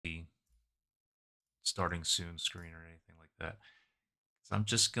starting soon screen or anything like that. So I'm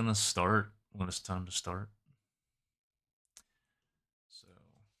just gonna start when it's time to start. So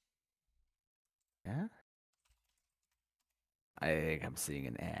Yeah. I think I'm seeing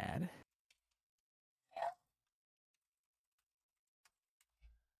an ad.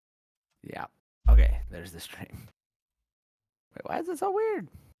 Yeah. Okay, there's the stream. Wait, why is it so weird?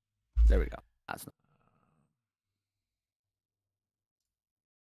 There we go. That's not...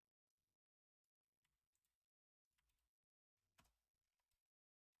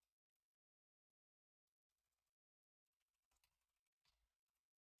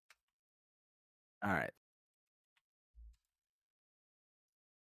 All right.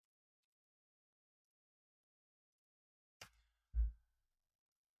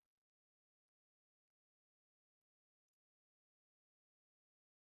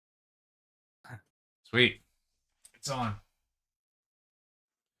 sweet, it's on.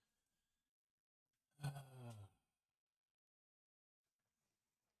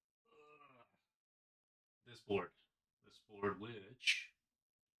 This board, which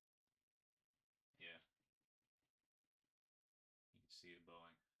yeah, you can see it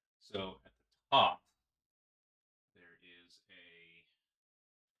bowing. So at the top there is a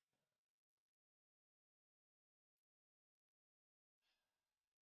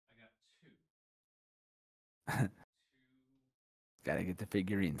I got two. Gotta get the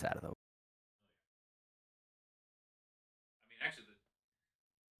figurines out of the way. I mean, actually,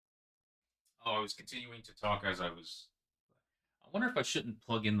 I was continuing to talk as I was. I wonder if I shouldn't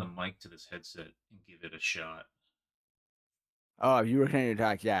plug in the mic to this headset and give it a shot. Oh, you were kind of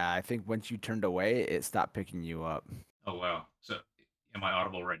talk. Yeah, I think once you turned away, it stopped picking you up. Oh wow! So, am I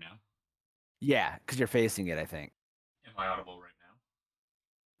audible right now? Yeah, because you're facing it, I think. Am I audible right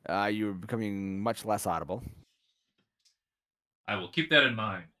now? You were becoming much less audible. I will keep that in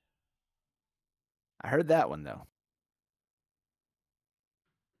mind. I heard that one, though.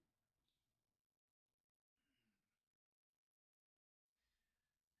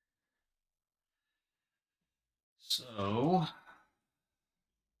 So,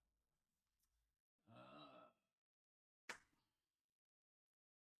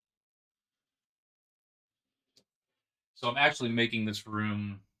 I'm actually making this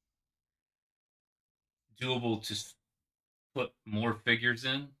room doable to put more figures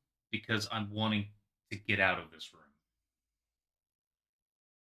in because I'm wanting to get out of this room.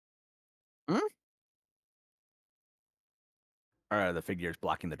 Hmm? Are the figures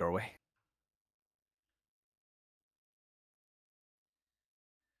blocking the doorway?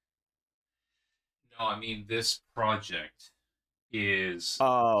 No, I mean this project is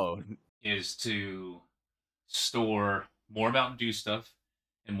Oh, is to store more Mountain Dew stuff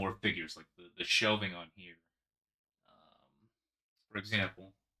and more figures, like the shelving on here. For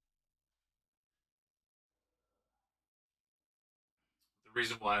example, the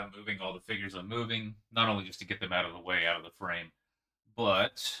reason why I'm moving all the figures I'm moving, not only just to get them out of the way, out of the frame,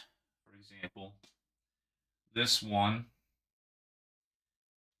 but for example, this one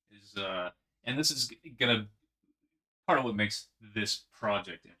is, and this is gonna part of what makes this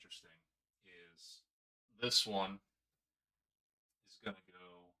project interesting is this one is gonna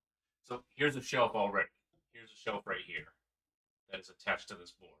go. So here's a shelf already. Here's a shelf right here that is attached to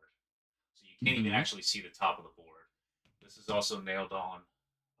this board. So you can't even mm-hmm. actually see the top of the board. This is also nailed on,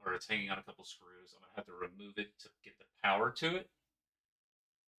 or it's hanging on a couple screws. I'm gonna have to remove it to get the power to it.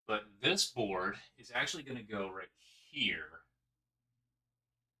 But this board is actually gonna go right here,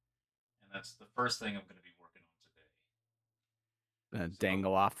 and that's the first thing I'm gonna be working on today. So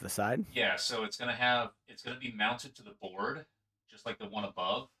Dangle off the side. yeah, so it's gonna be mounted to the board, just like the one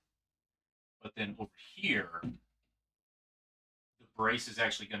above. But then over here, the brace is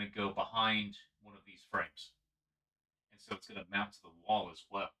actually going to go behind one of these frames, and so it's going to mount to the wall as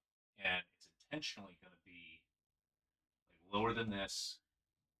well. And it's intentionally going to be like lower than this.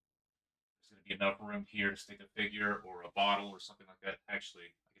 There's going to be enough room here to stick a figure or a bottle or something like that.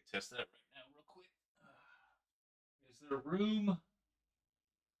 Actually, I can test that right now, real quick. Is there room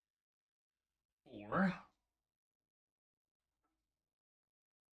for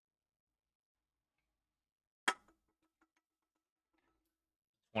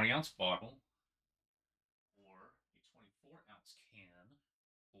 20-ounce bottle or a 24-ounce can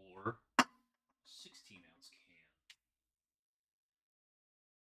or 16-ounce can?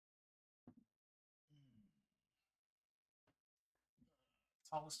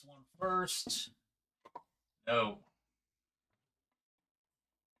 Tallest one first. No.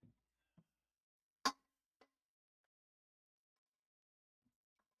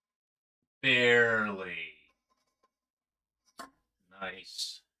 Barely.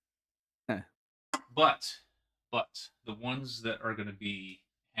 Nice. But the ones that are going to be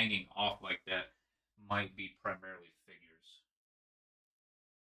hanging off like that might be primarily figures.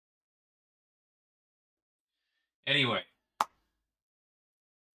 Anyway,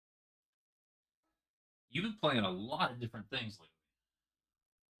 you've been playing a lot of different things lately.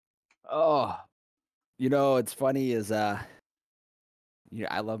 Oh, it's funny is I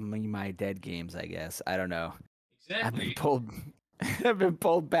love my dead games, I guess. I don't know. I've been Exactly. pulled I've been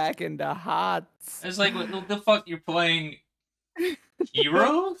pulled back into HOTS. It's like, what the fuck? You're playing you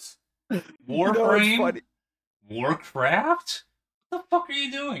Heroes? know it's Warframe? funny. Warcraft? What the fuck are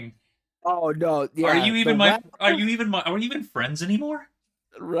you doing? Oh no, Are yeah, you the even my? WoW, Are you even my? Are we even friends anymore?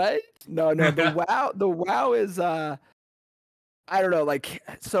 right? No, the WoW is I don't know, like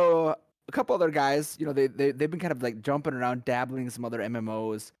so a couple other guys, they've been kind of like jumping around, dabbling in some other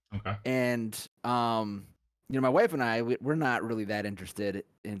MMOs, Okay. and my wife and we're not really that interested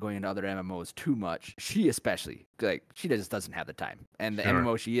in going into other MMOs too much. She especially, like, she just doesn't have the time, and the Sure.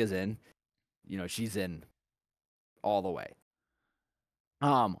 MMO she is in, she's in all the way.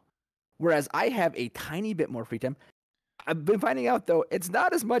 Um, Whereas I have a tiny bit more free time. I've been finding out though, it's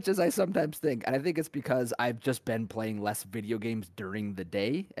not as much as I sometimes think. And I think it's because I've just been playing less video games during the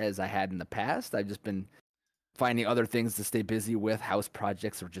day as I had in the past. I've just been finding other things to stay busy with, house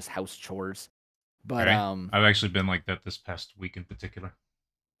projects or just house chores. But Okay. I've actually been like that this past week in particular.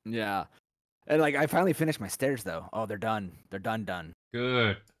 yeah. And like I finally finished my stairs though. Oh, they're done. They're done.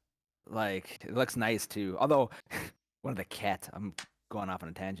 Good. Like it looks nice too. Although one of the cats, I'm going off on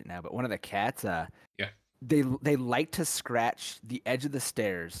a tangent now, but one of the cats Yeah. they like to scratch the edge of the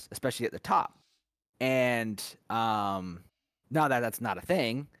stairs, especially at the top. And now that that's not a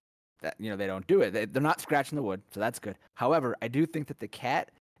thing, that they don't do it. They're not scratching the wood, so that's good. However, I do think that the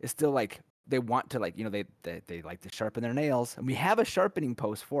cat is still like they want to like they like to sharpen their nails, and we have a sharpening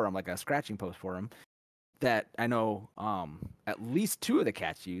post for them, like a scratching post for them that I know at least two of the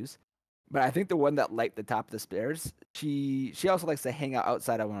cats use. But I think the one that liked the top of the stairs, she also likes to hang out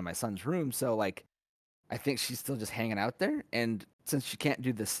outside of one of my son's rooms. So like I think she's still just hanging out there. And since she can't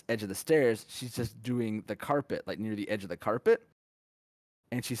do this edge of the stairs, she's just doing the carpet, like near the edge of the carpet.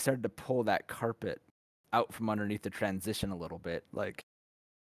 And she started to pull that carpet out from underneath the transition a little bit. Like,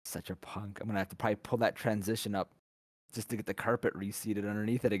 such a punk. I'm going to have to probably pull that transition up just to get the carpet reseated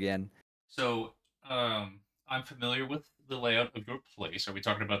underneath it again. So, I'm familiar with the layout of your place. Are we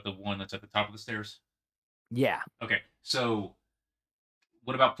talking about the one that's at the top of the stairs? Yeah. Okay. So,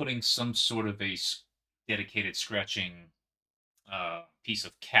 what about putting some sort of dedicated scratching piece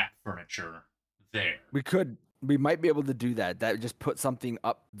of cat furniture there? We might be able to do that. That just put something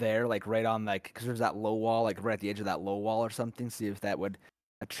up there, like right on, like, because there's that low wall, like right at the edge of that low wall or something. See if that would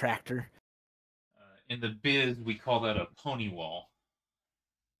attract her. In the biz, we call that a pony wall.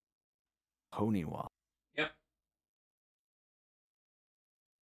 Pony wall. Yep.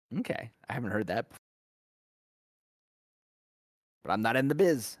 Okay. I haven't heard that before. But I'm not in the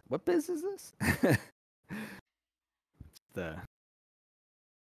biz. What biz is this? the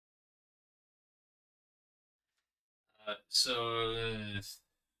So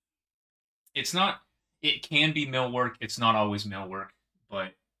it's not. It can be millwork. It's not always millwork,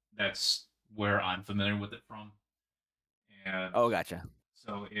 but that's where I'm familiar with it from. And Oh, gotcha.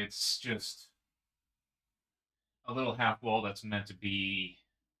 so it's just a little half wall that's meant to be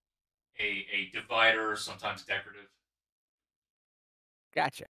a divider, sometimes decorative.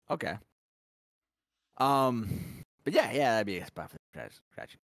 Gotcha. Okay. But yeah, that'd be a spot for the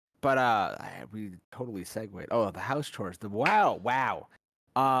scratch. But we totally segued. Oh, the house chores. The wow.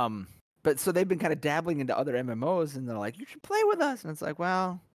 Um, but so they've been kind of dabbling into other MMOs, and they're like, "You should play with us." And it's like,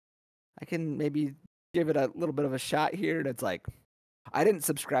 well, I can maybe give it a little bit of a shot here. And it's like, I didn't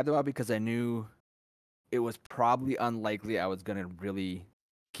subscribe to it because I knew it was probably unlikely I was gonna really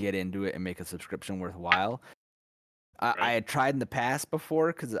get into it and make a subscription worthwhile. I Right. had tried in the past before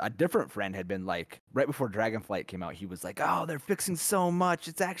because a different friend had been like, right before Dragonflight came out, he was like, "Oh, they're fixing so much.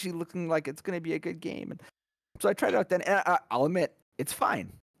 It's actually looking like it's going to be a good game." And so I tried it out then, and I'll admit it's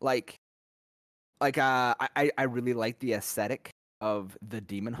fine. I really like the aesthetic of the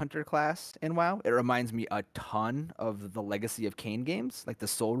Demon Hunter class in WoW. It reminds me a ton of the Legacy of Kain games, like the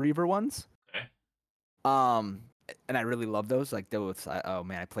Soul Reaver ones. Okay. Um, and I really love those. Like those, oh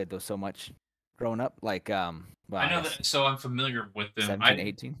man, I played those so much growing up. Like, well, I I know guess that, so I'm familiar with them. 17,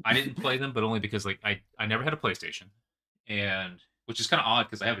 18. I didn't play them, but only because like I never had a PlayStation, and which is kind of odd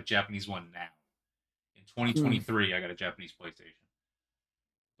because I have a Japanese one now. In Mm, 2023, I got a Japanese PlayStation,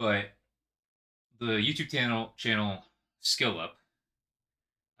 but the YouTube channel Skill Up,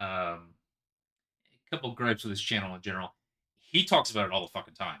 a couple gripes with his channel in general. He talks about it all the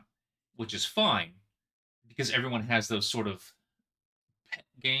fucking time, which is fine. because everyone has those sort of pet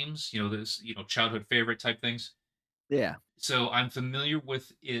games, those childhood favorite type things. Yeah. So I'm familiar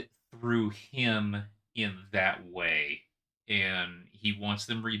with it through him in that way, and he wants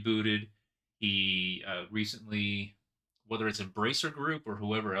them rebooted. He recently, whether it's Embracer Group or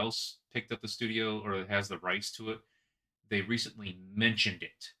whoever else picked up the studio or has the rights to it, they recently mentioned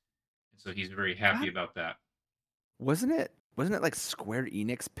it, and so he's very happy What? about that. Wasn't it like Square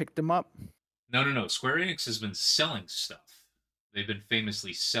Enix picked them up? No, no, no. Square Enix has been selling stuff. They've been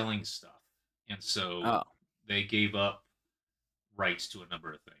famously selling stuff, and so Oh, they gave up rights to a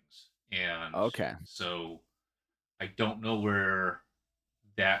number of things, and okay. so I don't know where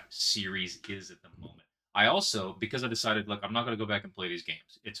that series is at the moment. I also, because I decided, look, I'm not going to go back and play these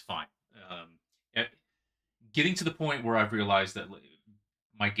games. It's fine. Um, at- Getting to the point where I've realized that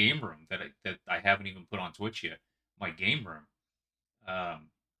my game room that I haven't even put on Twitch yet, my game room, um,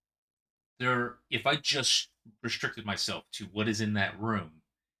 if I just restricted myself to what is in that room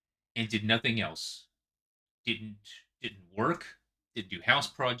and did nothing else, didn't didn't work, didn't do house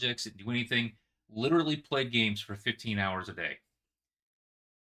projects, didn't do anything, literally played games for 15 hours a day.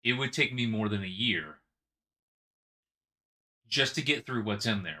 It would take me more than a year just to get through what's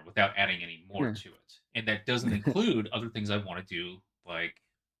in there without adding any more Yeah. to it. And that doesn't include other things I want to do, like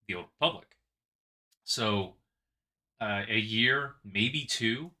the Old Republic. So a year, maybe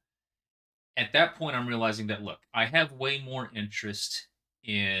two. At that point, I'm realizing that look, I have way more interest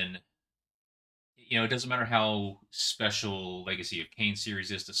in. It doesn't matter how special Legacy of Kain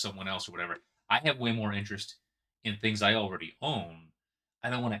series is to someone else or whatever. I have way more interest in things I already own. I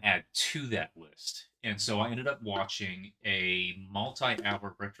don't want to add to that list. And so I ended up watching a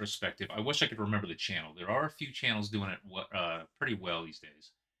multi-hour retrospective. I wish I could remember the channel. There are a few channels doing it pretty well these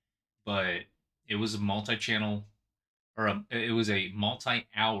days, but it was a multi-channel it was a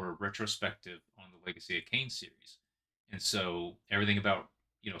multi-hour retrospective on the Legacy of Kain series. And so everything about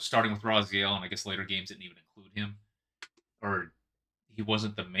starting with Raziel, and I guess later games didn't even include him, or he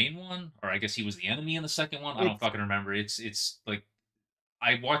wasn't the main one, or I guess he was the enemy in the second one. I don't It's fucking remember. It's like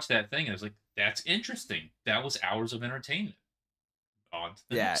I watched that thing and I was like, that's interesting. That was hours of entertainment. On to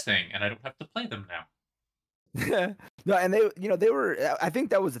the yeah. next thing, and I don't have to play them now. No, and they were. I think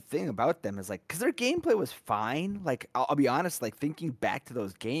that was the thing about them is like, because their gameplay was fine. Like, I'll be honest. Like thinking back to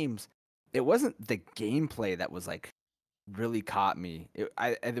those games, it wasn't the gameplay that was like really caught me.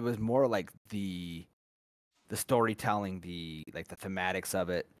 It was more like the storytelling, the thematics of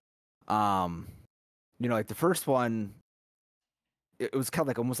it. Um, like the first one, it was kind of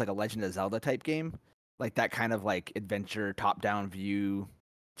like almost like a Legend of Zelda type game, like that kind of like adventure top down view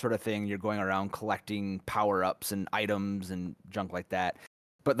sort of thing. You're going around collecting power ups and items and junk like that.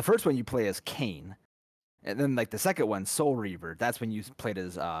 But the first one you play as Kain, and then like the second one, Soul Reaver. That's when you played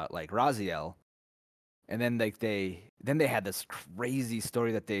as like Raziel. And then like they had this crazy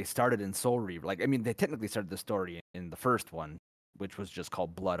story that they started in Soul Reaver. Like I mean, they technically started the story in the first one, which was just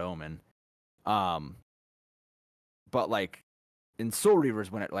called Blood Omen. Um, but like in Soul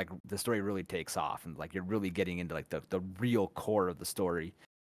Reavers when it like the story really takes off and like you're really getting into like the real core of the story.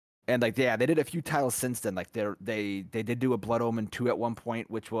 And like yeah, they did a few titles since then. Like they did do a Blood Omen 2 at one point,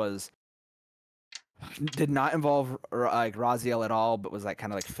 which was did not involve like Raziel at all, but was like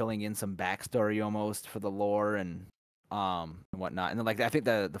kind of like filling in some backstory almost for the lore and whatnot. And then like I think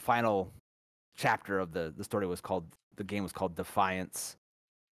the final chapter of the story was called the game was called Defiance.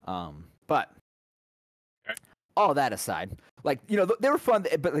 But Okay. all that aside, like they were fun,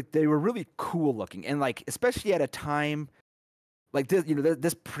 but like they were really cool looking, and like especially at a time like this,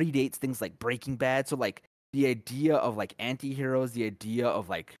 this predates things like Breaking Bad, so like the idea of like anti-heroes, the idea of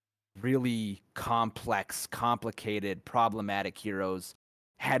like really complex, complicated, problematic heroes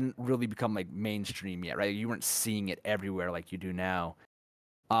hadn't really become like mainstream yet, right? You weren't seeing it everywhere like you do now.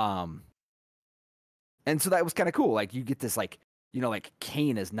 Um, and so that was kind of cool. Like you get this like, like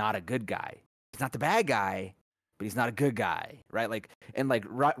Kane is not a good guy. He's not the bad guy, but he's not a good guy, right? Like and like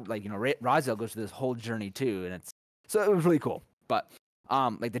Raziel goes through this whole journey too, and it's so it was really cool. But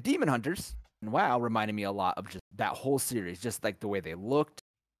like the Demon Hunters and WoW reminded me a lot of just that whole series, just like the way they looked,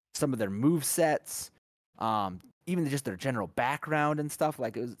 some of their move sets, even just their general background and stuff.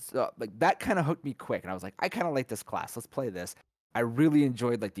 Like it was like that kind of hooked me quick, and I was like, I kind of like this class. Let's play this. I really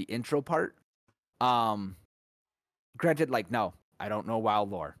enjoyed like the intro part. Um, Granted, like no, I don't know WoW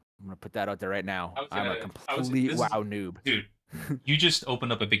lore. I'm gonna put that out there right now. I'm a complete This is, WoW noob. dude, you just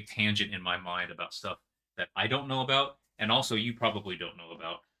opened up a big tangent in my mind about stuff that I don't know about, and also you probably don't know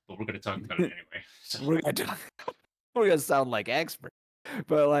about, but we're going to talk about it anyway. So. we're gonna we're gonna sound like experts,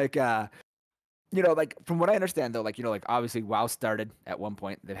 but like like from what I understand though, like like obviously WoW started at one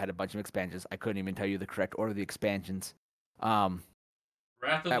point. They've had a bunch of expansions. I couldn't even tell you the correct order of the expansions. Um,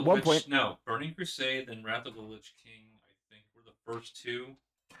 Wrath of the at one point, Lich, no, Burning Crusade, then Wrath of the Lich King. I think were the first two,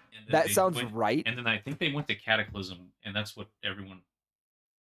 and then that they sounds went, right. and then I think they went to Cataclysm, and that's what everyone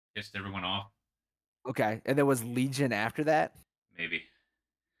pissed everyone off. Okay, and there was Legion after that. Maybe.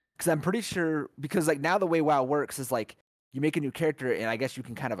 Because I'm pretty sure because like now the way WoW works is like you make a new character and I guess you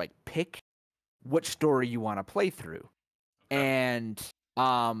can kind of like pick which story you want to play through. Okay. And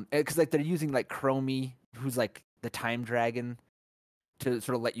because like they're using like Chromie, who's like the time dragon, to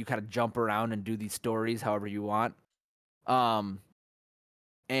sort of let you kind of jump around and do these stories however you want. Um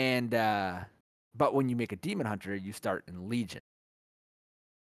and but when you make a demon hunter, you start in Legion.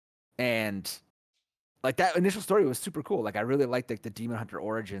 And like that initial story was super cool. Like I really liked like the demon hunter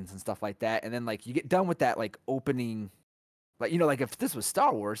origins and stuff like that. And then like you get done with that like opening, like like if this was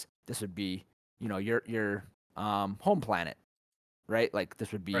Star Wars, this would be your home planet, right? Like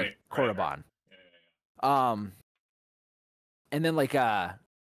this would be Right. Right. Right. Korriban. Yeah, yeah, Um and then like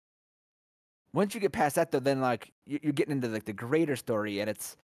once you get past that though, then like you're getting into like the greater story, and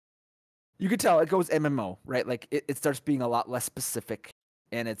it's you could tell it goes MMO, right? Like it starts being a lot less specific,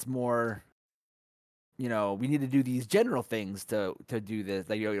 and it's more we need to do these general things to do this.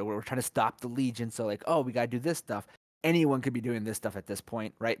 Like we're trying to stop the Legion, so like we gotta do this stuff. Anyone could be doing this stuff at this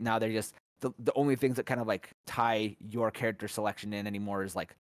point, right? Now they're just the only things that kind of like tie your character selection in anymore is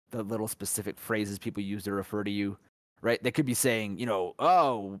like the little specific phrases people use to refer to you, right? They could be saying,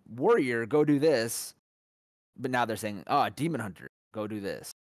 oh, warrior, go do this, but now they're saying, oh, demon hunter, go do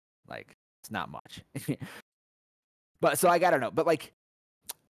this. Like it's not much, but so I gotta know, but like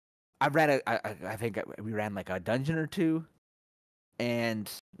I think we ran like a dungeon or two, and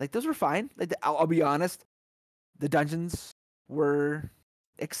like those were fine. Like I'll be honest, the dungeons were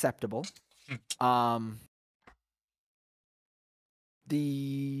acceptable. yeah. Um,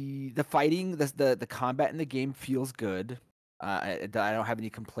 the fighting, the combat in the game feels good. I don't have any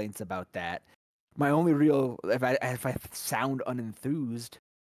complaints about that. My only real if I sound unenthused,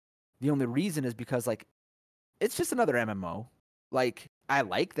 the only reason is because like it's just another MMO. Like I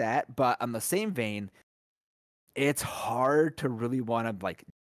like that, but on the same vein, it's hard to really want to like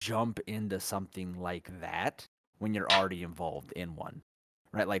jump into something like that when you're already involved in one,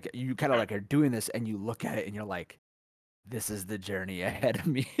 right? Like you kind of Okay. like are doing this and you look at it and you're like, this is the journey ahead of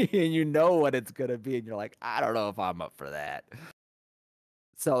me, and you know what it's gonna be, and you're like, I don't know if I'm up for that.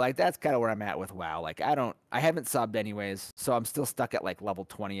 So like that's kind of where I'm at with WoW. Like I haven't subbed anyways, so I'm still stuck at like level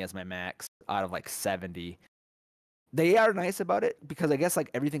 20 as my max out of like 70. They are nice about it because I guess like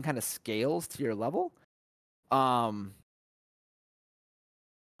everything kind of scales to your level. Um,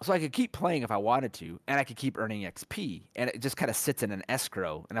 so I could keep playing if I wanted to, and I could keep earning XP, and it just kind of sits in an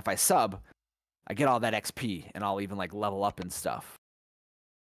escrow. And if I sub, I get all that XP, and I'll even like level up and stuff,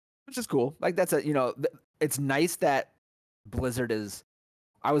 which is cool. Like that's it's nice that Blizzard is.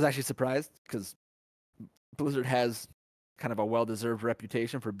 I was actually surprised because Blizzard has kind of a well-deserved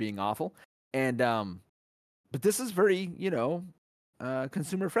reputation for being awful, and but this is very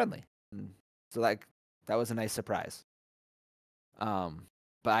consumer friendly, and so like that was a nice surprise. Um,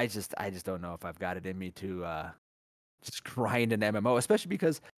 but I just don't know if I've got it in me to just grind an MMO, especially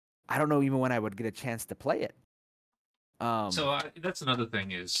because I don't know even when I would get a chance to play it. Um, So that's another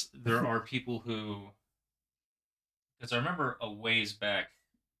thing is there are people who, because I remember a ways back,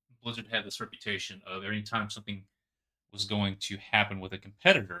 Blizzard had this reputation of anytime something was going to happen with a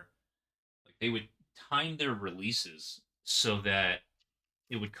competitor, like they would time their releases so that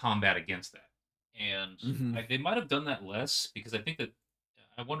it would combat against that. And mhm. they might have done that less because I think that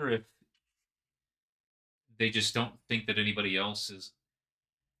I wonder if they just don't think that anybody else is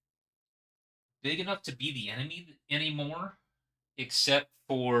big enough to be the enemy anymore, except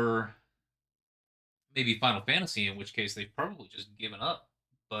for maybe Final Fantasy, in which case they've probably just given up.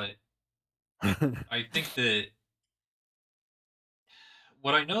 But I think that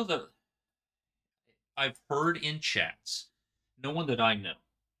what I know that I've heard in chats, no one that I know,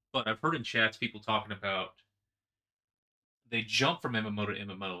 but I've heard in chats people talking about they jump from MMO to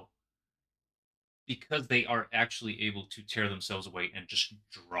MMO because they are actually able to tear themselves away and just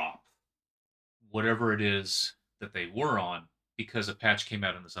drop whatever it is that they were on because a patch came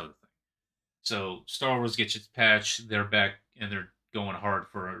out in this other thing. So Star Wars gets its patch, they're back and they're going hard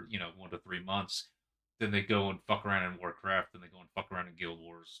for 1 to 3 months. Then they go and fuck around in Warcraft, then they go and fuck around in Guild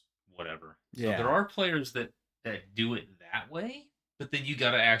Wars, whatever. So there Yeah. are players that do it that way, but then you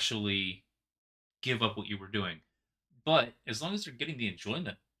got to actually give up what you were doing. But as long as they're getting the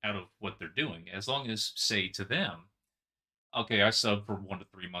enjoyment out of what they're doing, as long as say to them, okay, I subbed for 1 to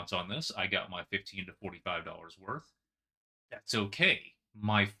 3 months on this. I got my $15 to $45 worth. That's okay.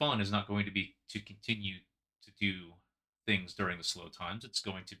 My fun is not going to be to continue to do things during the slow times. It's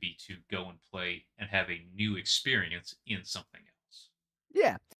going to be to go and play and have a new experience in something else.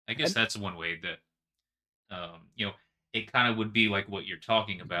 Yeah. I guess And that's one way that it kind of would be like what you're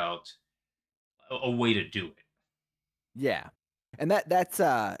talking about, a way to do it. yeah. And that's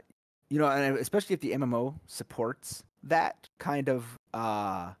and especially if the MMO supports that kind of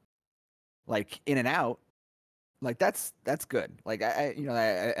like in and out, like that's good. Like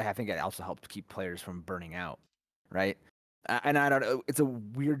I think it also helps keep players from burning out, right? And I don't know, it's a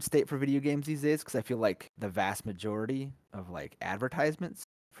weird state for video games these days because I feel like the vast majority of like advertisements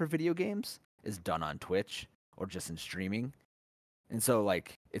for video games is done on Twitch or just in streaming. And so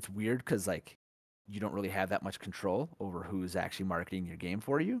like it's weird because like you don't really have that much control over who's actually marketing your game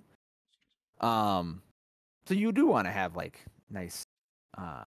for you. Um, so you do want to have like nice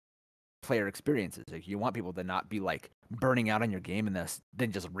uh, player experiences. Like you want people to not be like burning out on your game and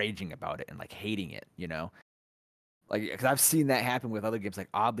then just raging about it and like hating it. Like because I've seen that happen with other games. Like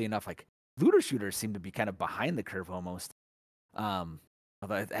oddly enough, like looter shooters seem to be kind of behind the curve almost. Um,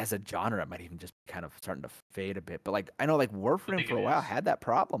 Although as a genre, it might even just be kind of starting to fade a bit. But like I know like I Warframe think for it a while is. had that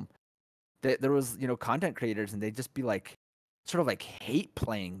problem. There was content creators and they'd just be like sort of like hate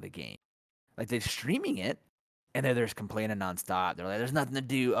playing the game. Like they're streaming it and then they're just complaining nonstop. They're like, "There's nothing to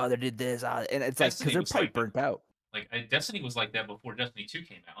do. Oh, they did this." And it's like because Destiny they're was probably like that. burnt out. Like Destiny was like that before Destiny 2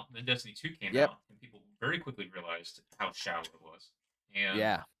 came out. Then Destiny 2 came Yep. out, and people very quickly realized how shallow it was. And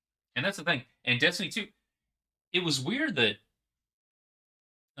Yeah. and that's the thing. And Destiny 2, it was weird that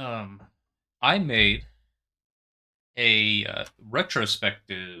um I made a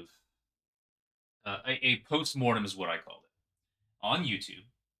retrospective, a post mortem is what I called it, on YouTube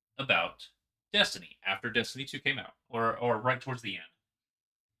about Destiny after Destiny 2 came out, or right towards the end.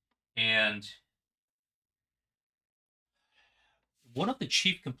 And one of the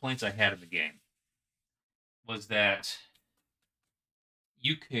chief complaints I had in the game was that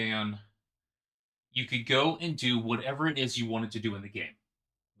you can you could go and do whatever it is you wanted to do in the game,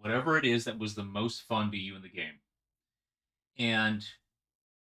 whatever it is that was the most fun to you in the game. And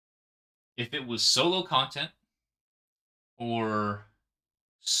if it was solo content or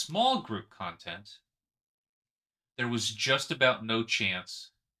small group content, there was just about no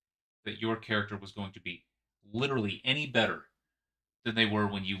chance that your character was going to be literally any better than they were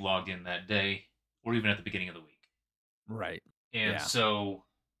when you logged in that day or even at the beginning of the week. Right. And Yeah. so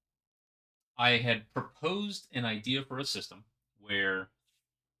I had proposed an idea for a system where,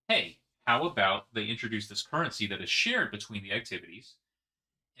 hey, how about they introduce this currency that is shared between the activities,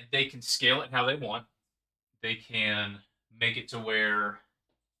 and they can scale it how they want. They can make it to where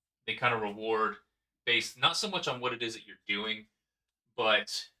they kind of reward based not so much on what it is that you're doing,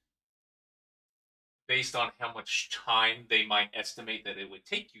 but based on how much time they might estimate that it would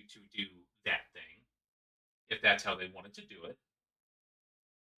take you to do that thing, if that's how they wanted to do it.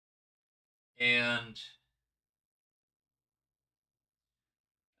 And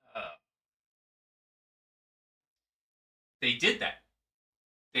uh, they did that.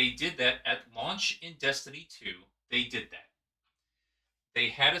 They did that at launch in Destiny 2. They did that. They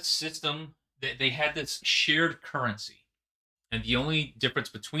had a system that they had this shared currency. And the only difference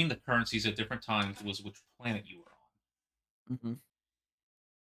between the currencies at different times was which planet you were on. Hmm.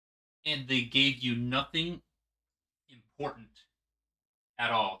 And they gave you nothing important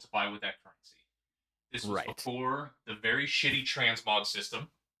at all to buy with that currency. This was Right. before the very shitty transmog system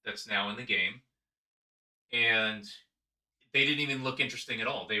that's now in the game. And they didn't even look interesting at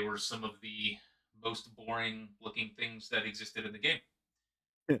all. They were some of the most boring looking things that existed in the game.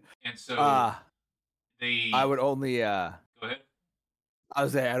 And so uh I they would only go ahead. I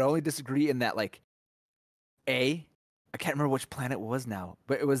was there. I'd only disagree in that like I can't remember which planet it was now,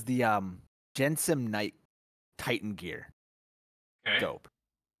 but it was the Jensen Knight Titan gear. Okay. Dope.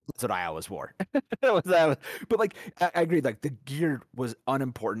 That's what I always wore. But like I agree. Like the gear was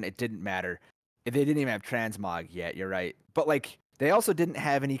unimportant. It didn't matter. They didn't even have transmog yet. You're right. But like they also didn't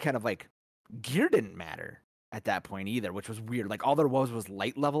have any kind of like gear didn't matter at that point either, which was weird. Like all there was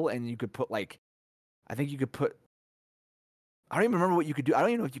light level, and you could put like I think you could put. I don't even remember what you could do. I don't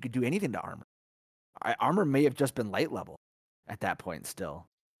even know if you could do anything to armor. Armor may have just been light level at that point still.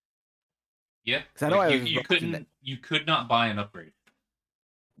 Yeah. Because I know Like I you, was you watching that. couldn't you could not buy an upgrade.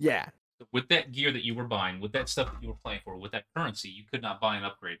 Yeah. With that gear that you were buying, with that stuff that you were playing for, with that currency, you could not buy an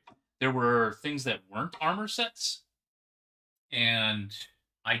upgrade. There were things that weren't armor sets, and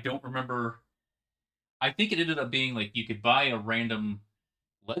I don't remember. I think it ended up being like you could buy a random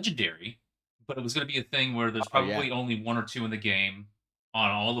legendary, but it was going to be a thing where there's Oh yeah. probably only one or two in the game on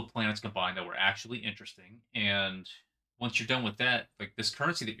all the planets combined that were actually interesting. And once you're done with that, like this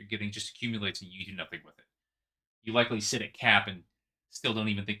currency that you're getting just accumulates and you do nothing with it. You likely sit at cap and still don't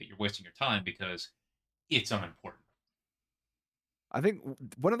even think that you're wasting your time because it's unimportant. I think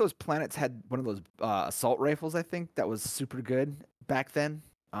one of those planets had one of those assault rifles. I think that was super good back then.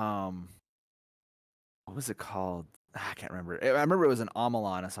 Um, what was it called? I can't remember. I remember it was an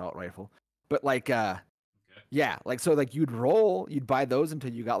Amalon assault rifle, but like, Okay. yeah, like so, like you'd roll, you'd buy those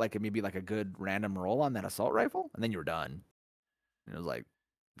until you got like maybe like a good random roll on that assault rifle, and then you were done. And it was like,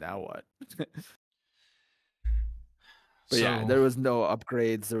 now what? But yeah, So, there was no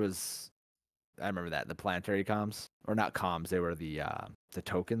upgrades. There was, I remember that the planetary comms or not comms, they were the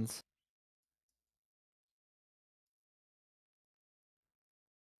tokens.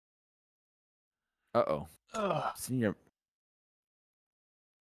 Uh oh, ugh. senior.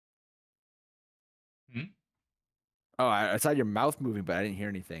 Hmm? Oh, I saw your mouth moving, but I didn't hear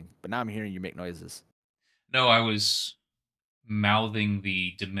anything. But now I'm hearing you make noises. No, I was mouthing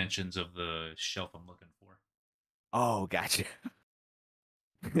the dimensions of the shelf I'm looking for. Oh, gotcha.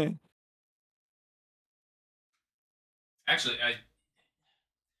 Actually,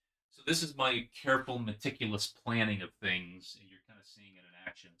 so this is my careful, meticulous planning of things, and you're kind of seeing it in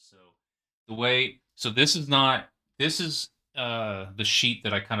action. So this is not this is the sheet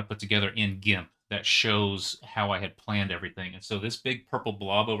that I kind of put together in GIMP that shows how I had planned everything. And so this big purple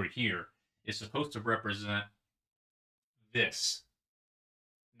blob over here is supposed to represent this,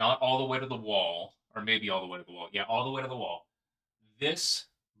 not all the way to the wall, or maybe all the way to the wall. Yeah, all the way to the wall. This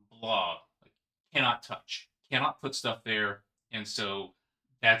blob like, cannot touch, cannot put stuff there, and so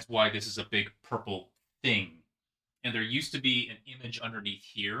that's why this is a big purple thing. And there used to be an image underneath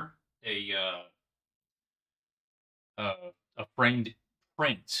here, a framed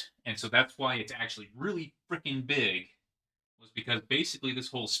print, and so that's why it's actually really freaking big. Was because basically this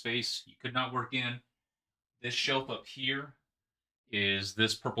whole space you could not work in. This shelf up here is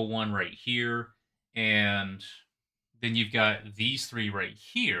this purple one right here, and then you've got these three right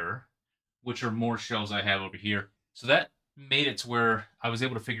here, which are more shelves I have over here. So that made it to where I was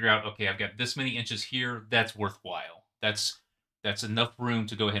able to figure out, okay, I've got this many inches here. That's worthwhile. That's enough room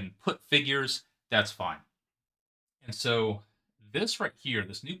to go ahead and put figures. That's fine. And so this right here,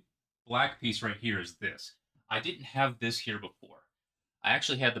 this new black piece right here is this. I didn't have this here before. I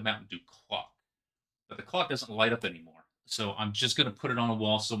actually had the Mountain Dew clock, but the clock doesn't light up anymore. So I'm just going to put it on a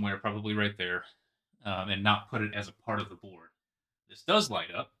wall somewhere, probably right there, and not put it as a part of the board. This does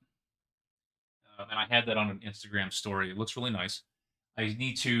light up, and I had that on an Instagram story. It looks really nice. I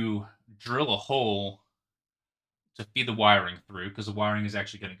need to drill a hole to feed the wiring through because the wiring is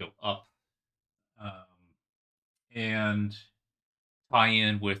actually going to go up um, and tie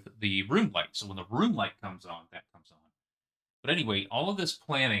in with the room light. So when the room light comes on, that comes on. But anyway, all of this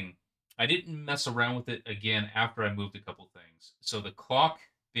planning, I didn't mess around with it again after I moved a couple things. So the clock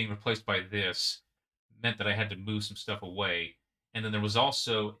being replaced by this meant that I had to move some stuff away. And then there was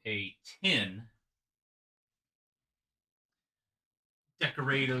also a tin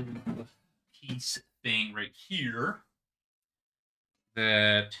decorative piece thing right here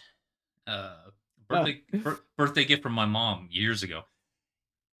that uh, Huh. birthday gift from my mom years ago.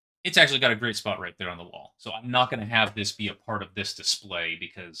 It's actually got a great spot right there on the wall. So I'm not going to have this be a part of this display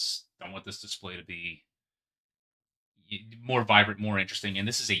because I want this display to be more vibrant, more interesting. And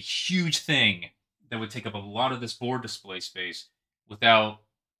this is a huge thing that would take up a lot of this board display space without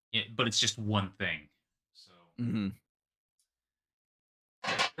it, but it's just one thing. So Hmm.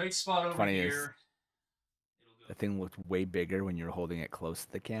 great spot over Funny is here. It'll go. the thing looked way bigger when you were holding it close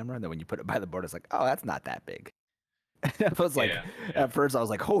to the camera, and then when you put it by the board, it's like, oh, that's not that big. I was like, Yeah, yeah. at first, I was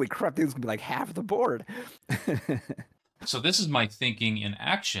like, holy crap, this is gonna be like half the board. So this is my thinking in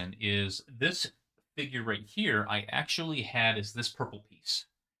action is this figure right here I actually had as this purple piece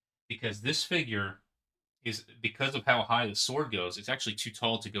because this figure is because of how high the sword goes, it's actually too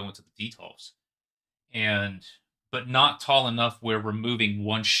tall to go into the detolfs. And but not tall enough where removing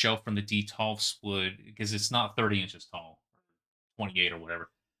one shelf from the detolfs would because it's not 30 inches tall, 28 or whatever.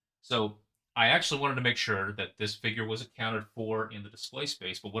 So I actually wanted to make sure that this figure was accounted for in the display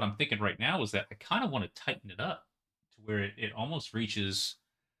space. But what I'm thinking right now is that I kind of want to tighten it up to where it almost reaches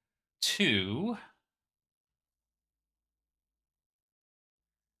to.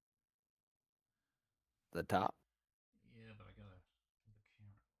 The top. Yeah, but I gotta the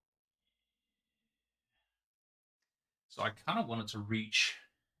camera. So I kind of want it to reach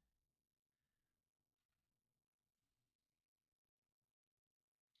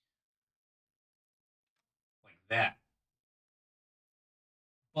like that.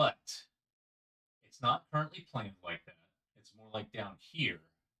 But It's not currently planned like that. It's more like down here,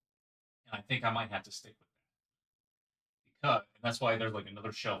 and I think I might have to stick with that because, and that's why there's like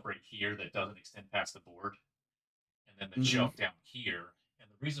another shelf right here that doesn't extend past the board, and then the Mm-hmm. shelf down here.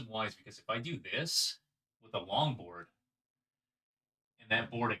 And the reason why is because if I do this with a long board, and that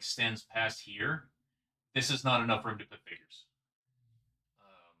board extends past here, this is not enough room to put figures.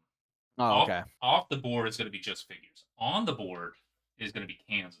 Oh, Off okay. off the board is going to be just figures. On the board is going to be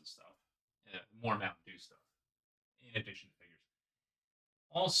cans and stuff, more Mountain Dew stuff, in addition to figures.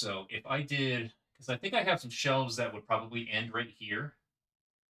 Also, if I did, because I think I have some shelves that would probably end right here,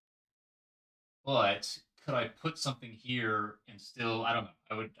 but could I put something here and still? I don't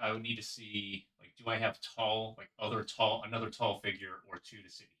know. I would need to see like, do I have tall like another tall figure or two to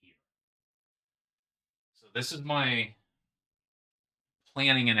sit here? So this is my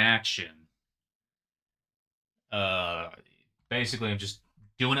planning in action. Uh, Basically, I'm just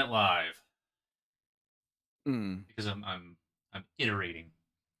doing it live Mm. because I'm iterating.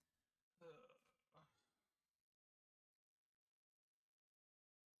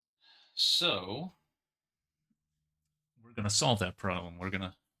 So we're gonna solve that problem. We're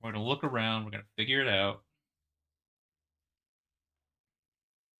gonna look around. We're gonna figure it out.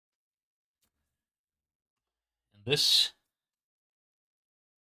 And this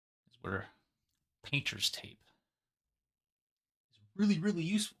is where painter's tape is really really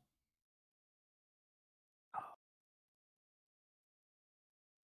useful.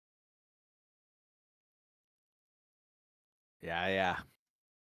 Yeah, yeah.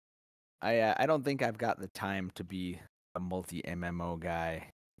 I don't think I've got the time to be a multi MMO guy,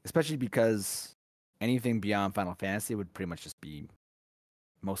 especially because anything beyond Final Fantasy would pretty much just be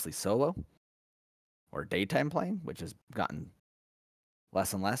mostly solo or daytime playing, which has gotten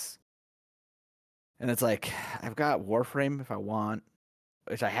less and less. And it's like I've got Warframe if I want,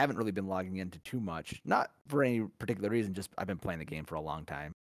 which I haven't really been logging into too much. Not for any particular reason, just I've been playing the game for a long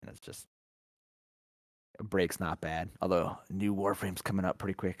time, and it's just a break's not bad. Although new Warframe's coming up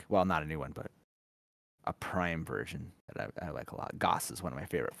pretty quick. Well, not a new one, but a Prime version that I like a lot. Goss is one of my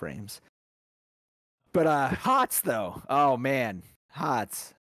favorite frames. But HOTS though, oh man,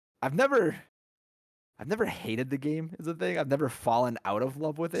 HOTS. I've never hated the game is the thing. I've never fallen out of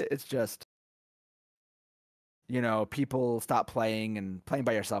love with it. It's just, people stop playing and playing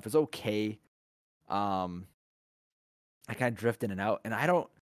by yourself is okay. Um, I kind of drift in and out, and I don't.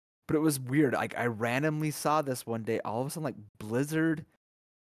 But it was weird. Like I randomly saw this one day. All of a sudden, like Blizzard,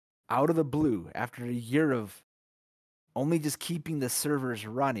 out of the blue, after a year of only just keeping the servers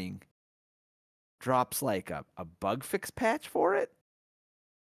running, drops like a bug fix patch for it.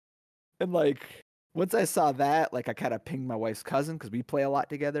 And like once I saw that, like I kind of pinged my wife's cousin because we play a lot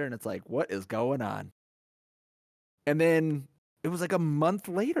together, and it's like, what is going on? And then it was like a month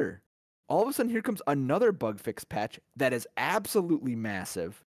later. All of a sudden, here comes another bug fix patch that is absolutely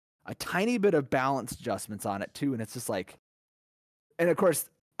massive. A tiny bit of balance adjustments on it too, and it's just like, and of course,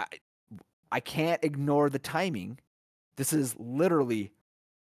 I can't ignore the timing. This is literally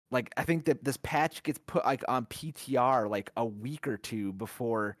like I think that this patch gets put like on PTR like a week or two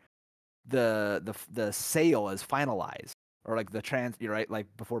before the sale is finalized, or like you're right, like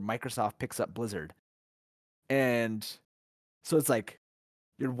before Microsoft picks up Blizzard. And so it's like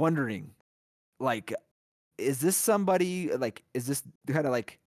you're wondering, like, is this somebody, like, is this kind of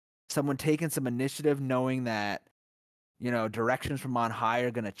like someone taking some initiative knowing that, directions from on high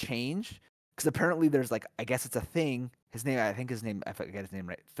are going to change? Because apparently there's like, I guess it's a thing. I forget his name,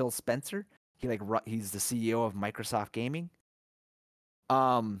 right? Phil Spencer. He's the CEO of Microsoft Gaming.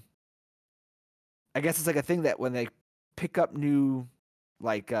 Um, I guess it's like a thing that when they pick up new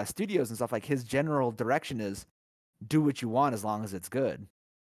like studios and stuff, like his general direction is do what you want as long as it's good.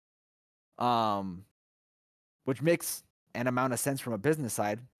 Um, which makes an amount of sense from a business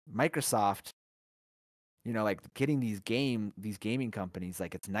side. Microsoft, like getting these gaming companies,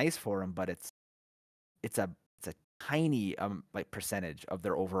 like it's nice for them, but it's a tiny like percentage of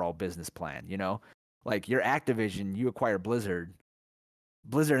their overall business plan. Like your Activision, you acquire Blizzard.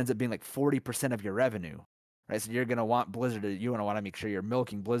 Blizzard ends up being like 40% of your revenue, right? So you're gonna want Blizzard. You want to make sure you're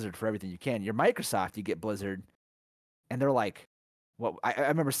milking Blizzard for everything you can. Your Microsoft, you get Blizzard, and they're like, what? I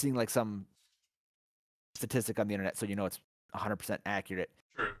remember seeing like some statistic on the internet, so it's 100% accurate.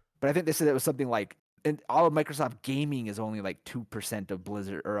 True. But I think they said it was something like, and all of Microsoft gaming is only like 2% of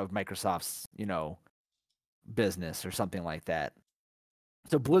Blizzard or of Microsoft's, business or something like that.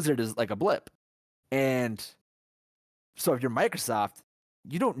 So Blizzard is like a blip. And so if you're Microsoft,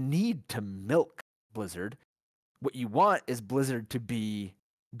 you don't need to milk Blizzard. What you want is Blizzard to be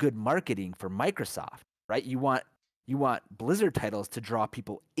good marketing for Microsoft, right? You want You want Blizzard titles to draw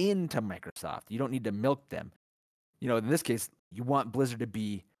people into Microsoft. You don't need to milk them. In this case, you want Blizzard to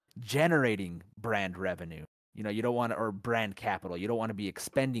be generating brand revenue. You don't want to, or brand capital. You don't want to be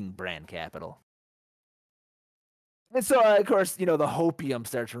expending brand capital. And so, of course, the hopium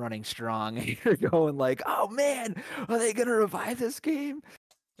starts running strong, and you're going like, "Oh man, are they gonna revive this game?"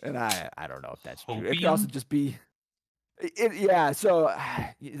 And I don't know if that's true. It could also Hopium? just be, yeah. So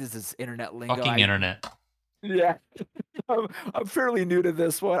this is internet lingo. Fucking internet. Yeah, I'm fairly new to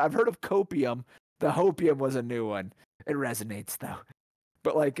this one. I've heard of copium. The hopium was a new one. It resonates though.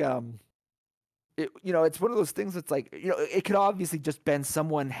 But like, it's one of those things that's like, it could obviously just been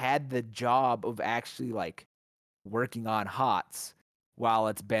someone had the job of actually like working on HOTS while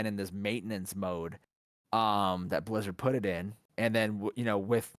it's been in this maintenance mode that Blizzard put it in. And then,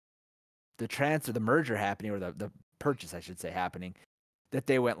 with the merger happening, or the purchase, I should say, happening, that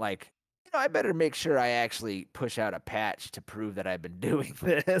they went like, I better make sure I actually push out a patch to prove that I've been doing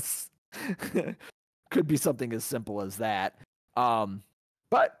this. Could be something as simple as that.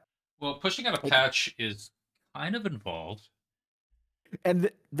 But Well, pushing out a patch is kind of involved.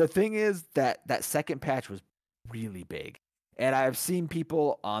 And the thing is that second patch was really big. And I've seen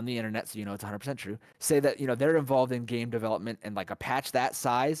people on the internet, so it's 100% true, say that they're involved in game development, and like a patch that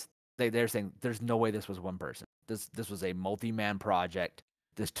size, they're saying there's no way this was one person. This was a multi-man project.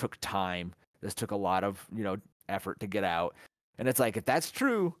 This took time. This took a lot of effort to get out. And it's like, if that's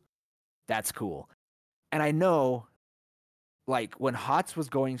true, that's cool. And I know, like, when HOTS was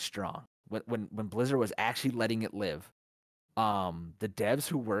going strong, when Blizzard was actually letting it live, the devs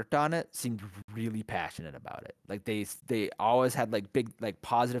who worked on it seemed really passionate about it. Like they always had like big, like,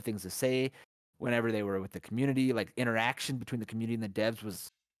 positive things to say whenever they were with the community. Like, interaction between the community and the devs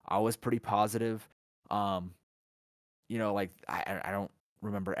was always pretty positive. Like, I don't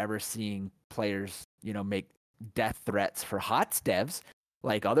remember ever seeing players make death threats for HOTS devs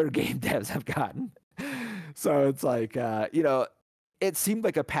like other game devs have gotten. So it's like, it seemed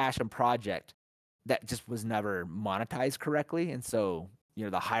like a passion project that just was never monetized correctly. And so,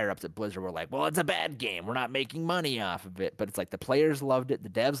 the higher ups at Blizzard were like, well, it's a bad game. We're not making money off of it. But it's like the players loved it. The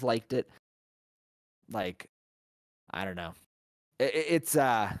devs liked it. Like, I don't know. It's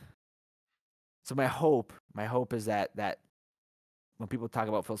so my hope is that when people talk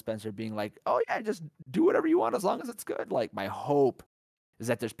about Phil Spencer being like, oh yeah, just do whatever you want as long as it's good. Like, my hope is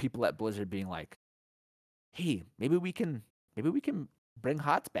that there's people at Blizzard being like, hey, maybe we can bring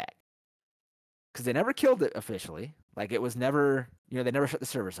HOTS back. Because they never killed it officially. Like, it was never, they never shut the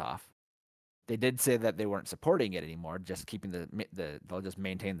servers off. They did say that they weren't supporting it anymore, just keeping they'll just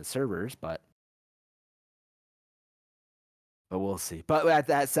maintain the servers, but we'll see. But at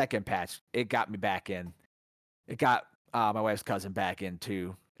that second patch, it got me back in. It got my wife's cousin back in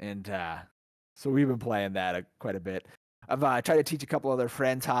too, and so we've been playing that quite a bit. I've tried to teach a couple other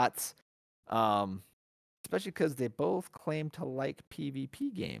friends HOTS, especially because they both claim to like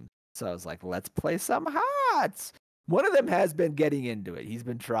PvP games. So I was like, let's play some HOTS. One of them has been getting into it. He's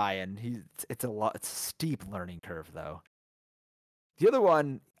been trying. It's a steep learning curve though. The other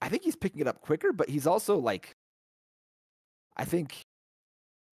one, I think he's picking it up quicker, but he's also like, I think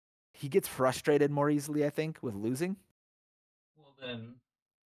he gets frustrated more easily, I think, with losing. Well, then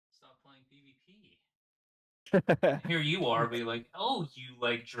stop playing PvP. Here you are, be like, oh, you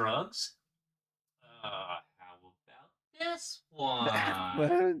like drugs? How about this one?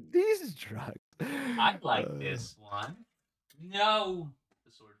 Well, these drugs. I like this one. No,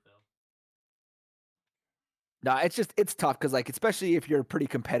 the sword fell. No, it's tough because, like, especially if you're a pretty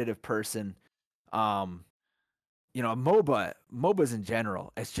competitive person, MOBAs in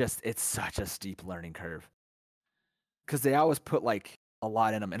general, it's such a steep learning curve because they always put like a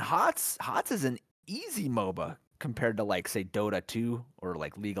lot in them. And HOTS is an easy MOBA compared to, like, say, Dota 2 or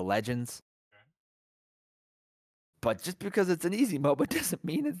like League of Legends. But just because it's an easy MOBA doesn't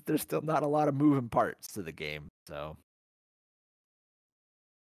mean there's still not a lot of moving parts to the game. So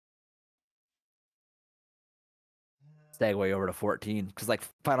segue over to 14, because like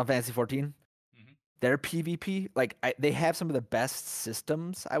Final Fantasy 14, their PvP, like, they have some of the best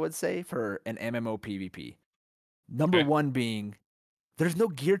systems, I would say, for an MMO PvP. Number one being, there's no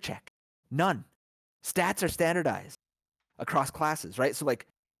gear check, none. Stats are standardized across classes, right? So like,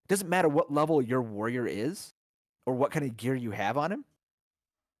 it doesn't matter what level your warrior is or what kind of gear you have on him.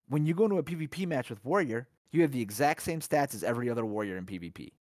 When you go into a PvP match with warrior, you have the exact same stats as every other warrior in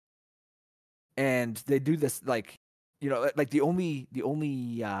PvP. And they do this like, like the only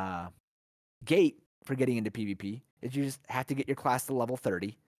gate for getting into PvP is you just have to get your class to level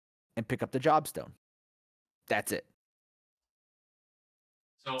 30 and pick up the job stone. That's it.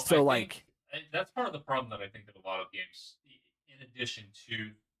 So That's part of the problem that I think that a lot of games, in addition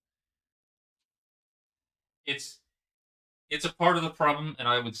to, it's it's a part of the problem, and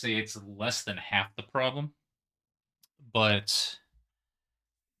I would say it's less than half the problem. But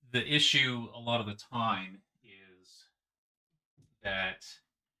the issue a lot of the time is that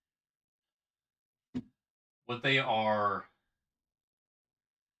what they are,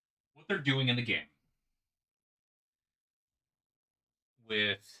 what they're doing in the game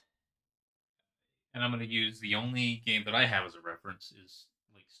with, and I'm going to use the only game that I have as a reference is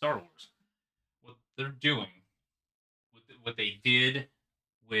like Star Wars. What they're doing, what they did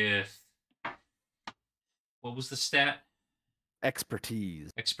with, what was the stat?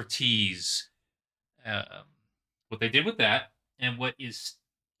 Expertise. Expertise. Um, what they did with that, and what is,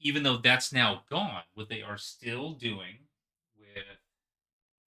 even though that's now gone, what they are still doing with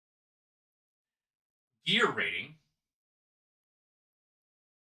gear rating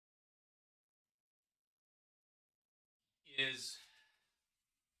is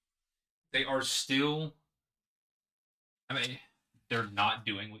they are still, I mean, they're not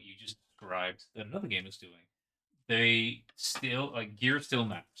doing what you just described that another game is doing. They still, like, gear still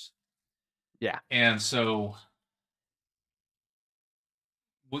matters. Yeah. And so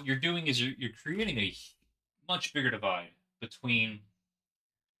what you're doing is you're creating a much bigger divide between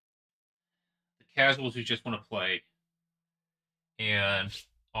the casuals who just want to play and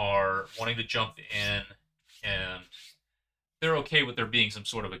are wanting to jump in, and they're okay with there being some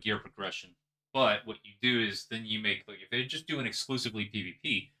sort of a gear progression. But what you do is then you make, like, if they're just doing exclusively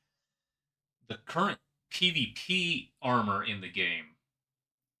PvP, the current PvP armor in the game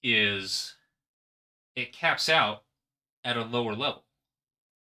is, it caps out at a lower level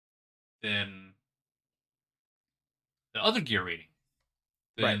than the other gear rating,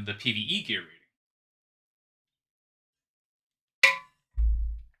 Right. than the PvE gear rating.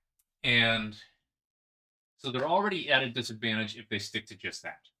 And so they're already at a disadvantage if they stick to just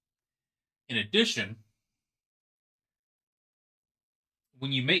that. In addition,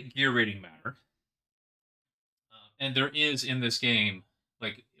 when you make gear rating matter, and there is in this game,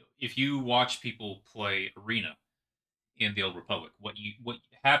 like, if you watch people play Arena in the Old Republic, what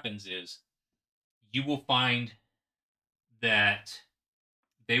happens is you will find that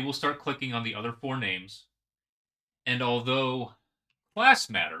they will start clicking on the other four names, and although class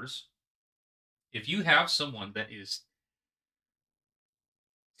matters, if you have someone that is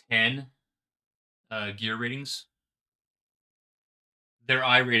 10 gear ratings, their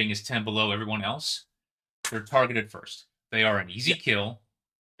I rating is 10 below everyone else, they're targeted first. They are an easy kill.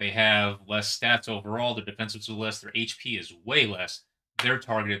 They have less stats overall. Their defensives are less. Their HP is way less. They're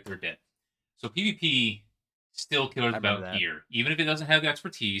targeted. They're dead. So PvP still cares about that. gear. Even if it doesn't have the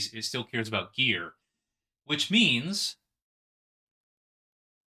expertise, it still cares about gear, which means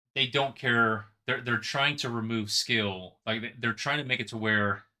they don't care. They're trying to remove skill. Like, they're trying to make it to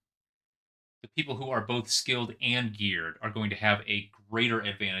where the people who are both skilled and geared are going to have a greater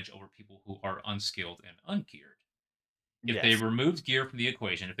advantage over people who are unskilled and ungeared. If they Yes. removed gear from the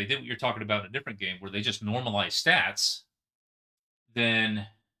equation, if they did what you're talking about in a different game where they just normalize stats, then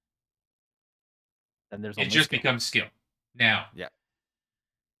Then there's it only just skill. becomes skill. Now, Yeah.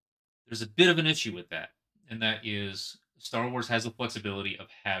 there's a bit of an issue with that, and that is Star Wars has the flexibility of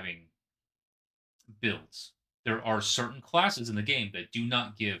having builds. There are certain classes in the game that do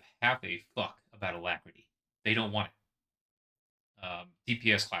not give half a fuck about alacrity. They don't want it.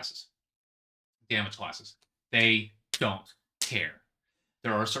 DPS classes, damage classes, they don't care.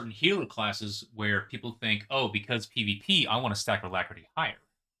 There are certain healer classes where people think, oh, because PvP, I want to stack alacrity higher.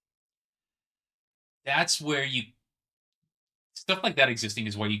 That's where you, stuff like that existing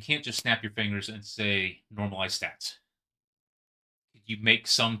is why you can't just snap your fingers and say normalize stats. You make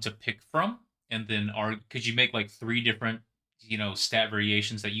some to pick from, and then could you make like three different, stat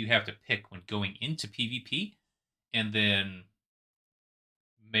variations that you have to pick when going into PvP, and then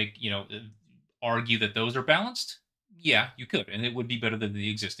make, argue that those are balanced? Yeah, you could, and it would be better than the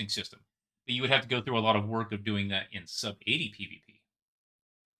existing system. But you would have to go through a lot of work of doing that in sub 80 PvP.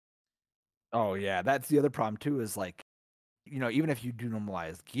 Oh yeah, that's the other problem too. Is like, even if you do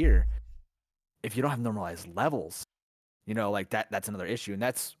normalize gear, if you don't have normalized levels, like that's another issue, and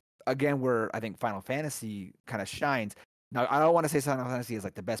that's again where I think Final Fantasy kind of shines. Now, I don't want to say Final Fantasy is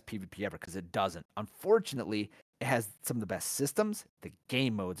like the best PvP ever because it doesn't. Unfortunately, it has some of the best systems. The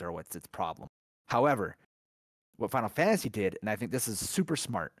game modes are what's its problem. However, what Final Fantasy did, and I think this is super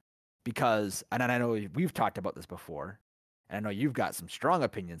smart because, and I know we've talked about this before, and I know you've got some strong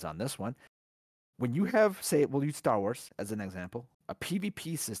opinions on this one. When you have, say, we'll use Star Wars as an example, a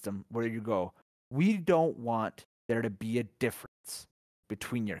PvP system where you go, we don't want there to be a difference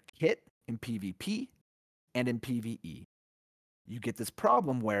between your kit in PvP and in PvE. You get this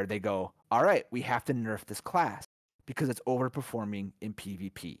problem where they go, all right, we have to nerf this class because it's overperforming in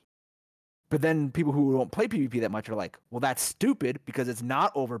PvP. But then people who don't play PvP that much are like, well, that's stupid because it's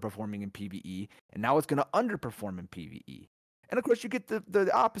not overperforming in PvE, and now it's going to underperform in PvE. And of course, you get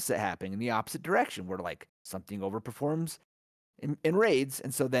the opposite happening in the opposite direction, where like something overperforms in raids,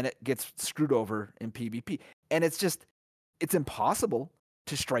 and so then it gets screwed over in PvP. And it's impossible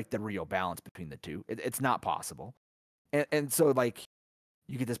to strike the real balance between the two. It's not possible. And so like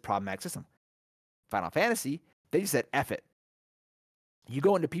you get this problematic system. Final Fantasy, they said, F it. You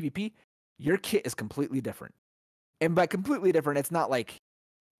go into PvP, your kit is completely different. And by completely different, it's not like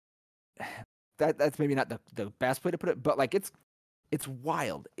that's maybe not the best way to put it, but like it's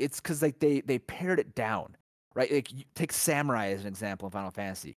wild. It's because like they pared it down, right? Like you take Samurai as an example in Final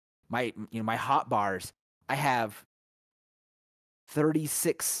Fantasy. My hot bars, I have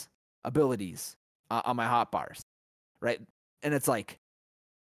 36 abilities on my hot bars, right? And it's like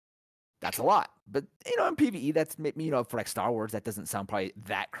that's a lot. But in PvE, that's maybe for like Star Wars, that doesn't sound probably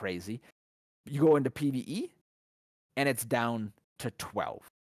that crazy. You go into PvE, and it's down to 12.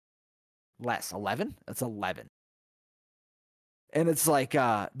 Less 11. That's 11. And it's like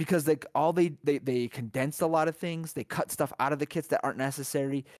because like all they condensed a lot of things. They cut stuff out of the kits that aren't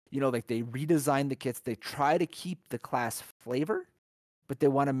necessary. Like they redesigned the kits. They try to keep the class flavor, but they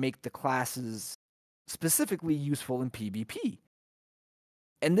want to make the classes specifically useful in PvP.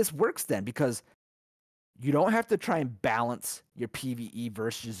 And this works then because you don't have to try and balance your PvE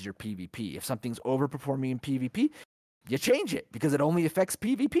versus your PvP. If something's overperforming in PvP, you change it because it only affects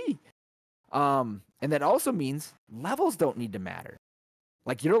PvP. And that also means levels don't need to matter.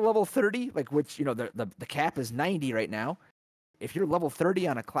 Like you're level 30, like which, the cap is 90 right now. If you're level 30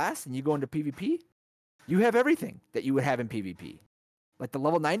 on a class and you go into PvP, you have everything that you would have in PvP. Like the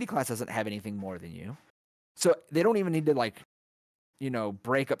level 90 class doesn't have anything more than you. So they don't even need to like,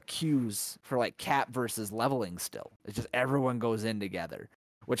 break up queues for like cap versus leveling still. It's just everyone goes in together,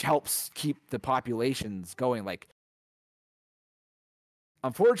 which helps keep the populations going. Like,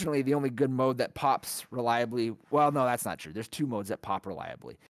 unfortunately, the only good mode that pops reliably, well, no, that's not true. There's 2 modes that pop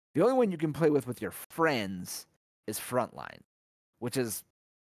reliably. The only one you can play with your friends is Frontline, which is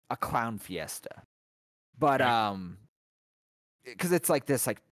a clown fiesta. But because it's like this,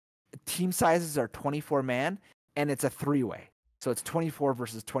 like team sizes are 24 man, and it's a 3-way. So it's 24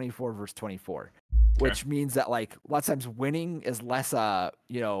 versus 24 versus 24, which means that like a lot of times winning is less an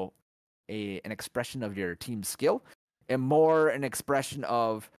expression of your team's skill and more an expression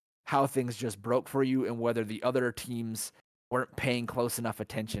of how things just broke for you and whether the other teams weren't paying close enough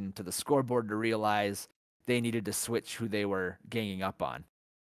attention to the scoreboard to realize they needed to switch who they were ganging up on.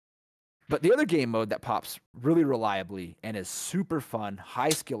 But the other game mode that pops really reliably and is super fun, high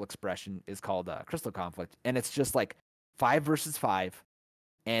skill expression is called Crystal Conflict. And it's just like 5 versus 5,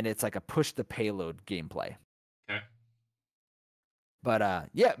 and it's like a push the payload gameplay. Okay. But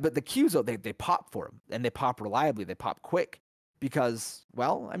but the queues, they pop for them, and they pop reliably. They pop quick because,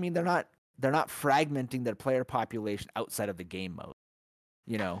 well, I mean, they're not fragmenting their player population outside of the game mode.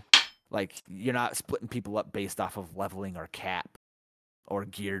 Like you're not splitting people up based off of leveling or cap or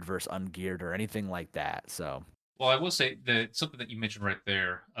geared versus ungeared or anything like that. So, well, I will say that something that you mentioned right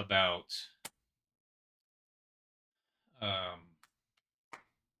there about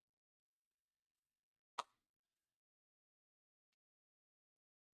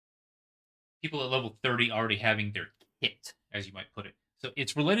people at level 30 already having their kit, as you might put it. So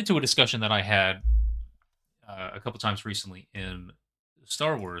it's related to a discussion that I had a couple times recently in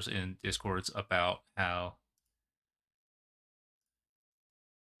Star Wars in Discords about how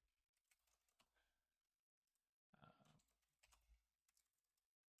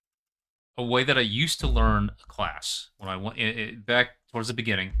a way that I used to learn a class when I went back towards the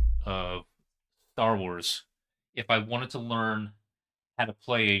beginning of Star Wars. If I wanted to learn how to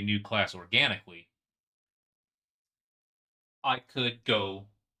play a new class organically, I could go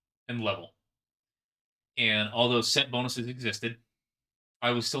and level. And although set bonuses existed,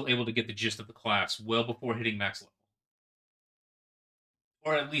 I was still able to get the gist of the class well before hitting max level.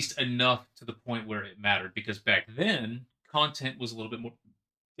 Or at least enough to the point where it mattered, because back then, content was a little bit more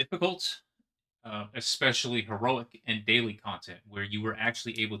difficult, especially heroic and daily content, where you were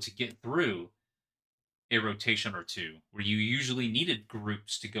actually able to get through a rotation or two, where you usually needed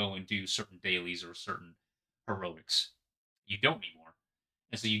groups to go and do certain dailies or certain heroics. You don't anymore.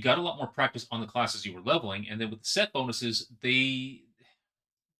 And so you got a lot more practice on the classes you were leveling, and then with the set bonuses, I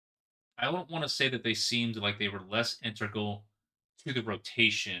don't want to say that they seemed like they were less integral to the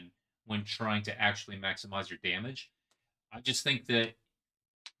rotation when trying to actually maximize your damage. I just think that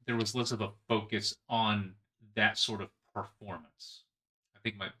there was less of a focus on that sort of performance. I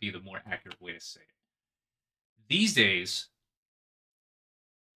think might be the more accurate way to say it. These days,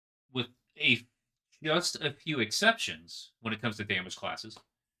 with a just a few exceptions when it comes to damage classes,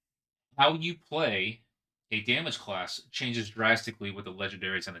 how you play a damage class changes drastically with the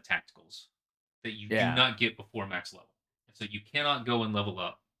legendaries and the tacticals that you do Yeah. not get before max level. And so you cannot go and level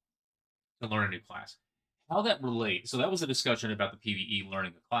up to learn a new class. How that relates, so that was a discussion about the PvE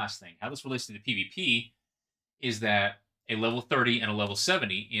learning the class thing. How this relates to the PvP is that a level 30 and a level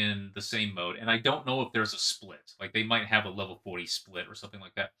 70 in the same mode, and I don't know if there's a split. Like they might have a level 40 split or something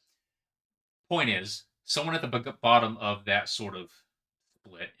like that. Point is, someone at the bottom of that sort of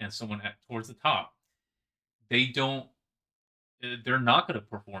split and someone towards the top, they don't they're not going to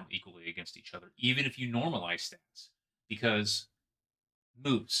perform equally against each other, even if you normalize stats, because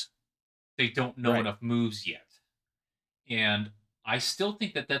moves. They don't know Right. enough moves yet. And I still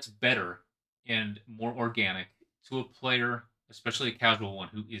think that that's better and more organic to a player, especially a casual one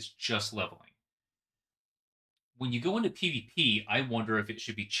who is just leveling. When you go into PvP, I wonder if it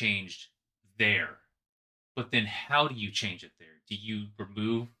should be changed there. But then how do you change it there? Do you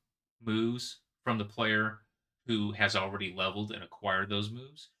remove moves from the player who has already leveled and acquired those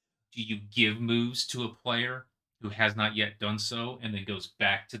moves? Do you give moves to a player who has not yet done so and then goes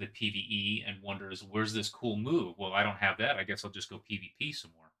back to the PvE and wonders, where's this cool move? Well, I don't have that. I guess I'll just go PvP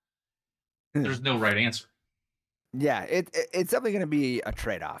some more. There's no right answer. Yeah, it's definitely gonna be a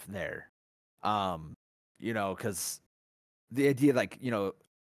trade-off there. Um, because the idea, like, you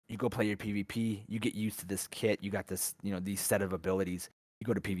go play your PvP, you get used to this kit, you got this, these set of abilities. You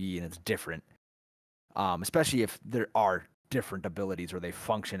go to PvE and it's different. Especially if there are different abilities or they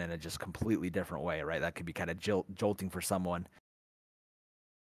function in a just completely different way, right? That could be kind of jolting for someone.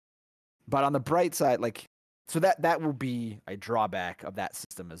 But on the bright side, like, so that will be a drawback of that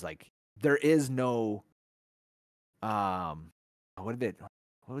system is like there is no um what did it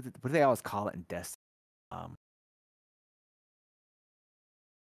what do they always call it in Destiny? I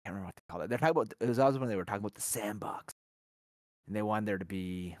can't remember what they call it. They're talking about it was always when they were talking about the sandbox. And they wanted there to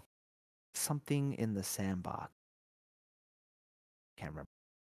be something in the sandbox. Can't remember.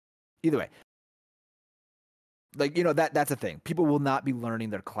 Either way, like that's a thing. People will not be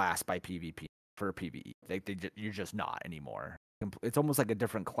learning their class by PvP for PvE. You're just not anymore. It's almost like a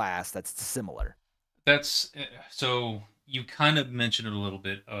different class that's similar. That's so you kind of mentioned it a little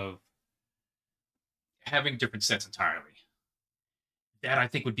bit of having different sets entirely. That I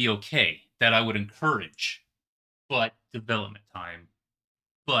think would be okay. That I would encourage, but development time,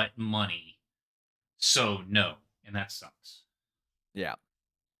 but money. So no, and that sucks. Yeah.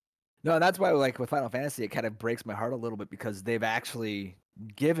 No, that's why, like, with Final Fantasy, it kind of breaks my heart a little bit because they've actually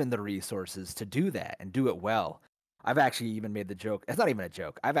given the resources to do that and do it well. I've actually even made the joke. It's not even a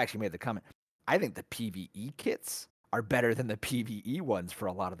joke. I've actually made the comment. I think the PvE kits are better than the PvE ones for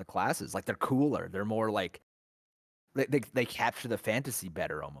a lot of the classes. Like, they're cooler. They're more like they capture the fantasy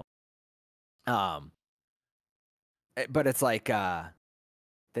better almost. Um, but it's like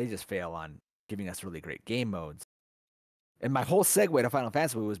they just fail on giving us really great game modes. And my whole segue to Final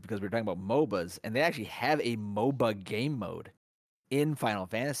Fantasy was because we were talking about MOBAs, and they actually have a MOBA game mode in Final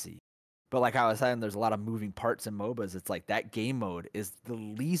Fantasy. But like I was saying, there's a lot of moving parts in MOBAs. It's like that game mode is the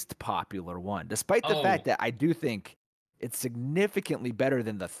least popular one, despite the fact Oh, that I do think it's significantly better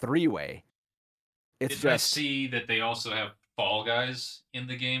than the three-way. It's didn't I just see that they also have Fall Guys in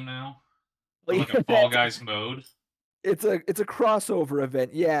the game now? Or well, like a Fall Guys mode? it's a crossover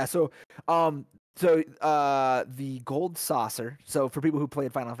event. Yeah. So the Gold Saucer. So for people who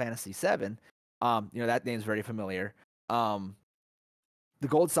played Final Fantasy VII, that name's very familiar. Um, the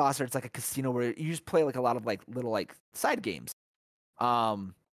Gold Saucer, it's like a casino where you just play like a lot of like little like side games.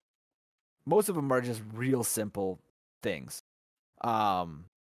 Um, most of them are just real simple things. Um,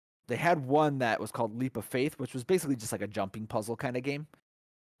 they had one that was called Leap of Faith, which was basically just like a jumping puzzle kind of game.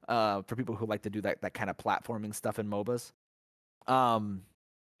 For people who like to do that kind of platforming stuff in MOBAs. Um,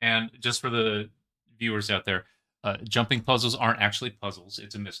 And just for the viewers out there, jumping puzzles aren't actually puzzles.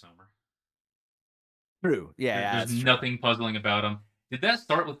 It's a misnomer. True. Yeah, There's that's true. nothing puzzling about them. Did that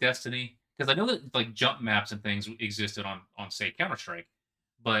start with Destiny? Because I know that like jump maps and things existed on say Counter Strike,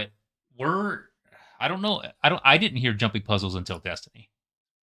 but we're I don't know. I didn't hear jumping puzzles until Destiny,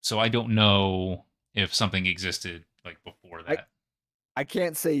 so I don't know if something existed like before I that. I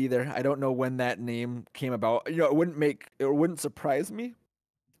can't say either. I don't know when that name came about. It wouldn't surprise me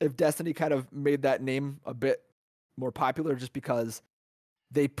if Destiny kind of made that name a bit more popular just because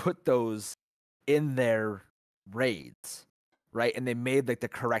they put those in their raids, right? And they made like the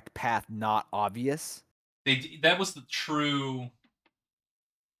correct path not obvious. That was the true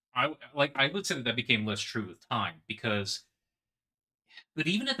I would say that that became less true with time because, but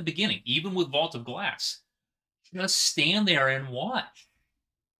even at the beginning, even with Vault of Glass, just stand there and watch.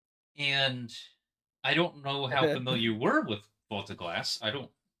 And I don't know how familiar you were with Vault of Glass. I don't,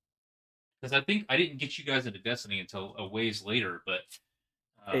 because I think I didn't get you guys into Destiny until a ways later, but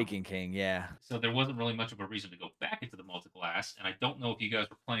Taken King, yeah. so there wasn't really much of a reason to go back into the Vault of Glass. And I don't know if you guys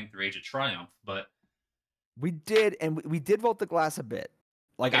were playing through Age of Triumph, but We did, and we did Vault the Glass a bit.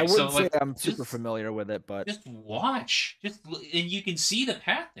 Like, I okay, so wouldn't say like I'm super familiar with it, but just watch, and you can see the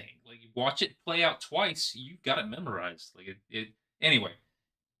pathing. Like you watch it play out twice, you've got it memorized. Like it. Anyway,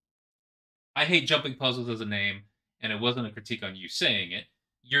 I hate jumping puzzles as a name, and it wasn't a critique on you saying it.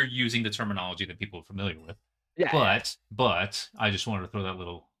 You're using the terminology that people are familiar with. yeah, But I just wanted to throw that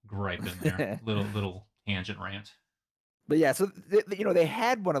little gripe in there, yeah. little tangent rant. But yeah, so they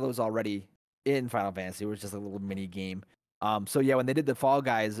had one of those already in Final Fantasy. It was just a little mini game. So yeah, when they did the Fall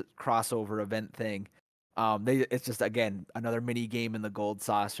Guys crossover event thing, it's just again another mini game in the gold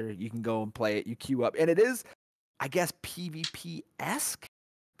saucer. You can go and play it. You queue up, and it is, I guess, PvP esque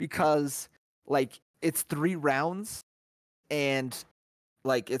because like it's 3 rounds, and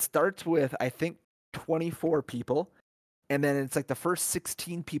like it starts with I think 24 people, and then it's like the first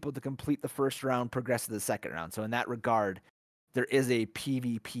 16 people to complete the first round progress to the second round. So in that regard, there is a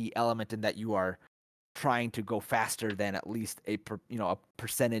PvP element in that you are trying to go faster than at least a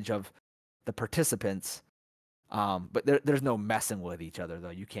percentage of the participants. But there's no messing with each other though.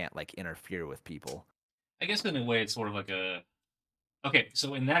 You can't like interfere with people. I guess in a way, it's sort of like a okay.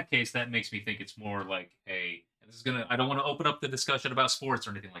 So in that case, that makes me think it's more like a. And this is gonna. I don't want to open up the discussion about sports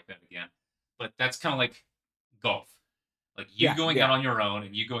or anything like that again, but that's kind of like golf. Like you Yeah, going out yeah. on your own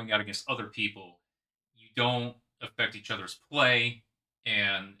and you going out against other people, you don't affect each other's play.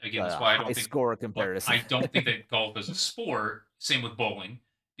 And again, that's A why high score comparison. I don't think that golf is a sport. Same with bowling,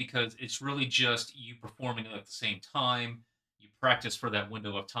 because it's really just you performing at the same time. You practice for that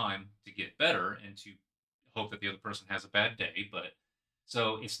window of time to get better and to hope that the other person has a bad day. But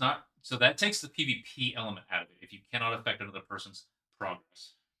so it's not. So that takes the PvP element out of it. If you cannot affect another person's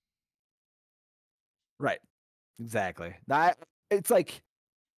progress. Right. Exactly. That it's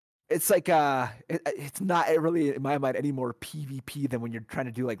not really in my mind any more PvP than when you're trying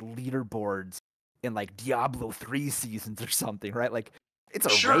to do like leaderboards in like Diablo 3 seasons or something, right? Like it's a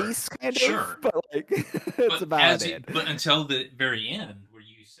Sure, race kind of, sure. but like it's But about it. but until the very end, where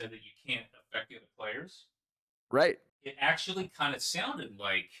you said that you can't affect the other players, Right. it actually kind of sounded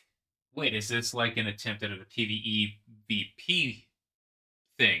like, wait, is this like an attempt at a PVE VP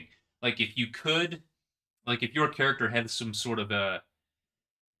thing? Like if you could, like if your character had some sort of a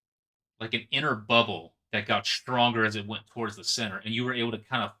like an inner bubble that got stronger as it went towards the center, and you were able to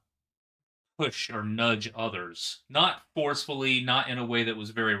kind of push or nudge others, not forcefully, not in a way that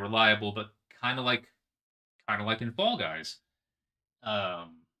was very reliable, but kind of like in Fall Guys.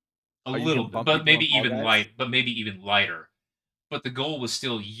 Um, a Oh, you little can bit, bump people in Fall Guys? but maybe even lighter. But the goal was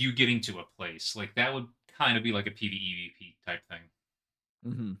still you getting to a place. Like that would kind of be like a PvEVP type thing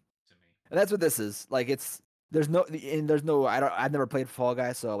Mm-hmm. to me. And that's what this is. Like it's there's no I've never played Fall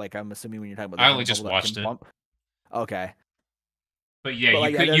Guys, so like I'm assuming when you're talking about I there's no only just bubble that can watched it. bump. Okay. But yeah, But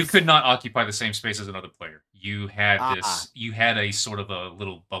like yeah, you there's could not occupy the same space as another player. ah You had a sort of a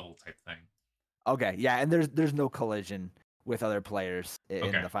little bubble type thing. okay, yeah, and there's no collision with other players in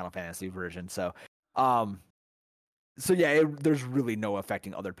Okay. the Final Fantasy version. Um, so yeah, there's really no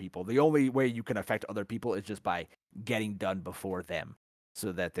affecting other people. The only way you can affect other people is just by getting done before them,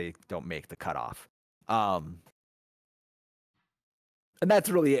 so that they don't make the cutoff. Um, and that's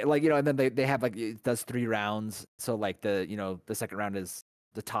really it. Like and then they have like it does 3 rounds. So like the second round is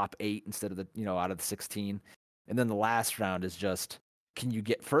the top 8 instead of the out of the 16, and then the last round is just can you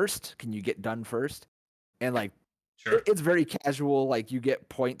get first? Can you get done first? And like Sure. it's very casual. Like you get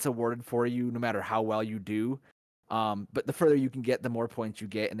points awarded for you no matter how well you do. But the further you can get, the more points you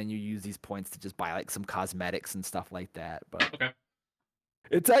get, and then you use these points to just buy like some cosmetics and stuff like that. But Okay.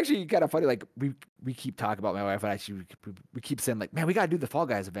 it's actually kind of funny. Like we keep talking about my wife and actually we keep saying like, man, we gotta do the Fall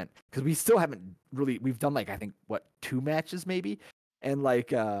Guys event because we still haven't really. We've done like I think what 2 matches maybe, and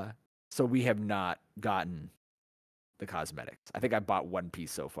like so we have not gotten the cosmetics. I think I bought one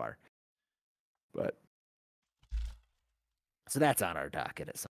piece so far, but so that's on our docket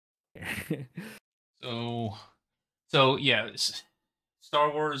at some point. So so yeah,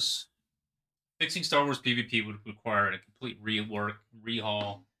 Star Wars fixing Star Wars PvP would require a complete rework,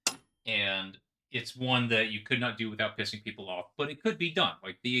 rehaul, and it's one that you could not do without pissing people off. But it could be done.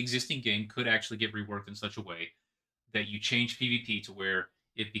 Like the existing game could actually get reworked in such a way that you change PvP to where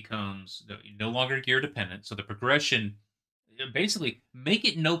it becomes no longer gear dependent. So the progression, basically make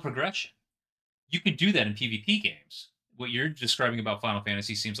it no progression. You can do that in PvP games. What you're describing about Final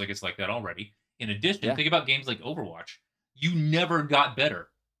Fantasy seems like it's like that already. In addition, Yeah. think about games like Overwatch. You never got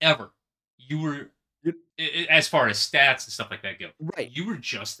better ever. You were You- as far as stats and stuff like that go. Right. You were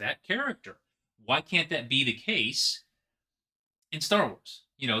just that character. Why can't that be the case in Star Wars?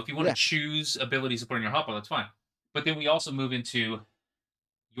 You know, if you want to Yeah. choose abilities to put in your hotbar, that's fine. But then we also move into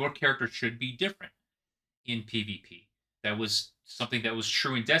your character should be different in PvP. That was something that was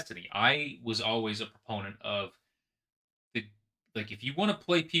true in Destiny. I was always a proponent of the like if you want to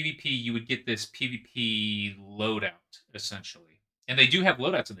play PvP, you would get this PvP loadout essentially, and they do have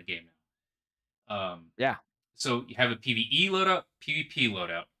loadouts in the game now. Yeah. So you have a PvE loadout, PvP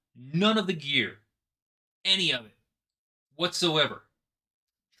loadout. None of the gear, any of it whatsoever,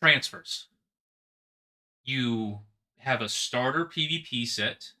 transfers. You have a starter PvP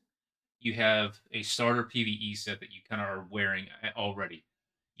set. You have a starter PvE set that you kind of are wearing already.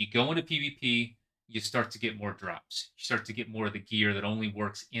 You go into PvP, you start to get more drops. You start to get more of the gear that only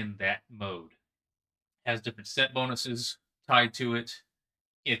works in that mode. Has different set bonuses tied to it.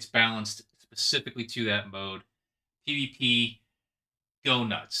 It's balanced specifically to that mode. PvP, go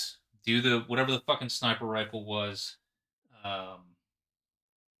nuts. Do the whatever the fucking sniper rifle was. Um,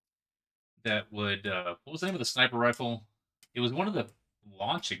 that would what was the name of the sniper rifle? It was one of the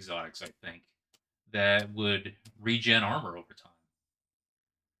launch exotics, I think, that would regen armor over time.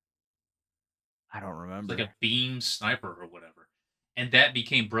 I don't It was like a remember. beam sniper or whatever, and that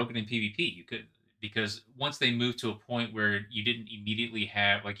became broken in PvP. You could because once they moved to a point where you didn't immediately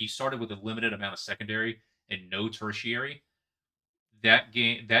have like you started with a limited amount of secondary and no tertiary. That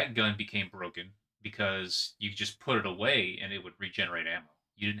gun became broken because you just put it away and it would regenerate ammo.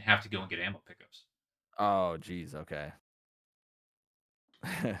 You didn't have to go and get ammo pickups. Oh, geez. Okay.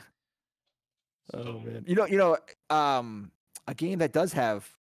 Oh So man. A game that does have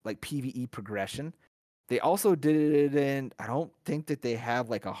like PvE progression. They also didn't. I don't think that they have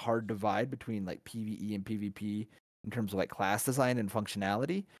like a hard divide between like PvE and PvP in terms of like class design and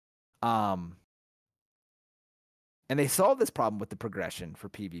functionality. Um, and they solved this problem with the progression for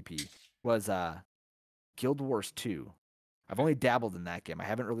PvP. Was Guild Wars 2. I've okay. only dabbled in that game. I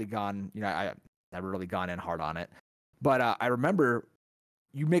haven't really gone. I never really gone in hard on it. But I remember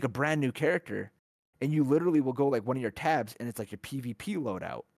you make a brand new character, and you literally will go like one of your tabs, and it's like your PvP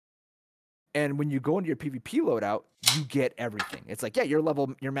loadout. And when you go into your PvP loadout, you get everything. It's like, yeah,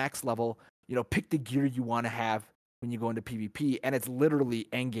 your max level, pick the gear you want to have when you go into PvP. And it's literally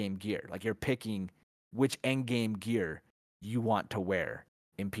endgame gear. Like you're picking which endgame gear you want to wear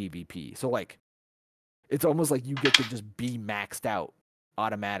in PvP. So like it's almost like you get to just be maxed out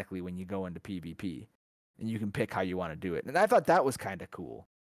automatically when you go into PvP. And you can pick how you want to do it. And I thought that was kind of cool.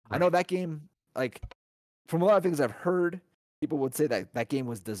 I know Right. that game, like from a lot of things I've heard, people would say that that game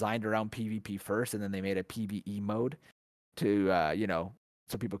was designed around PvP first, and then they made a PvE mode to,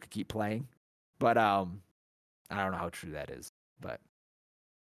 so people could keep playing. But I don't know how true that is. But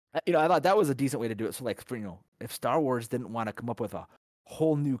I thought that was a decent way to do it. So like, if Star Wars didn't want to come up with a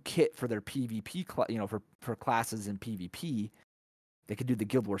whole new kit for their PvP, for classes in PvP, they could do the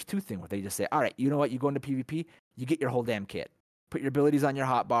Guild Wars 2 thing where they just say, all right, you know what, you go into PvP, you get your whole damn kit. Put your abilities on your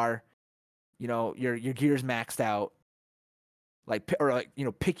hotbar, your gear's maxed out,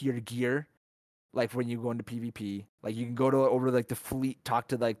 pick your gear like when you go into PvP. Like you can go to over like the fleet, talk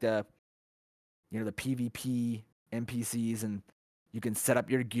to like the PvP NPCs, and you can set up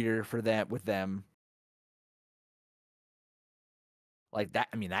your gear for that with them. Like that,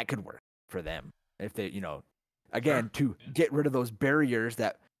 I mean, that could work for them if they, again, Sure. to Yeah. get rid of those barriers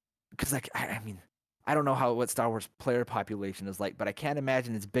that, because like I mean, I don't know what Star Wars player population is like, but I can't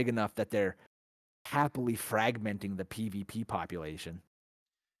imagine it's big enough that they're happily fragmenting the PvP population.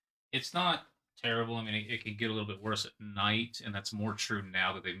 It's not terrible. I mean, it can get a little bit worse at night, and that's more true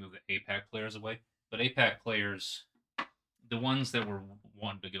now that they moved the APAC players away. But APAC players, the ones that were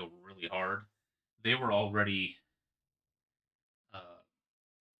wanting to go really hard, they were already uh,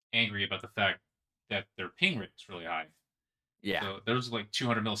 angry about the fact that their ping rate was really high. Yeah. So there was like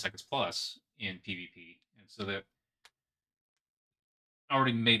 200 milliseconds plus in PvP, and so that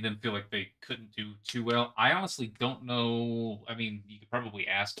already made them feel like they couldn't do too well. I honestly don't know. I mean, you could probably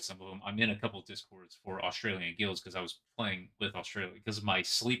ask some of them. I'm in a couple of discords for Australian guilds because I was playing with Australia because of my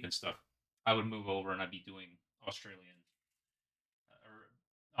sleep and stuff. I would move over and I'd be doing Australian or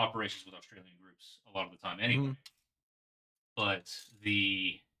operations with Australian groups a lot of the time Hmm. anyway. But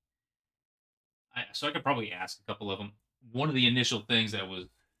so I could probably ask a couple of them. One of the initial things that was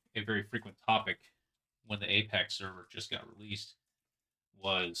a very frequent topic when the Apex server just got released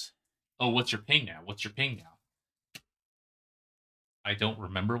was, "Oh, what's your ping now? What's your ping now?" I don't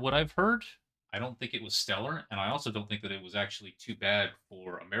remember what I've heard. I don't think it was stellar, and I also don't think that it was actually too bad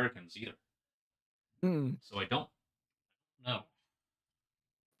for Americans either. Hmm. So I don't know.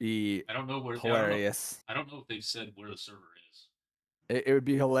 Be I don't know where. I don't know. hilarious. I don't know if they've said where the server is. It would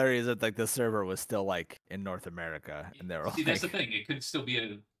be hilarious if like the server was still like in North America and they were See, that's the like, thing. It could still be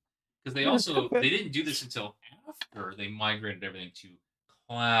a because they didn't do this until after they migrated everything to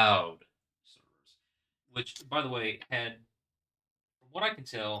cloud servers, which, by the way, had, from what I can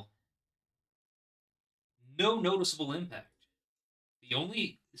tell, no noticeable impact. The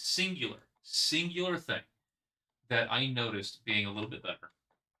only singular thing that I noticed being a little bit better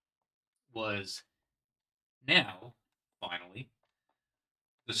was now, finally,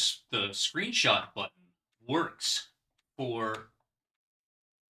 the screenshot button works for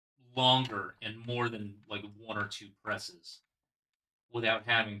longer and more than like one or two presses without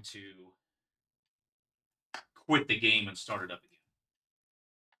having to quit the game and start it up again.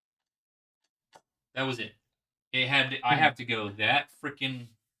 That was it. I hmm, have to go that freaking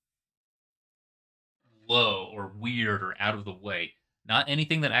low or weird or out of the way. Not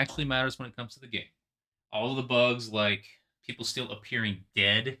anything that actually matters when it comes to the game. All of the bugs, like people still appearing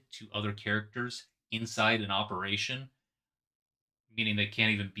dead to other characters inside an operation, meaning they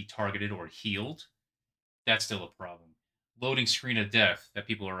can't even be targeted or healed, that's still a problem. Loading screen of death that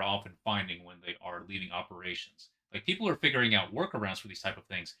people are often finding when they are leaving operations. Like people are figuring out workarounds for these type of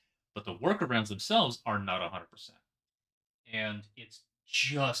things, but the workarounds themselves are not 100%. And it's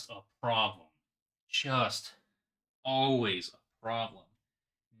just a problem. Just always a problem.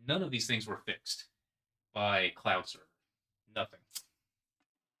 None of these things were fixed by cloud server. Nothing.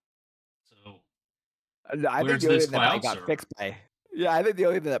 So I think where's the only this thing that probably cloud got server? fixed by, yeah, I think the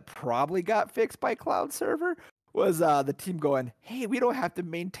only thing that probably got fixed by cloud server was the team going, hey, we don't have to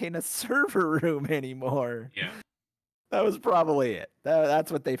maintain a server room anymore. Yeah. That was probably it.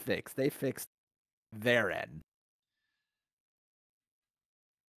 That's what they fixed. They fixed their end.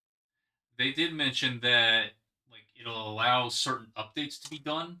 They did mention that like it'll allow certain updates to be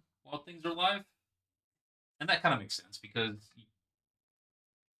done while things are live. And that kind of makes sense because I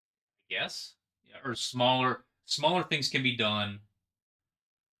guess, yeah, or smaller things can be done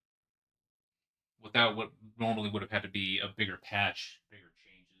without what normally would have had to be a bigger patch, bigger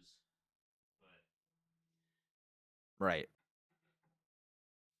changes. But Right.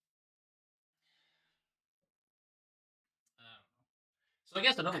 um, so I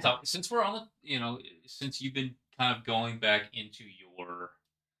guess another topic, since we're on the, since you've been kind of going back into your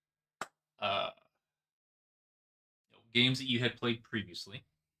uh, games that you had played previously,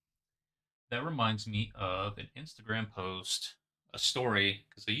 that reminds me of an Instagram post, a story,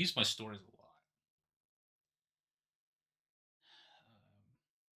 because I use my stories a lot.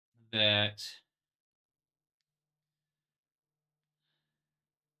 That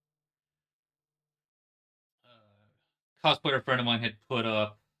cosplayer friend of mine had put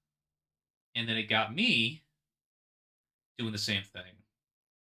up, and then it got me doing the same thing.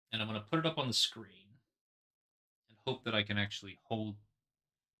 And I'm going to put it up on the screen and hope that I can actually hold.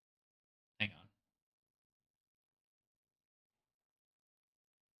 Hang on.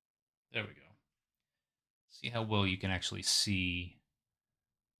 There we go. See how well you can actually see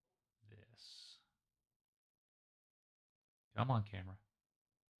this. Come on, camera.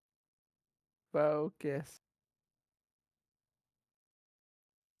 Focus.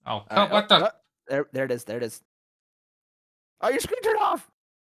 Oh, All right. Oh, what the? oh, there it is. There it is. Oh, your screen turned off.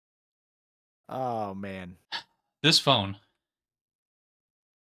 Oh man. This phone.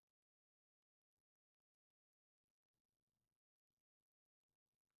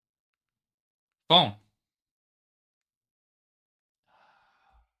 Phone.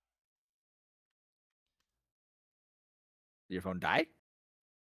 Did your phone die?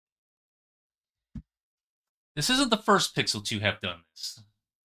 This isn't the first Pixel to have done this.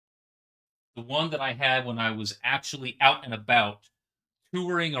 The one that I had when I was actually out and about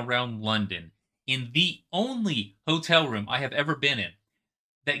touring around London in the only hotel room I have ever been in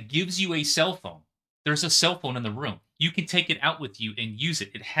that gives you a cell phone. There's a cell phone in the room. You can take it out with you and use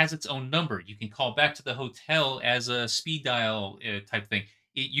it. It has its own number. You can call back to the hotel as a speed dial type thing.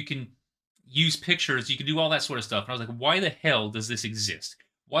 You can use pictures. You can do all that sort of stuff. And I was like, why the hell does this exist?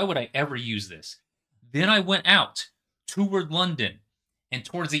 Why would I ever use this? Then I went out, toured London, and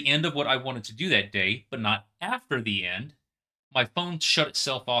towards the end of what I wanted to do that day, but not after the end, my phone shut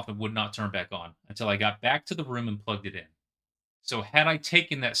itself off and would not turn back on until I got back to the room and plugged it in. So had I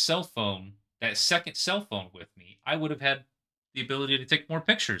taken that cell phone, that second cell phone with me, I would have had the ability to take more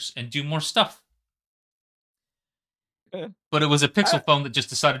pictures and do more stuff. Eh. But it was a I, Pixel phone that just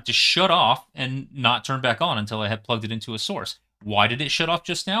decided to shut off and not turn back on until I had plugged it into a source. Why did it shut off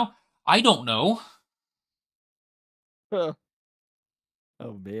just now? I don't know. Oh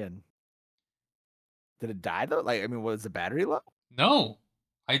man. Did it die though? Like, I mean, was the battery low? No.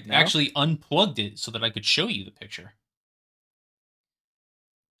 I No? actually unplugged it so that I could show you the picture.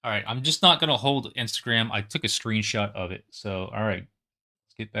 All right, I'm just not going to hold Instagram. I took a screenshot of it. So, all right,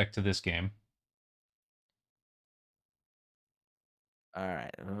 let's get back to this game. All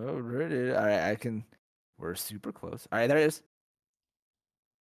right. Oh, really? All right, I can. We're super close. All right, there it is.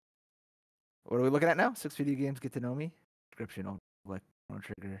 What are we looking at now? 6 video games get to know me. Description. Oh, like Chrono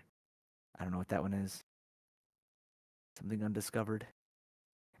Trigger. I don't know what that one is. Something undiscovered.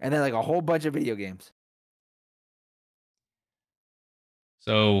 And then like a whole bunch of video games.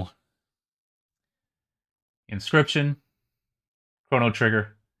 So, Inscription, Chrono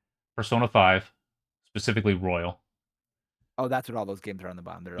Trigger, Persona 5, specifically Royal. Oh, that's what all those games are on the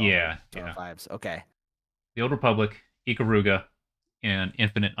bottom. They're all Yeah, Persona yeah. 5s. Okay. The Old Republic, Ikaruga, and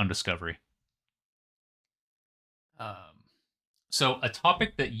Infinite Undiscovery. Um, so, a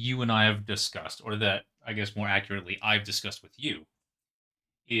topic that you and I have discussed, or that I guess more accurately I've discussed with you,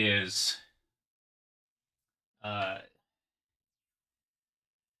 is uh,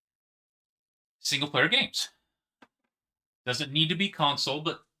 single player games. Doesn't need to be console,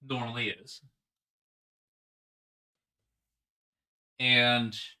 but normally is.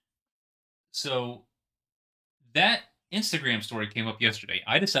 And so that Instagram story came up yesterday.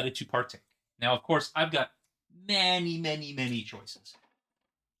 I decided to partake. Now, of course, I've got many, many, many choices.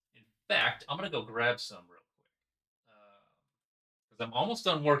 In fact, I'm going to go grab some real quick because I'm almost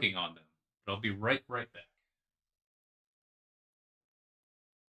done working on them. But I'll be right back.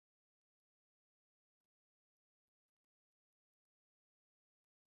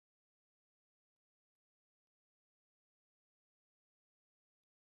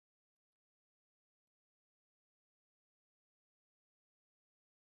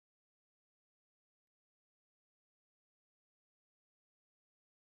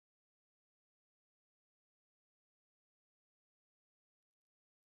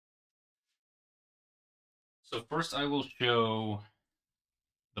 So first, I will show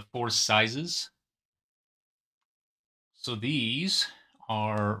the 4 sizes. So these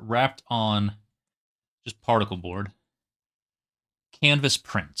are wrapped on just particle board canvas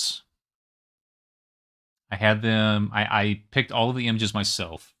prints. I had them. I picked all of the images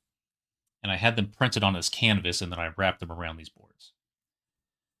myself, and I had them printed on this canvas, and then I wrapped them around these boards.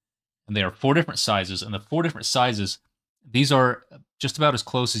 And they are 4 different sizes, and the 4 different sizes, these are just about as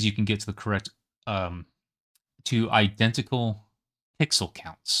close as you can get to the correct, to identical pixel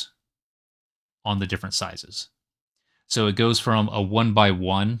counts on the different sizes. So it goes from a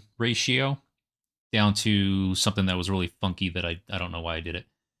 1:1 ratio down to something that was really funky that I don't know why I did it.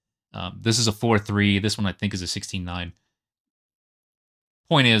 This is a 4:3. This one I think is a 16:9.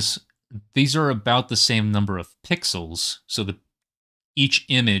 Point is, these are about the same number of pixels, so the each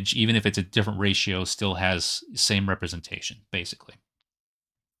image, even if it's a different ratio, still has same representation, basically.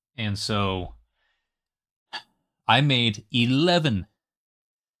 And so I made 11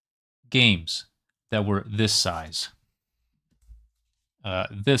 games that were this size.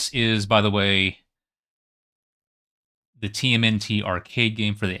 This is, by the way, the TMNT arcade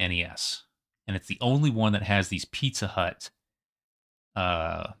game for the NES. And it's the only one that has these Pizza Hut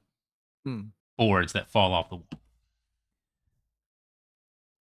boards that fall off the wall.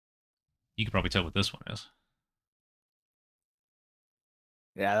 You can probably tell what this one is.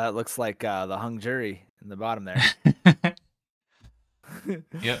 Yeah, that looks like the hung jury in the bottom there.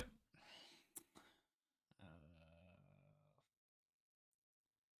 Yep.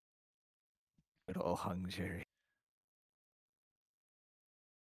 Good old hung jury.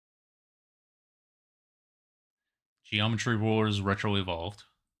 Geometry Wars Retro Evolved,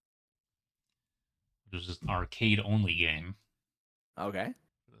 which is an arcade-only game. Okay.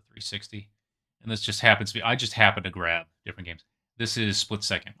 For the 360. And this just happens to be, I just happen to grab different games. This is Split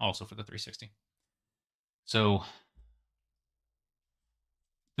Second, also for the 360. So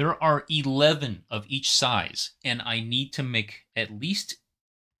there are 11 of each size, and I need to make at least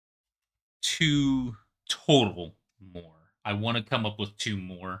 2 total more. I want to come up with 2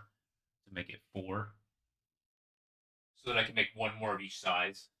 more to make it 4, so that I can make 1 more of each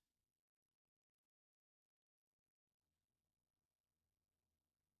size.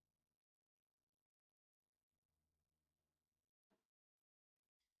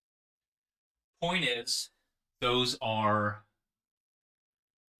 Point is, those are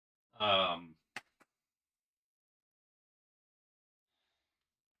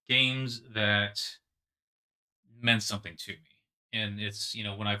games that meant something to me. and it's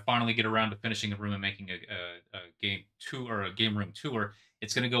when I finally get around to finishing the room and making a game tour or a game room tour,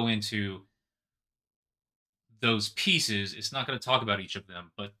 it's going to go into those pieces. It's not going to talk about each of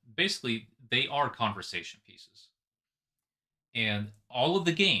them, but basically they are conversation pieces. And all of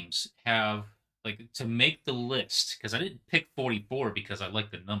the games have, like, to make the list, because I didn't pick 44 because I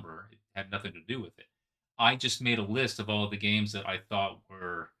like the number. It had nothing to do with it. I just made a list of all of the games that I thought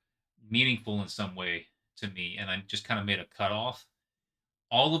were meaningful in some way to me, and I just kind of made a cutoff.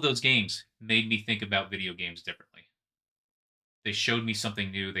 All of those games made me think about video games differently. They showed me something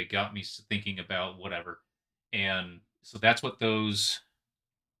new. They got me thinking about whatever. And so that's what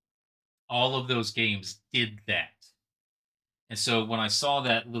all of those games did that. And so when I saw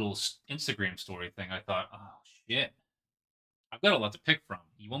that little Instagram story thing, I thought, oh shit, I've got a lot to pick from.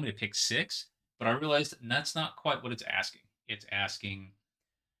 You want me to pick six? But I realized that's not quite what it's asking. It's asking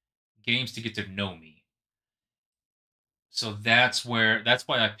games to get to know me. So that's why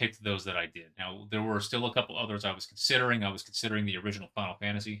I picked those that I did. Now there were still a couple others I was considering. I was considering the original Final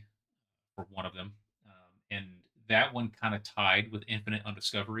Fantasy for one of them, and that one kind of tied with Infinite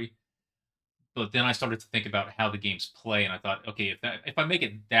Undiscovery. But then I started to think about how the games play, and I thought, okay, if I make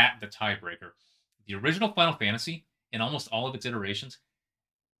it that the tiebreaker, the original Final Fantasy in almost all of its iterations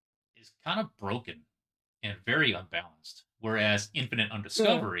is kind of broken and very unbalanced, whereas Infinite Yeah.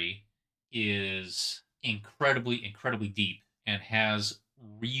 Undiscovery is incredibly, incredibly deep and has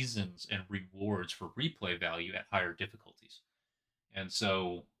reasons and rewards for replay value at higher difficulties. And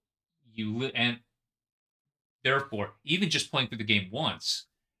so and therefore, even just playing through the game once,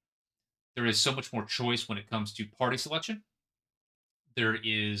 there is so much more choice when it comes to party selection. there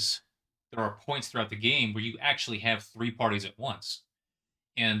is there are points throughout the game where you actually have three parties at once,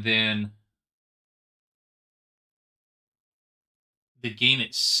 and then the game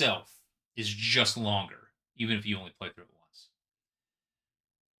itself is just longer, even if you only play through it once.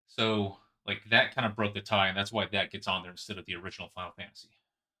 So, like, that kind of broke the tie, and that's why that gets on there instead of the original Final Fantasy.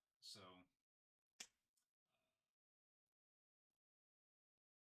 So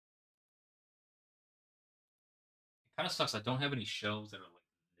it kind of sucks. I don't have any shows that are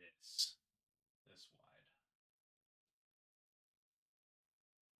like this wide.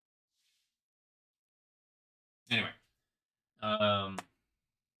 Anyway, um,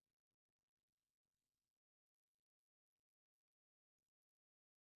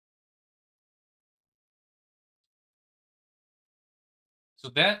 so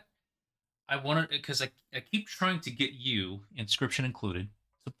that I wanted, because I keep trying to get you, Inscription included,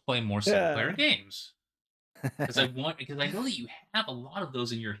 to play more single player Yeah. games. Because I know that you have a lot of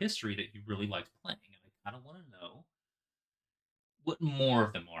those in your history that you really liked playing, and I kind of want to know what more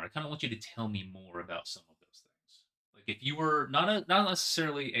of them are. I kind of want you to tell me more about some of those things. Like, if you were not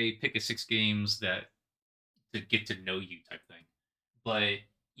necessarily a pick of six games that to get to know you type thing, but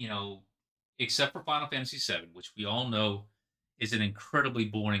you know, except for Final Fantasy VII, which we all know is an incredibly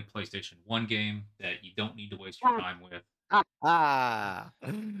boring PlayStation One game that you don't need to waste your time with. Ah.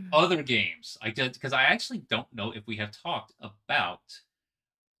 Other games, I did, because I actually don't know if we have talked about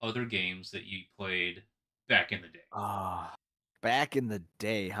other games that you played back in the day. Ah, back in the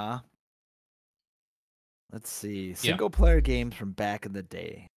day, huh? Let's see. Yeah, Single player games from back in the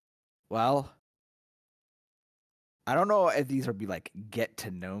day. Well, I don't know if these would be like get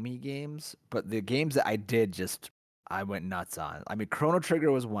to know me games, but the games that I did just I went nuts on. I mean, Chrono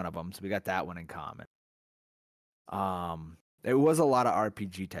Trigger was one of them, so we got that one in common. It was a lot of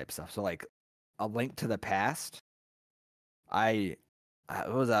RPG type stuff. So like A Link to the Past, I that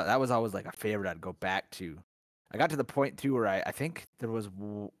was always like a favorite I'd go back to. I got to the point too where I think there was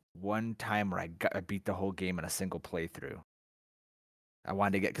one time where I beat the whole game in a single playthrough. I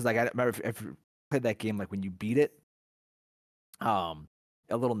wanted to get because like I remember if you played that game, like when you beat it, um,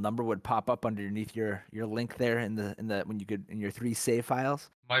 a little number would pop up underneath your link there in the when you could in your three save files,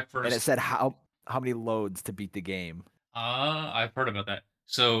 my and it first. said how many loads to beat the game. I've heard about that.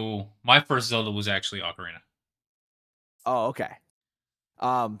 So my first Zelda was actually Ocarina. Oh, okay.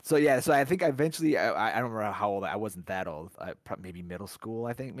 So yeah, so I think I eventually I don't remember how old I wasn't that old. Maybe middle school,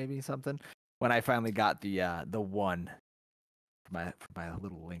 I think maybe something. When I finally got the one for my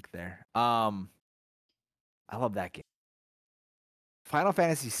little link there. I love that game. Final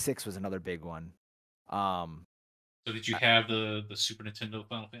Fantasy VI was another big one. Um, So did you I, have the Super Nintendo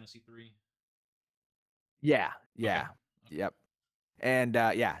Final Fantasy 3? yeah, Okay. yeah, Okay. yep. And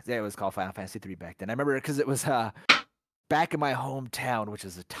yeah, it was called Final Fantasy 3 back then. I remember because it was back in my hometown, which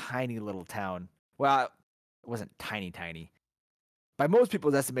is a tiny little town. Well, it wasn't tiny, tiny. By most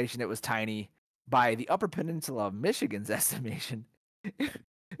people's estimation, it was tiny. By the Upper Peninsula of Michigan's estimation, it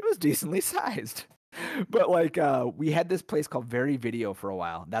was decently sized. But like we had this place called Very Video for a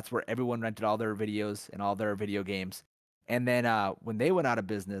while. That's where everyone rented all their videos and all their video games. And then when they went out of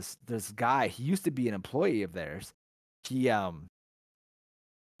business, this guy, he used to be an employee of theirs. He I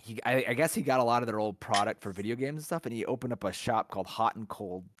guess he got a lot of their old product for video games and stuff, and he opened up a shop called Hot and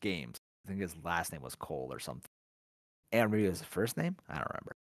Cold Games. I think his last name was Cole or something. And maybe it was his first name. I don't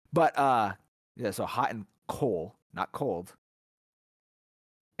remember. But yeah, so Hot and Cole, not cold.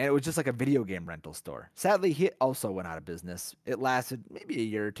 And it was just like a video game rental store. Sadly, he also went out of business. It lasted maybe a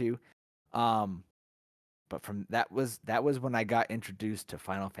year or two. Um, but from that was when I got introduced to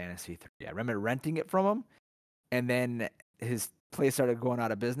Final Fantasy 3. I remember renting it from him, and then his place started going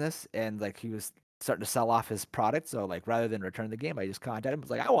out of business, and like he was starting to sell off his product. So like rather than return the game, I just contacted him. I was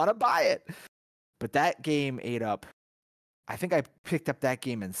like, I want to buy it. But that game ate up. I think I picked up that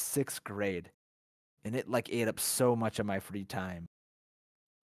game in 6th grade, and it like ate up so much of my free time.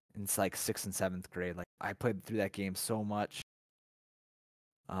 And it's like 6th and 7th grade. Like I played through that game so much.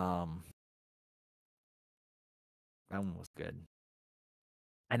 Um, that one was good.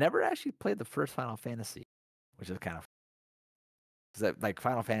 I never actually played the first Final Fantasy, which is kind of because like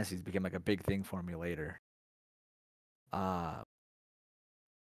Final Fantasies became like a big thing for me later. Uh,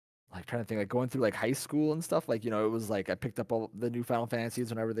 like trying to think, like going through like high school and stuff. Like it was like I picked up all the new Final Fantasies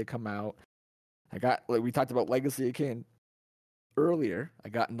whenever they come out. I got like we talked about Legacy of Kain earlier. I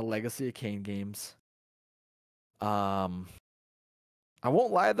got into Legacy of Kain games. Um, I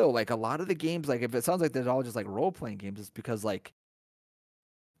won't lie though, like a lot of the games, like if it sounds like they're all just like role playing games, it's because like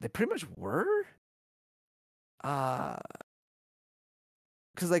they pretty much were. Uh,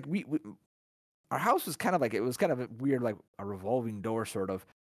 because like we our house was kind of like it was kind of a weird, like a revolving door sort of.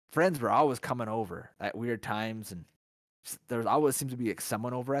 Friends were always coming over at weird times, and there always seemed to be like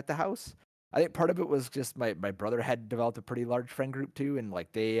someone over at the house. I think part of it was just my brother had developed a pretty large friend group too, and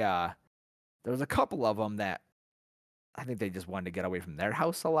like there was a couple of them that I think they just wanted to get away from their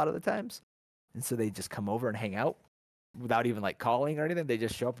house a lot of the times, and so they just come over and hang out without even like calling or anything. They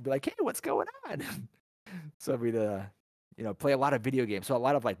just show up and be like, "Hey, what's going on?" So we'd play a lot of video games. So a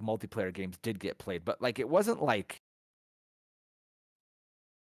lot of like multiplayer games did get played, but like it wasn't like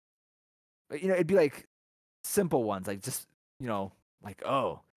it'd be like simple ones, like just like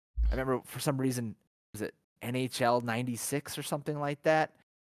I remember for some reason was it NHL '96 or something like that.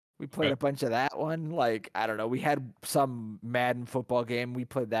 We played Okay. a bunch of that one. Like I don't know, we had some Madden football game. We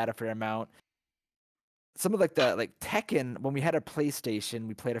played that a fair amount. Some of like the like Tekken when we had a PlayStation,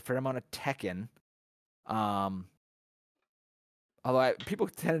 we played a fair amount of Tekken. Um, Although people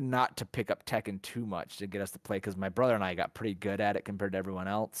tended not to pick up Tekken too much to get us to play because my brother and I got pretty good at it compared to everyone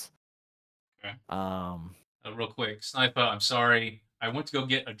else. Okay. Um, Real quick, Sniper, I'm sorry. I went to go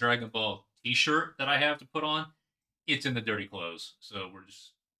get a Dragon Ball T-shirt that I have to put on. It's in the dirty clothes, so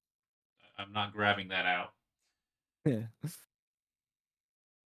I'm not grabbing that out.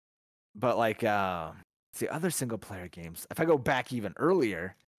 but like, see, other single player games. If I go back even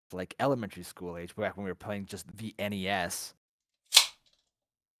earlier, like elementary school age, back when we were playing just the NES,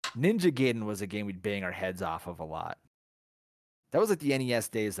 Ninja Gaiden was a game we'd bang our heads off of a lot. That was like the NES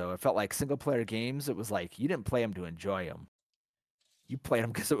days, though. It felt like single player games. It was like you didn't play them to enjoy them. You played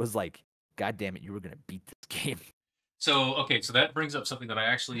them because it was like, God damn it, you were gonna beat this game. So, okay, so that brings up something that I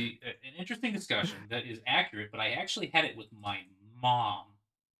actually, an interesting discussion that is accurate, but I actually had it with my mom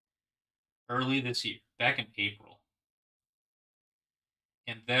early this year, back in April.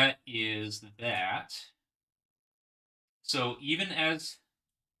 And that is that.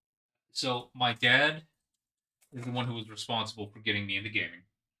 So, my dad is the one who was responsible for getting me into gaming.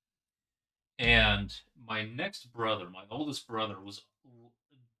 And my next brother, my oldest brother, was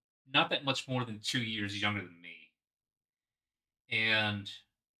not that much more than 2 years younger than me. And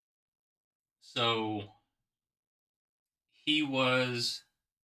so he was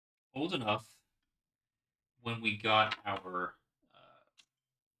old enough when we got our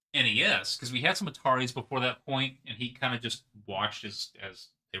NES because we had some Ataris before that point, and he kind of just watched as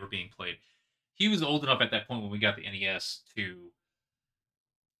they were being played. He was old enough at that point when we got the NES to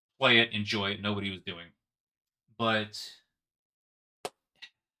play it, enjoy it, know what he was doing. But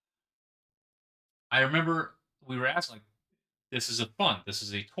I remember we were asked like, "This is a fun. This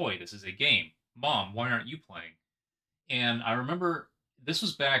is a toy. This is a game. Mom, why aren't you playing?" And I remember this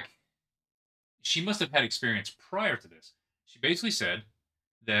was back. She must have had experience prior to this. She basically said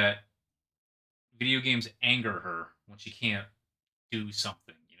that video games anger her when she can't do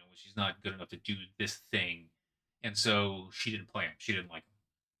something, when she's not good enough to do this thing. And so she didn't play them. She didn't like them.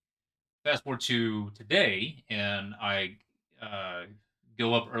 Fast forward to today, and I uh,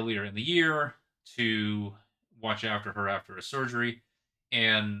 go up earlier in the year to watch after her after a surgery.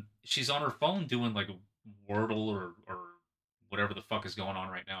 And she's on her phone doing like a Wordle or whatever the fuck is going on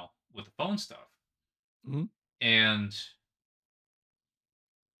right now with the phone stuff. Mhm. And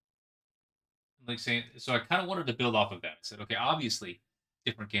like saying, so I kind of wanted to build off of that. I said, okay, obviously,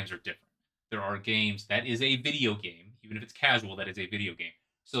 different games are different. There are games that is a video game, even if it's casual, that is a video game.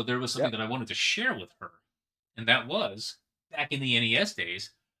 So there was something Yep. that I wanted to share with her, and that was back in the NES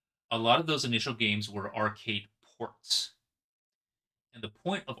days. A lot of those initial games were arcade ports, and the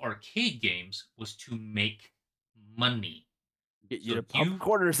point of arcade games was to make money. Get you So to pump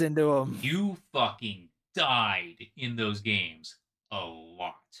quarters into them. you fucking died in those games a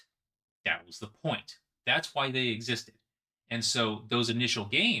lot. That was the point. That's why they existed. And so those initial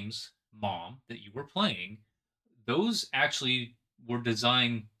games, Mom, that you were playing, those actually were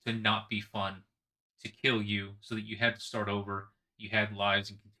designed to not be fun, to kill you, so that you had to start over. You had lives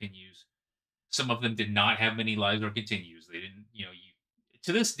and continues. Some of them did not have many lives or continues. They didn't, you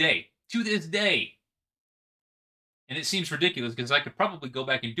to this day, and it seems ridiculous because I could probably go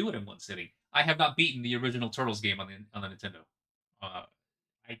back and do it in one sitting. I have not beaten the original Turtles game on the Nintendo. Uh,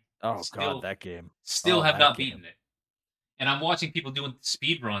 I Oh god, still that game. still Oh, have that not game. beaten it. And I'm watching people doing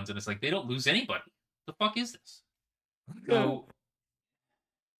speed runs, and it's like they don't lose anybody. The fuck is this? So,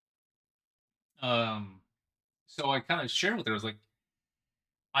 um, so I kind of shared with her. I was like,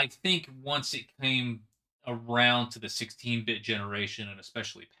 I think once it came around to the 16-bit generation, and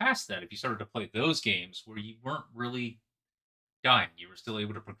especially past that, if you started to play those games where you weren't really dying, you were still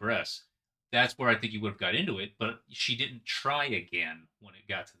able to progress. That's where I think you would have got into it. But she didn't try again when it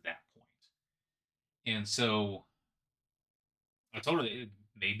got to that point. And so I told her that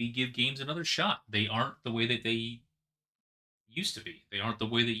maybe give games another shot. They aren't the way that they used to be. They aren't the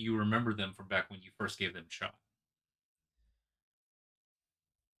way that you remember them from back when you first gave them a shot.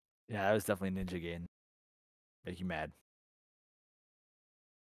 Yeah, that was definitely a ninja game. Make you mad.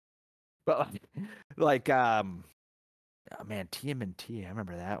 But like oh man, TMNT, I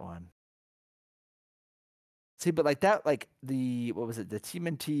remember that one. See, but like that, like the what was it? The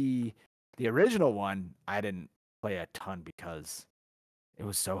TMNT, the original one, I didn't play a ton because it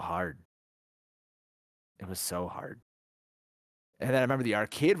was so hard. It was so hard. And then I remember the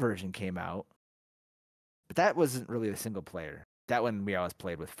arcade version came out, but that wasn't really a single player. That one we always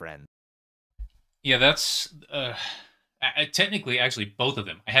played with friends. Yeah, that's technically actually both of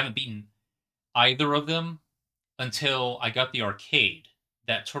them. I haven't beaten either of them until I got the arcade,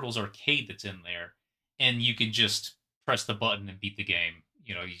 that Turtles arcade that's in there, and you can just press the button and beat the game.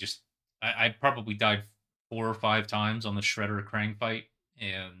 You just I probably died 4 or 5 times on the Shredder Krang fight,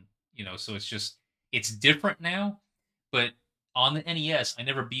 and so it's different now. But on the NES, I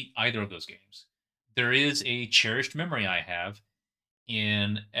never beat either of those games. There is a cherished memory I have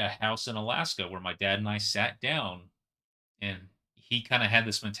in a house in Alaska where my dad and I sat down, and he kind of had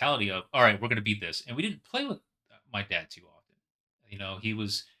this mentality of, all right, we're going to beat this. And we didn't play with my dad too often.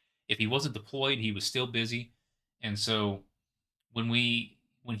 If he wasn't deployed, he was still busy. And so when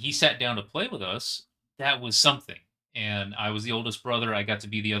he sat down to play with us, that was something. And I was the oldest brother. I got to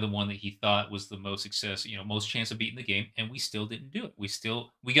be the other one that he thought was the most success, most chance of beating the game. And we still didn't do it.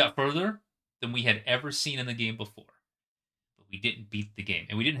 We got further than we had ever seen in the game before, but we didn't beat the game.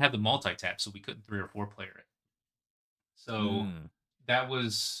 And we didn't have the multi tap, so we couldn't 3 or 4 player it. So Mm.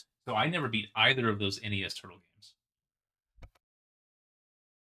 so I never beat either of those NES Turtle games.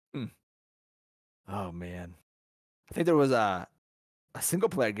 Mm. Oh man, I think there was a single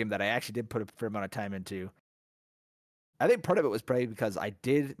player game that I actually did put a fair amount of time into. I think part of it was probably because I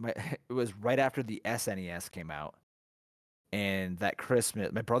did my. It was right after the SNES came out, and that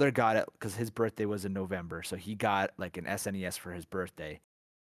Christmas, my brother got it because his birthday was in November, so he got like an SNES for his birthday.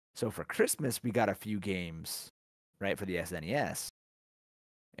 So for Christmas, we got a few games, right, for the SNES,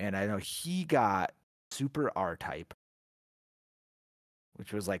 and I know he got Super R Type,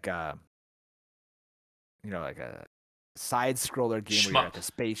 which was like like a side scroller game where you're Shmup. at the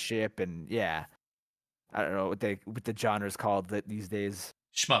spaceship, and yeah, I don't know what the genre's called these days,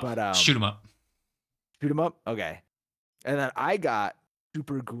 Shmup. but Shoot 'em up. shoot 'em up. Okay, and then I got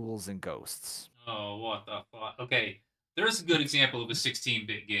Super Ghouls and Ghosts. Oh, what the fuck? Okay, there's a good example of a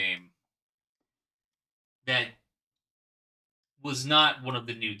 16-bit game that was not one of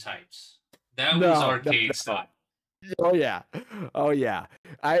the new types. That was No, no, arcade no. style. Oh yeah, oh yeah.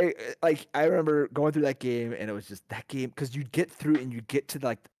 I remember going through that game, and it was just that game because you'd get through and you get to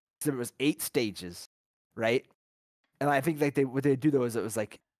like so it was 8 stages, right? And I think like what they do though is it was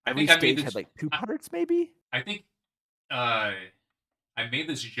like I every think I made stage had this. like two I, parts maybe. I think uh, I made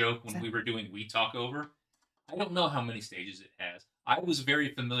this joke Is when that- we were doing We Talk Over. I don't know how many stages it has. I was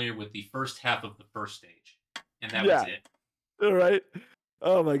very familiar with the first half of the first stage, and that was Yeah, it. right.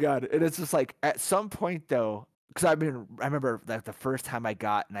 Oh my god! And it's just like at some point though, because I remember like the first time I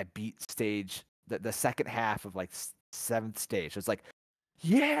got and I beat stage the second half of like seventh stage. It's like,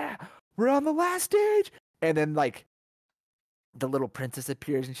 yeah, we're on the last stage, and then like the little princess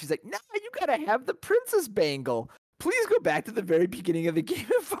appears and she's like, "No, you gotta have the princess bangle. Please go back to the very beginning of the game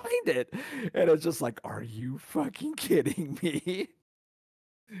and find it." And it's just like, "Are you fucking kidding me?"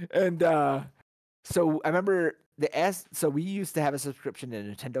 And so I remember so we used to have a subscription to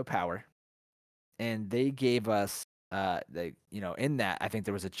Nintendo Power, and they gave us in that I think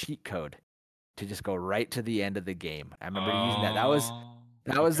there was a cheat code to just go right to the end of the game. I remember using that. Oh,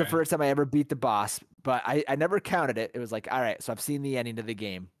 That was the okay. first time I ever beat the boss, but I never counted it. It was like, all right, so I've seen the ending of the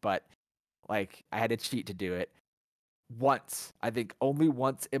game, but like I had to cheat to do it. Once, I think only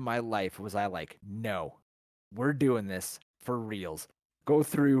once in my life was I like, no, we're doing this for reals. Go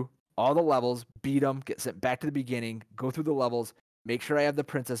through all the levels, beat them, get sent back to the beginning, go through the levels, make sure I have the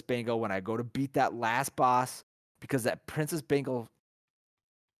Princess Bangle when I go to beat that last boss, because that Princess Bangle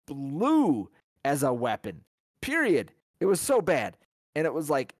blew as a weapon. Period. It was so bad. And it was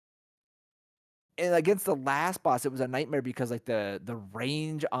like, and against the last boss, it was a nightmare because like the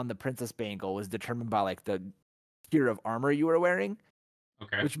range on the Princess Bangle was determined by like the tier of armor you were wearing,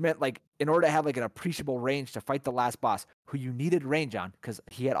 Okay. which meant like in order to have like an appreciable range to fight the last boss, who you needed range on because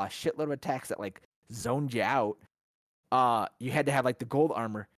he had a shitload of attacks that like zoned you out. You had to have like the gold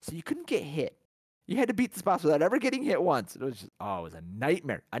armor, so you couldn't get hit. You had to beat this boss without ever getting hit once. It was just it was a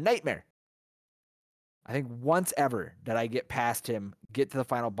nightmare, a nightmare. I think once ever did I get past him, get to the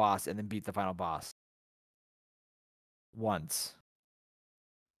final boss, and then beat the final boss. Once.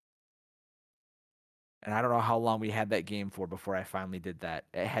 And I don't know how long we had that game for before I finally did that.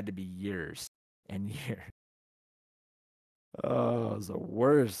 It had to be years and years. Oh, it was the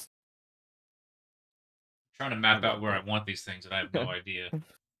worst. Trying to I map out love where I that. want these things, and I have no idea.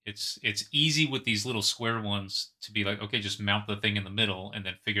 It's easy with these little square ones to be like, okay, just mount the thing in the middle and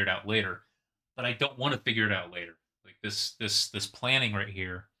then figure it out later. But I don't want to figure it out later. Like this planning right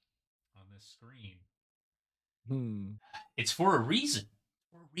here on this screen. Hmm. It's for a reason.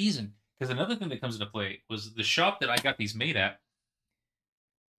 For a reason. Because another thing that comes into play was the shop that I got these made at.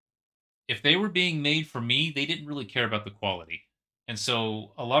 If they were being made for me, they didn't really care about the quality. And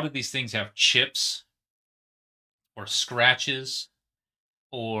so a lot of these things have chips or scratches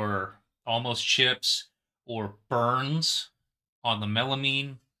or almost chips or burns on the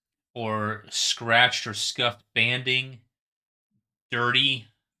melamine or scratched or scuffed banding, dirty,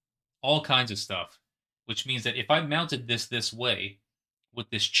 all kinds of stuff. Which means that if I mounted this way with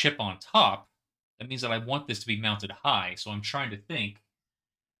this chip on top, that means that I want this to be mounted high. So I'm trying to think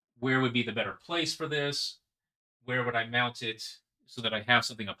where would be the better place for this? Where would I mount it so that I have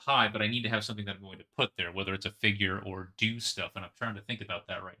something up high, but I need to have something that I'm going to put there, whether it's a figure or do stuff. And I'm trying to think about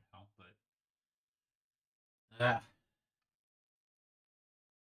that right now. But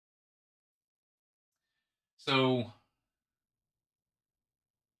so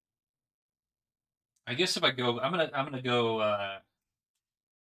I guess if I go, I'm gonna go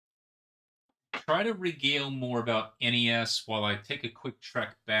try to regale more about NES while I take a quick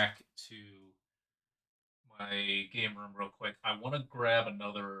trek back to my game room real quick. I want to grab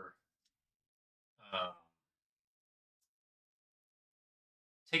another, uh,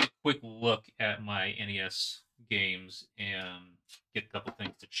 take a quick look at my NES games and get a couple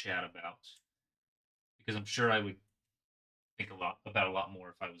things to chat about because I'm sure I would think a lot more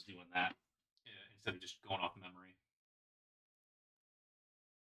if I was doing that instead of just going off memory.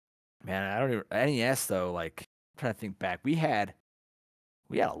 Man, I don't even NES though, like I'm trying to think back. We had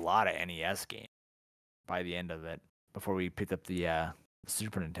a lot of NES games by the end of it before we picked up the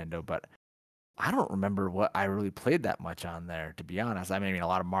Super Nintendo, but I don't remember what I really played that much on there, to be honest. I mean, a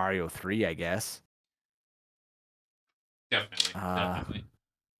lot of Mario 3, I guess. Definitely, Uh, definitely.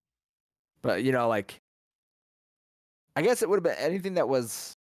 but like I guess it would have been anything that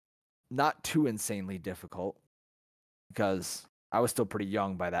was not too insanely difficult because I was still pretty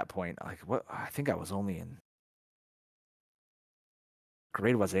young by that point. Like what I think I was only in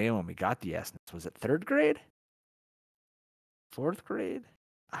grade was I in when we got the SNES? Was it third grade? Fourth grade?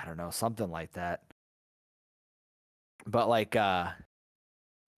 I don't know, something like that. But like the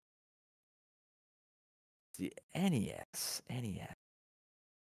NES.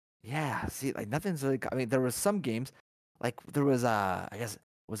 Yeah, see, like nothing's really. I mean, there was some games, like there was I guess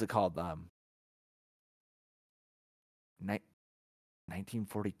was it called ni-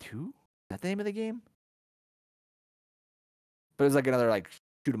 1942? Is that the name of the game? But it was like another like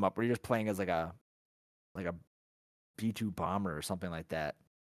shoot 'em up where you're just playing as like a B2 bomber or something like that.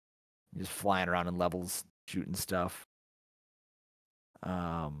 You're just flying around in levels, shooting stuff.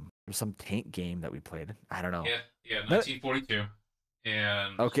 There's some tank game that we played. I don't know. Yeah, yeah, No, 1942,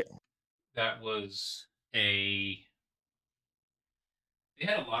 and okay. that was a. They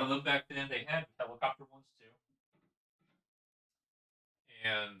had a lot of them back then. They had helicopter ones too,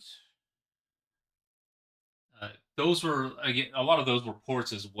 and those were again a lot of those were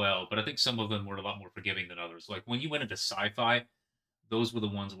ports as well. But I think some of them were a lot more forgiving than others. Like when you went into sci-fi, those were the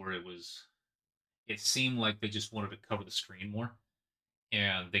ones where it was. It seemed like they just wanted to cover the screen more,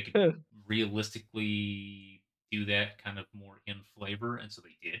 and they could Yeah. realistically do that kind of more in flavor, and so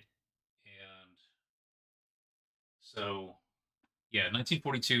they did. And so, yeah,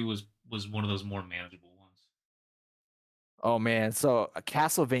 1942 was one of those more manageable ones. Oh man, so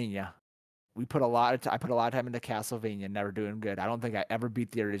Castlevania. I put a lot of time into Castlevania, never doing good. I don't think I ever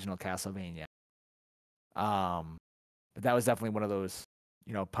beat the original Castlevania. Um, but that was definitely one of those,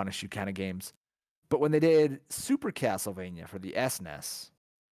 punish you kind of games. But when they did Super Castlevania for the SNES,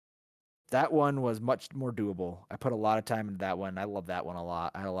 that one was much more doable. I put a lot of time into that one. I love that one a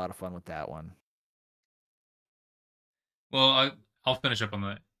lot. I had a lot of fun with that one. Well, I'll finish up on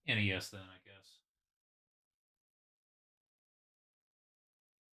the NES then, I guess.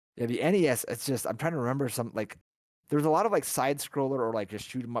 Yeah, the NES, it's just I'm trying to remember some like there's a lot of like side scroller or like just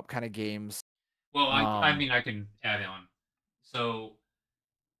shoot 'em up kind of games. Well, I Um, mean I can add on. So,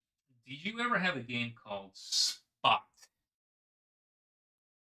 did you ever have a game called Spot?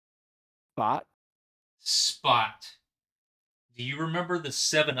 Bot. Spot. Do you remember the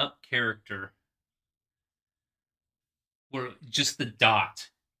 7 Up character where just the dot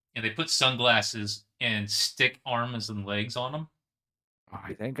and they put sunglasses and stick arms and legs on them? Oh,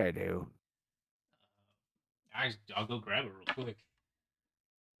 I think I do. I'll go grab it real quick.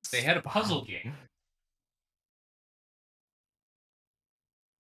 They had a Spot. puzzle game.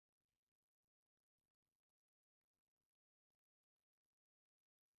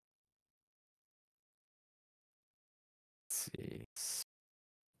 Let's see.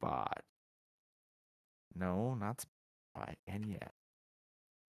 Spot. No, not Spot. NES.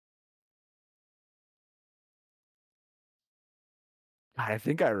 God, I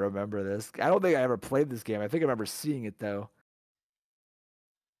think I remember this. I don't think I ever played this game. I think I remember seeing it though.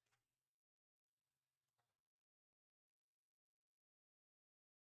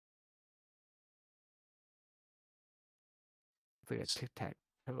 It's like a tic tac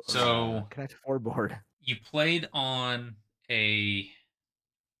toe or So connect four board. you played on a.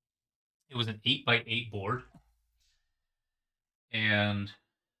 It was an 8x8 board, and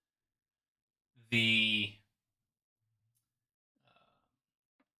the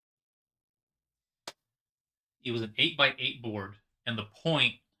it was an 8x8 board, and the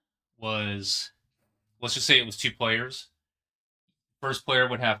point was, let's just say it was 2 players. First player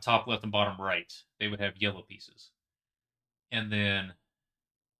would have top left and bottom right. They would have yellow pieces, and then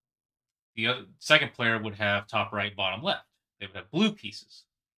the other second player would have top right, bottom left. They would have blue pieces,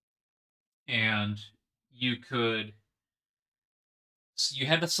 and you could you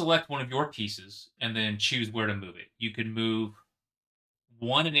had to select one of your pieces and then choose where to move it. You could move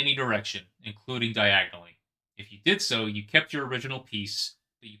one in any direction, including diagonally. If you did so, you kept your original piece,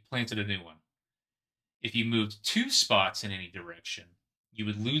 but you planted a new one. If you moved 2 spots in any direction, you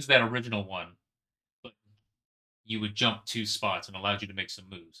would lose that original one, but you would jump 2 spots and allowed you to make some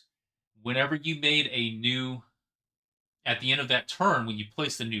moves. Whenever you made a new, at the end of that turn, when you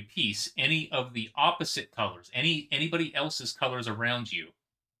placed the new piece, any of the opposite colors, anybody else's colors around you,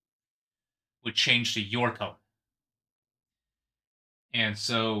 would change to your color. And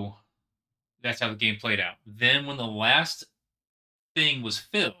so that's how the game played out. Then, when the last thing was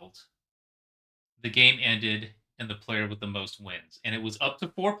filled, the game ended and the player with the most wins. And it was up to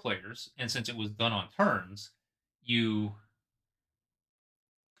 4 players. And since it was done on turns, you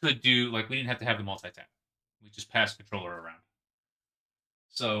could do, like, we didn't have to have the multi tap. We just passed the controller around.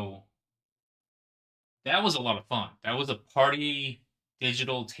 So that was a lot of fun. That was a party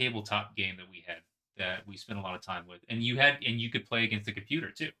digital tabletop game that we had that we spent a lot of time with. And you could play against the computer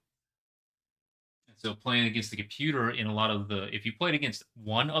too. And so playing against the computer in a lot of if you played against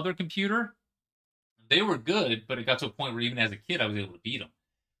one other computer, they were good, but it got to a point where even as a kid, I was able to beat them.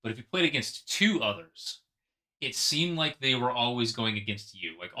 But if you played against 2 others, it seemed like they were always going against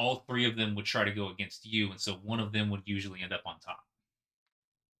you. Like all 3 of them would try to go against you, and so one of them would usually end up on top.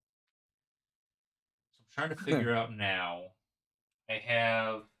 So I'm trying to figure out now. I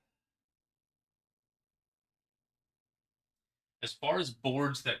have, as far as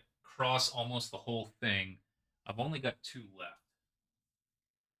boards that cross almost the whole thing, I've only got 2 left.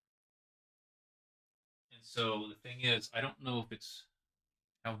 And so the thing is, I don't know if it's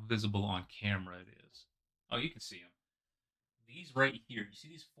how visible on camera it is. Oh, you can see them. these right here, you see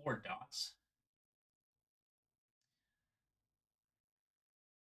these 4 dots?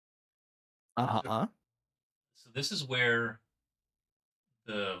 Uh-huh. So this is where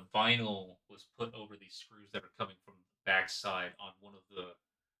the vinyl was put over these screws that are coming from the backside on one of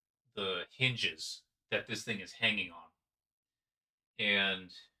the hinges that this thing is hanging on. And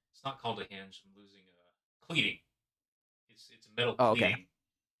it's not called a hinge. I'm losing a cleating. It's a metal Oh, okay. cleating.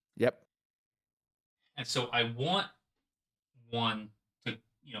 Yep. And so I want one to,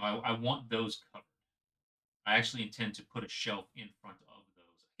 I want those covered. I actually intend to put a shelf in front of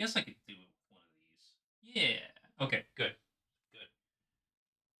those. I guess I could do it with one of these. Yeah. Okay, good. Good.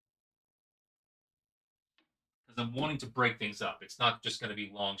 Because I'm wanting to break things up. It's not just going to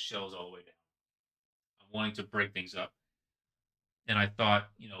be long shelves all the way down. I'm wanting to break things up. And I thought,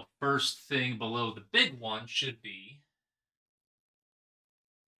 first thing below the big one should be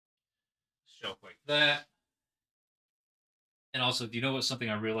a shelf like that. And also, do you know what something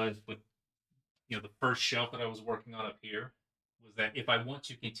I realized with the first shelf that I was working on up here was that if I want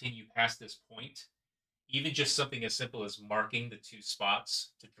to continue past this point, even just something as simple as marking the 2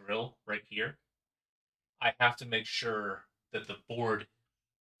 spots to drill right here, I have to make sure that the board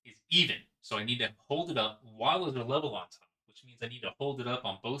is even. So I need to hold it up while there's a level on top, which means I need to hold it up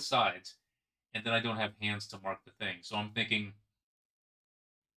on both sides, and then I don't have hands to mark the thing. So I'm thinking,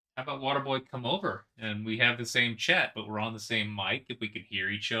 how about Waterboy come over and we have the same chat, but we're on the same mic if we can hear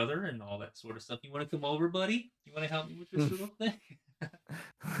each other and all that sort of stuff. You want to come over, buddy? You want to help me with this little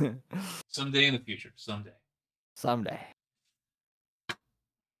thing? Someday in the future. Someday. Someday.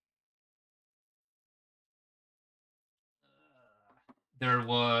 There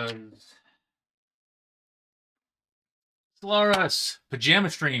was Solaris pajama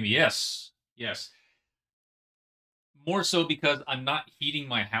stream. Yes. Yes. More so because I'm not heating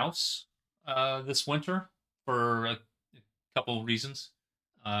my house this winter for a couple of reasons.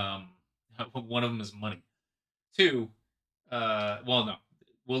 One of them is money. 2, well, no,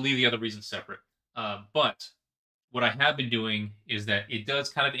 we'll leave the other reasons separate. But what I have been doing is that it does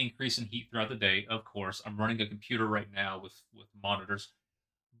kind of increase in heat throughout the day. Of course, I'm running a computer right now with monitors.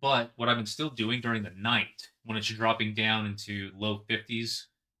 But what I've been still doing during the night when it's dropping down into low 50s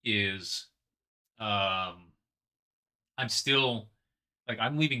is I'm still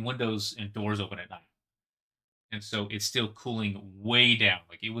I'm leaving windows and doors open at night. And so it's still cooling way down.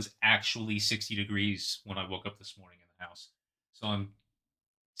 Like it was actually 60 degrees when I woke up this morning in the house. So I'm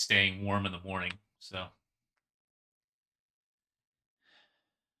staying warm in the morning. So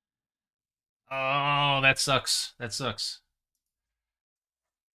oh, that sucks. That sucks.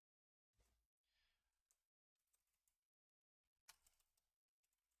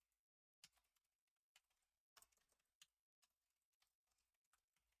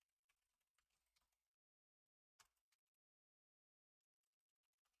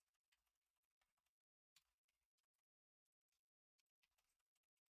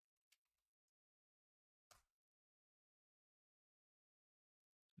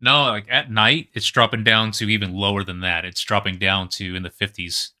 No, like at night, it's dropping down to even lower than that. It's dropping down to in the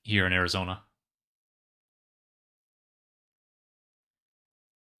 50s here in Arizona.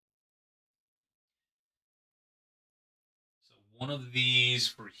 So one of these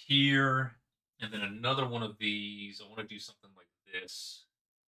for here, and then another one of these. I want to do something like this.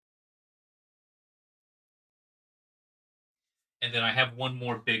 And then I have one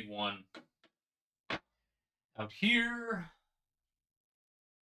more big one out here.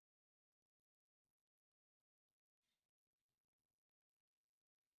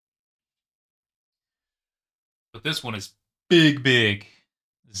 But this one is big, big.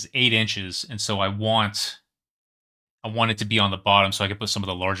 This is 8 inches, and so I want it to be on the bottom so I can put some of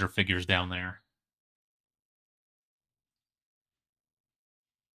the larger figures down there.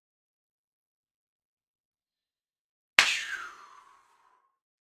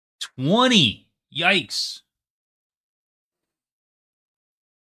 $20. Yikes.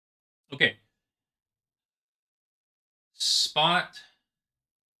 Okay. Spot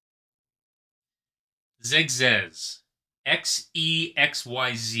Zegzez.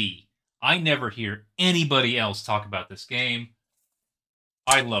 XEXYZ. I never hear anybody else talk about this game.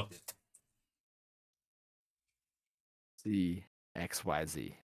 I loved it.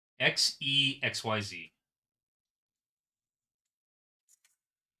 XYZ. XEXYZ.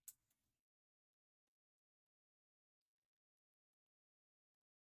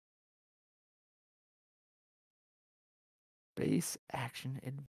 Base action.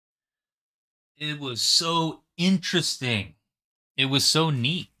 It was so interesting. It was so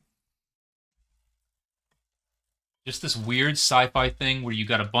neat. Just this weird sci-fi thing where you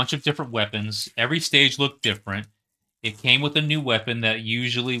got a bunch of different weapons. Every stage looked different. It came with a new weapon that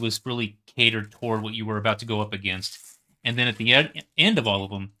usually was really catered toward what you were about to go up against. And then at the end of all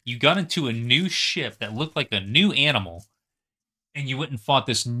of them, you got into a new ship that looked like a new animal, and you went and fought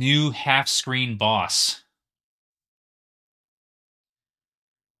this new half-screen boss.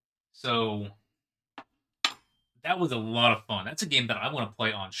 So that was a lot of fun. That's a game that I want to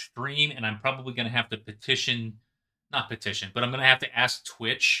play on stream, and I'm probably going to have to not petition, but I'm going to have to ask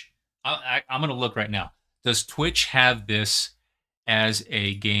Twitch. I'm going to look right now. Does Twitch have this as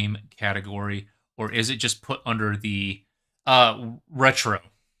a game category, or is it just put under the retro?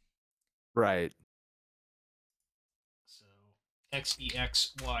 Right. So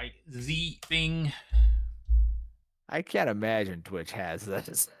XEXYZ thing. I can't imagine Twitch has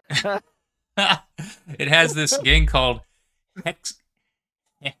this. It has this game called Hex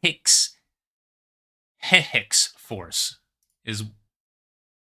Force.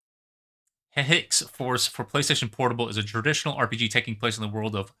 Hex Force for PlayStation Portable is a traditional RPG taking place in the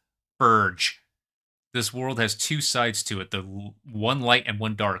world of Purge. This world has two sides to it, the one light and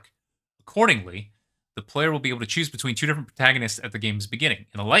one dark. Accordingly, the player will be able to choose between two different protagonists at the game's beginning.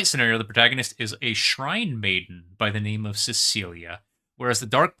 In the light scenario, the protagonist is a shrine maiden by the name of Cecilia, whereas the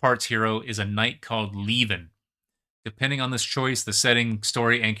dark parts hero is a knight called Leven. Depending on this choice, the setting,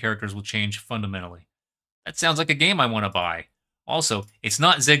 story, and characters will change fundamentally. That sounds like a game I want to buy. Also, it's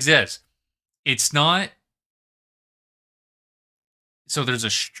not Zigzez. It's not. So there's a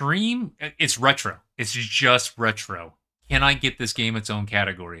stream. It's retro. It's just retro. Can I get this game its own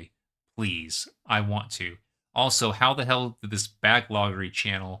category? Please. I want to. Also, how the hell did this backloggery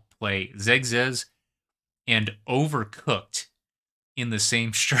channel play Zigzez and Overcooked in the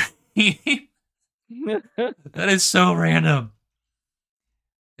same stream? That is so random.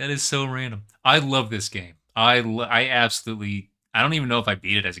 That is so random. I love this game. I absolutely. I don't even know if I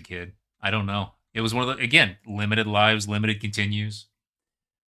beat it as a kid. I don't know. It was one of the, again, limited lives, limited continues.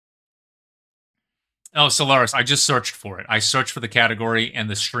 Oh, Solaris, I just searched for it. I searched for the category, and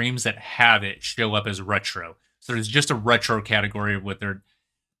the streams that have it show up as retro. So there's just a retro category with their.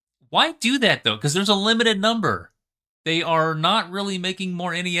 Why do that, though? Because there's a limited number. They are not really making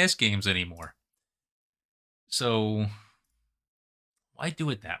more NES games anymore. So why do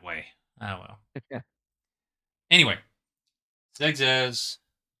it that way? Oh, well. Anyway, Zigzaz,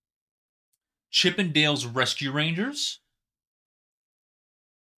 Chippendale's Rescue Rangers.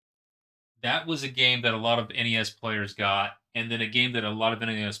 That was a game that a lot of NES players got, and then a game that a lot of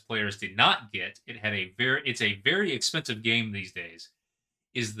NES players did not get. It's a very expensive game these days.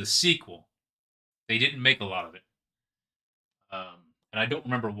 Is the sequel? They didn't make a lot of it, and I don't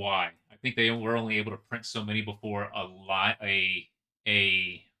remember why. I think they were only able to print so many before a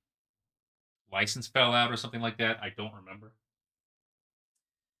license fell out or something like that. I don't remember.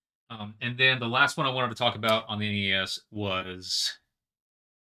 And then the last one I wanted to talk about on the NES was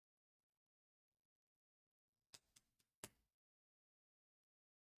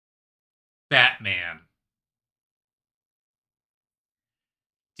Batman.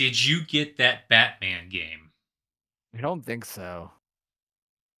 Did you get that Batman game? I don't think so.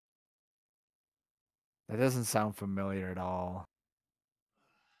 That doesn't sound familiar at all.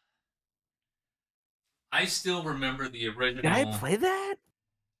 I still remember the original. Did I play that?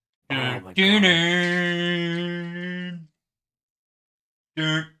 Oh my god.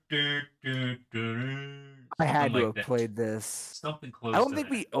 I had to like have that. played this. Something close I don't to think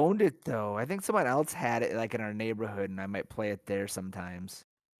that. we owned it though. I think someone else had it like in our neighborhood, and I might play it there sometimes.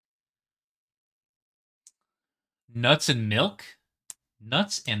 Nuts and Milk?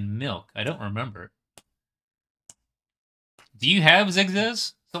 Nuts and Milk. I don't remember. Do you have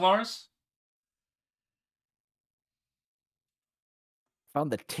Zigzaz, Solaris? Found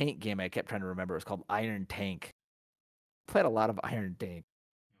the tank game I kept trying to remember. It was called Iron Tank. Played a lot of Iron Tank.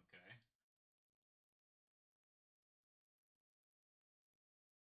 Okay.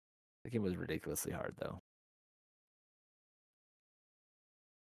 The game was ridiculously hard though.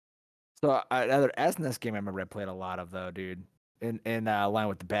 So another SNES game I remember I played a lot of though, dude. In line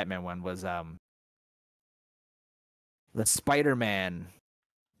with the Batman one was the Spider-Man.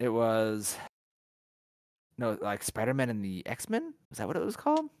 It was no like Spider-Man and the X-Men. Is that what it was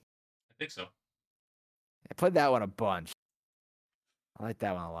called? I think so. I played that one a bunch. I like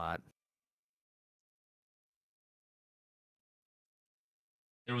that one a lot.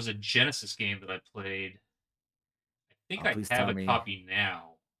 There was a Genesis game that I played. I think I Please have tell a me copy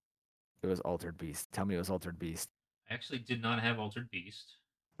now. it was Altered Beast. Tell me it was Altered Beast. I actually did not have Altered Beast.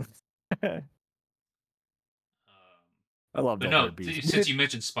 I love Altered Beast. Since you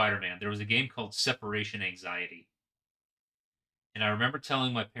mentioned Spider-Man, there was a game called Separation Anxiety. And I remember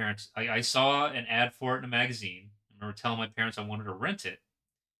telling my parents, I saw an ad for it in a magazine. I remember telling my parents I wanted to rent it,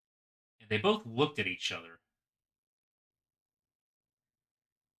 and they both looked at each other.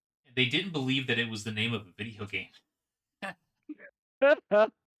 And they didn't believe that it was the name of a video game.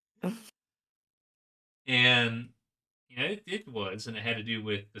 And it was, and it had to do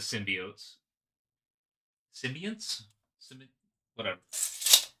with the symbiotes. Symbionts? Whatever.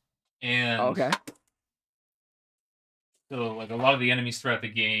 And Okay. so, like, a lot of the enemies throughout the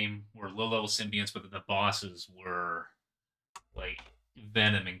game were low-level symbionts, but the bosses were like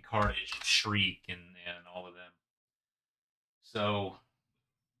Venom and Carnage and Shriek and all of them. So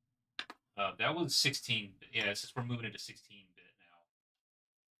that was 16. Yeah, since we're moving into 16-bit now.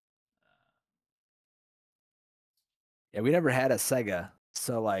 Yeah, we never had a Sega,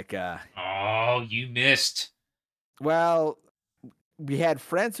 so like, Oh, you missed. well, we had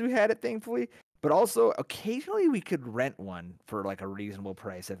friends who had it, thankfully, but also occasionally we could rent one for like a reasonable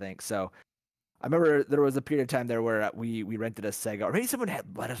price, I think. So I remember there was a period of time there where we rented a Sega, or maybe someone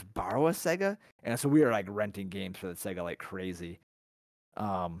had let us borrow a Sega, and so we were like renting games for the Sega like crazy.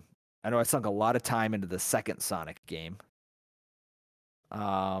 I know I sunk a lot of time into the second Sonic game.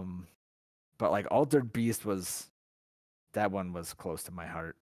 But like Altered Beast that one was close to my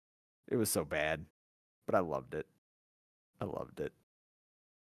heart. It was so bad, but I loved it. I loved it.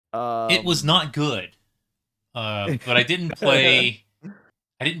 It was not good, but I didn't play.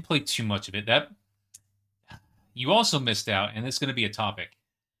 I didn't play too much of it. That you also missed out, and it's going to be a topic.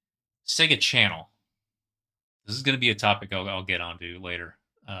 Sega Channel. This is going to be a topic I'll get onto later.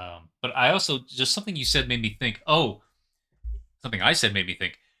 But I also just something you said made me think. Oh, something I said made me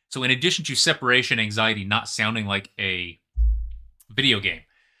think. So in addition to separation anxiety not sounding like a video game,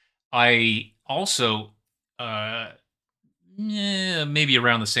 I also maybe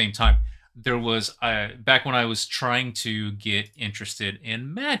around the same time there was back when I was trying to get interested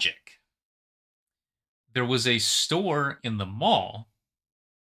in Magic. There was a store in the mall,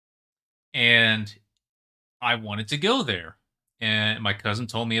 and I wanted to go there. And my cousin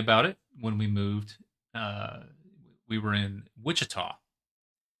told me about it when we moved. We were in Wichita,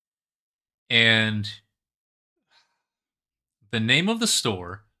 and the name of the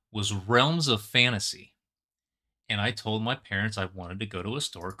store was Realms of Fantasy. And I told my parents I wanted to go to a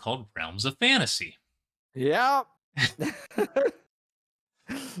store called Realms of Fantasy. Yeah.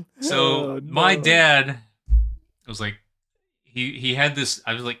 So Oh, my no. dad was like, he had this.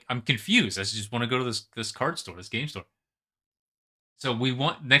 I was like, I'm confused. I just want to go to this card store, this game store. So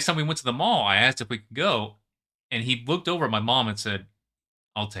next time we went to the mall, I asked if we could go, and he looked over at my mom and said,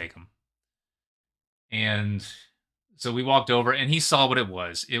 "I'll take him." And so we walked over, and he saw what it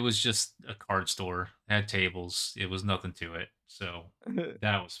was. It was just a card store, had tables. It was nothing to it. So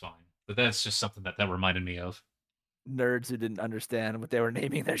that was fine. But that's just something that reminded me of. Nerds who didn't understand what they were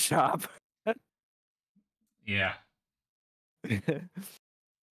naming their shop. Yeah.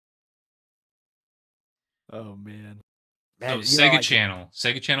 Oh man. So Man,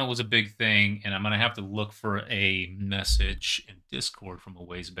 Sega Channel was a big thing, and I'm gonna have to look for a message in Discord from a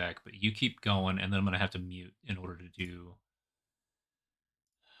ways back. But you keep going, and then I'm gonna have to mute in order to do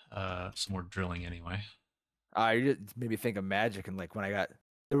some more drilling anyway. you just made me think of Magic, and like when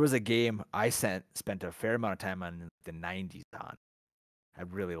there was a game I spent a fair amount of time on in the '90s on. I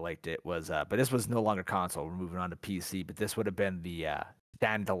really liked it. But this was no longer console. We're moving on to PC. But this would have been the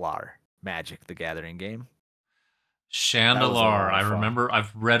Dandalar Magic the Gathering game. That was a Chandelar, lot I of fun. remember.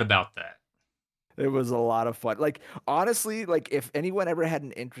 I've read about that. It was a lot of fun. Like honestly, like if anyone ever had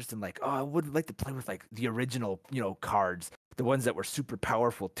an interest in like, oh, I would like to play with like the original, cards, the ones that were super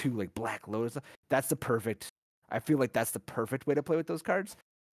powerful too, like Black Lotus. That's the perfect. I feel like that's the perfect way to play with those cards,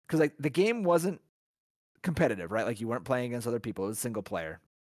 because like the game wasn't competitive, right? Like you weren't playing against other people. It was single player.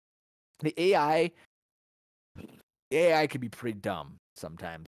 The AI, the AI could be pretty dumb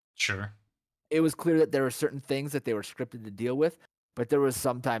sometimes. Sure. It was clear that there were certain things that they were scripted to deal with, but there was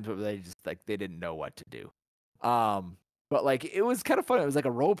some times where they just like they didn't know what to do. But like it was kind of fun. It was like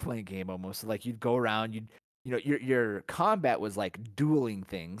a role playing game almost. So, like you'd go around, your combat was like dueling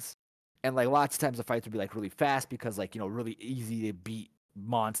things, and like lots of times the fights would be like really fast because like really easy to beat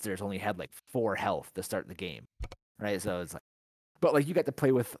monsters only had like 4 health to start the game, right? So it's like, but like you got to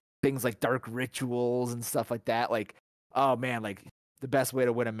play with things like dark rituals and stuff like that. Like, oh man, like the best way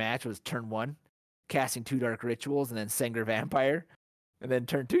to win a match was turn 1, casting 2 dark rituals and then Sanger Vampire. And then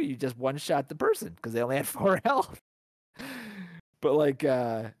turn 2, you just one shot the person because they only had 4 health. But like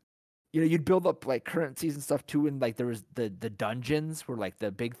you'd build up like currencies and stuff too, and like there was the dungeons were like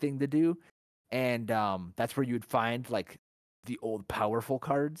the big thing to do. And that's where you'd find like the old powerful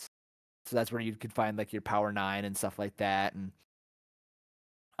cards. So that's where you could find like your power 9 and stuff like that. And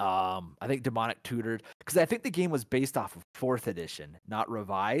I think Demonic tutored because I think the game was based off of fourth edition, not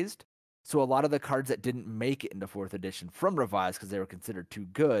revised. So a lot of the cards that didn't make it into fourth edition from revised because they were considered too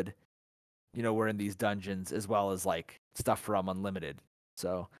good, were in these dungeons as well as like stuff from Unlimited.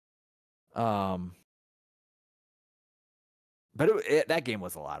 So, um, but that game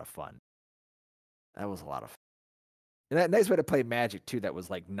was a lot of fun. That was a lot of fun. And that nice way to play Magic too. That was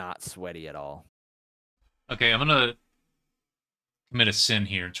like not sweaty at all. Okay, I'm gonna commit a sin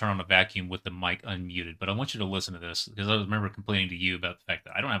here and turn on the vacuum with the mic unmuted, but I want you to listen to this because I remember complaining to you about the fact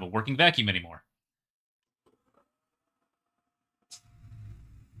that I don't have a working vacuum anymore.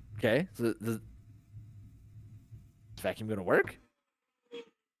 Okay, so the vacuum gonna work?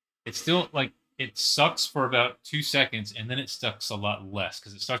 It's still like it sucks for about 2 seconds, and then it sucks a lot less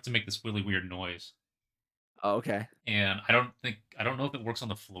because it starts to make this really weird noise. Oh, okay. And I don't know if it works on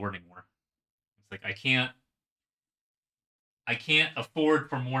the floor anymore. It's like I can't afford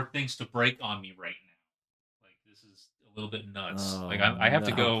for more things to break on me right now. Like this is a little bit nuts. Oh, Like I have to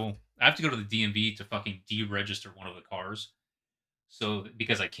no. go to the DMV to fucking deregister one of the cars. So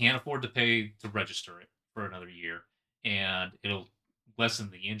because I can't afford to pay to register it for another year, and it'll lessen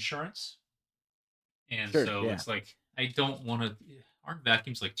the insurance. And Sure, so yeah. it's like I don't want to. Aren't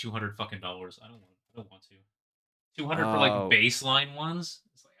vacuums like $200 fucking? I don't want to. 200 for like Oh, baseline ones.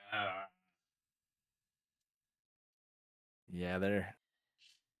 It's like yeah,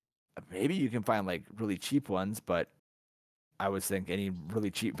 maybe you can find like really cheap ones, but I would think any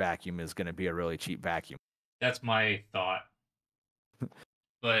really cheap vacuum is going to be a really cheap vacuum. that's my thought.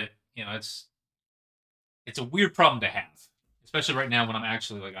 But it's a weird problem to have, especially right now when I'm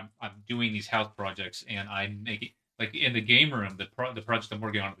actually like I'm doing these house projects and I'm making like in the game room. The project I'm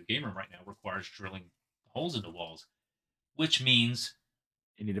working on in the game room right now requires drilling holes into walls, which means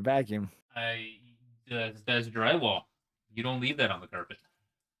You need a vacuum. I that's drywall. You don't leave that on the carpet.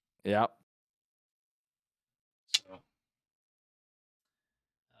 Yep. So,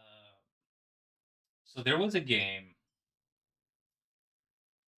 uh, so there was a game.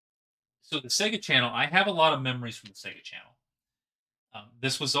 So the Sega Channel, I have a lot of memories from the Sega Channel.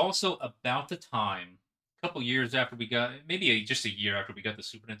 This was also about the time, a couple years after we got, just a year after we got the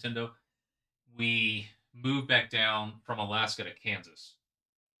Super Nintendo, we moved back down from Alaska to Kansas.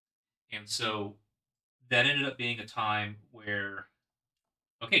 And so that ended up being a time where,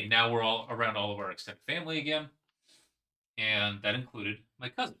 okay, now we're all around all of our extended family again. And that included my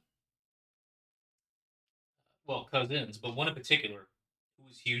cousin. Well, cousins, but one in particular who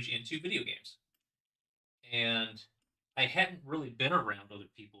was huge into video games. And I hadn't really been around other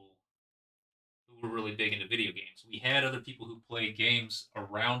people who were really big into video games. We had other people who played games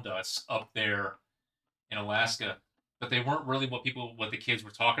around us up there in Alaska, but they weren't really what the kids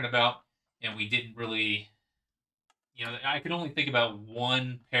were talking about, and we didn't really. I could only think about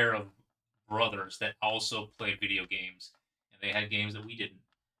one pair of brothers that also played video games, and they had games that we didn't.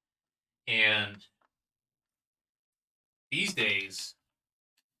 And these days,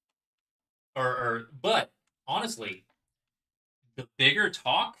 but honestly, the bigger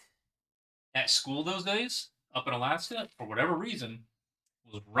talk at school those days up in Alaska, for whatever reason,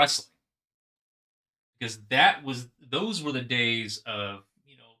 was wrestling. Because those were the days of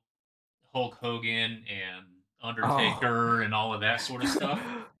Hulk Hogan and Oh. Undertaker and all of that sort of stuff.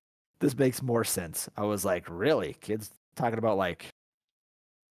 This makes more sense. I was like, really? Kids talking about like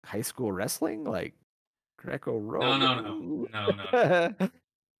high school wrestling? Like No, no, no, Greco-Roman? no, no, no.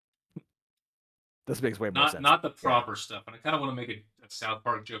 This makes way more Not sense. not the Yeah. proper stuff. And I kind of want to make a South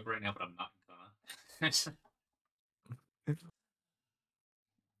Park joke right now, but I'm not gonna.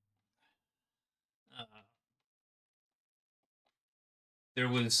 uh, there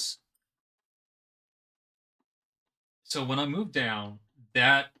was so when I moved down,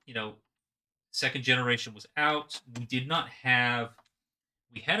 that second generation was out.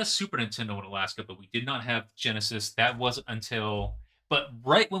 We had a Super Nintendo in Alaska, but we did not have Genesis. That wasn't until, but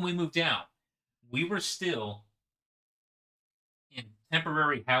right when we moved down, we were still in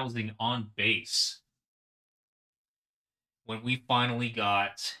temporary housing on base when we finally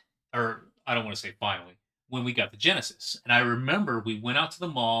got, or I don't want to say finally, when we got the Genesis. And I remember we went out to the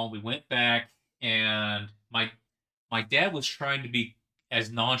mall, we went back, and my dad was trying to be as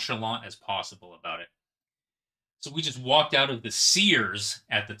nonchalant as possible about it. So we just walked out of the Sears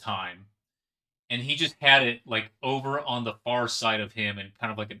at the time, and he just had it like over on the far side of him and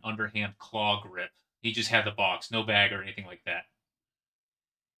kind of like an underhand claw grip. He just had the box, no bag or anything like that.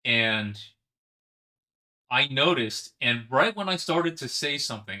 And I noticed, and right when I started to say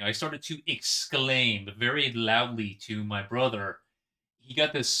something, I started to exclaim very loudly to my brother. He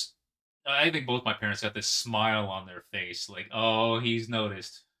got this, I think both my parents got this smile on their face, like, oh, he's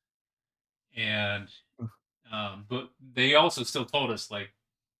noticed. And but they also still told us like,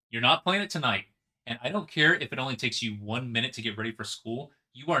 you're not playing it tonight, and I don't care if it only takes you 1 minute to get ready for school.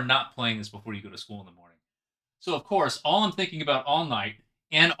 You are not playing this before you go to school in the morning. So of course, all I'm thinking about all night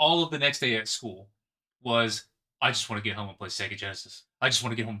and all of the next day at school was, I just want to get home and play Sega Genesis. I just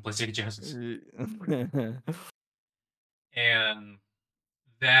want to get home and play Sega Genesis. And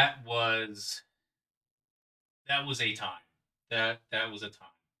that was that was a time. That was a time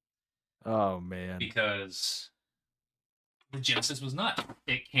Oh man. because the Genesis was nuts.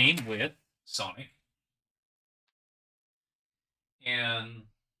 It came with Sonic and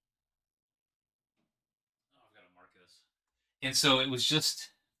I've got to mark this. And so it was just,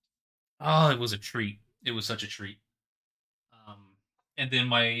 oh, it was a treat. It was such a treat. Um, and then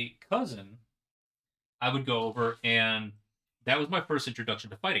my cousin, I would go over, and that was my first introduction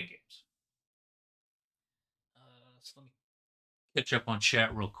to fighting games. So let me catch up on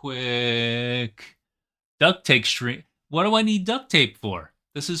chat real quick. Duct tape stream. What do I need duct tape for?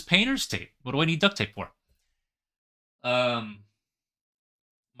 This is painter's tape. What do I need duct tape for? My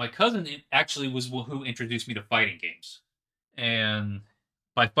cousin actually was who introduced me to fighting games. And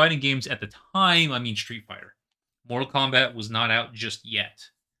by fighting games at the time, I mean Street Fighter. Mortal Kombat was not out just yet.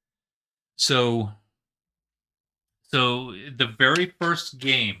 So the very first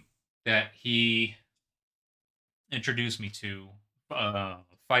game that he introduced me to,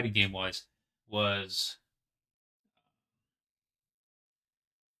 fighting game wise, was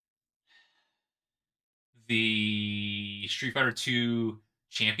the Street Fighter 2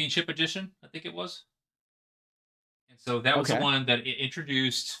 Championship Edition, I think it was. And so that was the Okay. one that it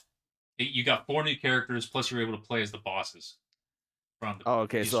introduced. You got 4 new characters, plus you were able to play as the bosses from the Oh,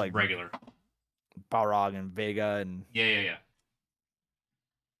 okay. So just like regular. Balrog and Vega and Yeah.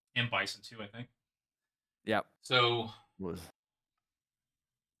 And Bison too, I think. yep. So Was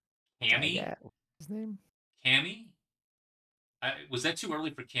Cammy, yeah, what's his name? Cammy, was that too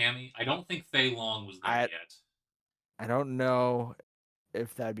early for Cammy? I don't think Fei Long was there yet. I don't know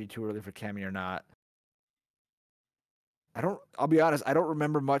if that'd be too early for Cammy or not. I'll be honest, I don't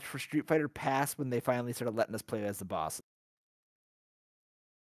remember much for Street Fighter past when they finally started letting us play as the boss.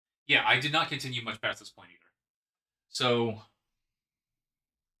 Yeah, I did not continue much past this point either. So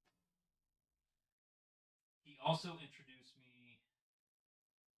he also introduced me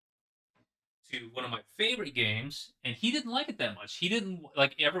to one of my favorite games, and he didn't like it that much. He didn't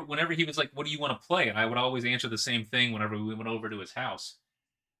like ever whenever he was like, "What do you want to play?" And I would always answer the same thing whenever we went over to his house.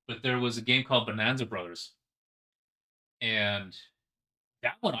 But there was a game called Bonanza Brothers, and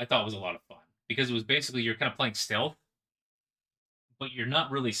that one I thought was a lot of fun because it was basically you're kind of playing stealth, but you're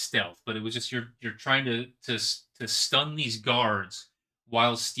not really stealth. But it was just you're trying to stun these guards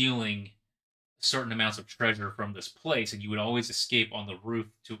while stealing certain amounts of treasure from this place, and you would always escape on the roof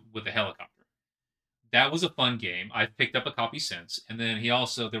with a helicopter. That was a fun game. I've picked up a copy since. And then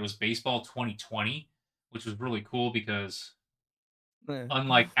there was Baseball 2020, which was really cool because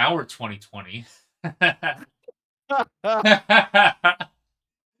unlike our 2020,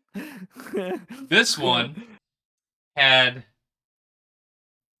 this one had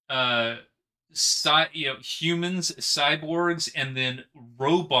humans, cyborgs, and then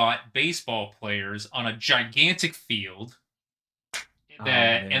robot baseball players on a gigantic field.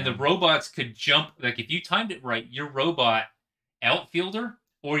 And the robots could jump. Like if you timed it right, your robot outfielder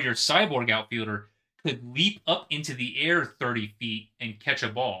or your cyborg outfielder could leap up into the air 30 feet and catch a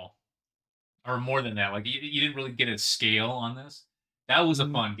ball, or more than that. Like you didn't really get a scale on this. That was a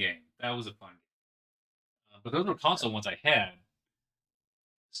fun game. But those were console ones I had.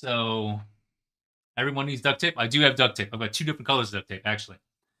 So everyone needs duct tape. I do have duct tape. I've got 2 different colors of duct tape actually.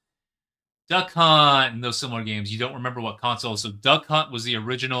 Duck Hunt and those similar games. You don't remember what console. So Duck Hunt was the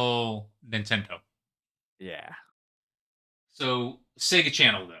original Nintendo. Yeah. So Sega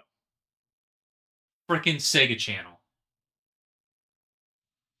Channel though. Freaking Sega Channel.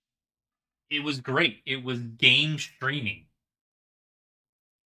 It was great. It was game streaming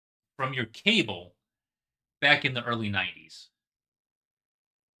from your cable back in the early 90s.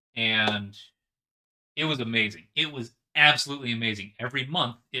 And it was amazing. It was absolutely amazing. Every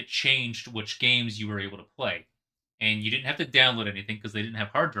month it changed which games you were able to play. And you didn't have to download anything because they didn't have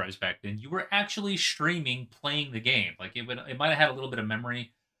hard drives back then. You were actually streaming, playing the game. Like it might have had a little bit of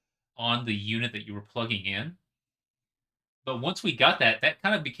memory on the unit that you were plugging in. But once we got that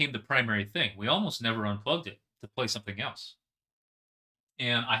kind of became the primary thing. We almost never unplugged it to play something else.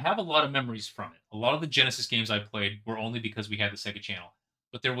 And I have a lot of memories from it. A lot of the Genesis games I played were only because we had the Sega Channel.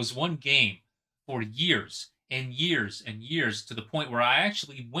 But there was one game for years and years and years to the point where I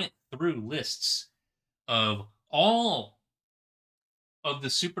actually went through lists of all of the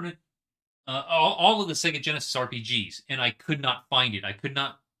all of the Sega Genesis RPGs, and I could not find it. I could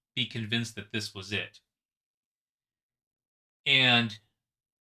not be convinced that this was it. And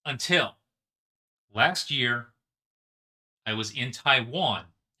until last year, I was in Taiwan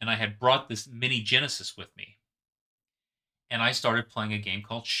and I had brought this mini Genesis with me. And I started playing a game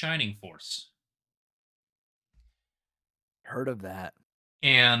called Shining Force. Heard of that.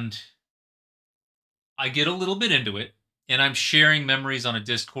 And I get a little bit into it, and I'm sharing memories on a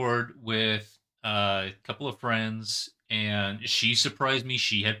Discord with a couple of friends. And she surprised me.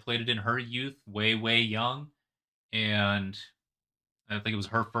 She had played it in her youth, way, way young. And I think it was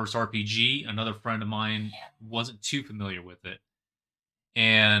her first RPG. Another friend of mine wasn't too familiar with it.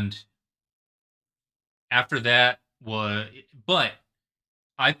 And after that but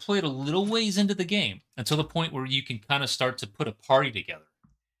I played a little ways into the game until the point where you can kind of start to put a party together.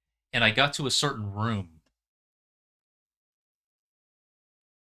 And I got to a certain room.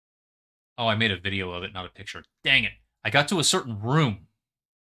 Oh, I made a video of it, not a picture. Dang it. I got to a certain room.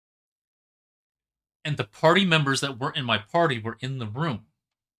 And the party members that weren't in my party were in the room.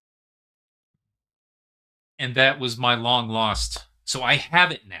 And that was my long lost. So I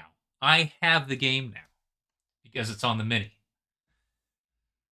have it now. I have the game now because it's on the mini.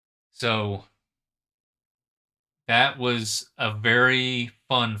 So that was a very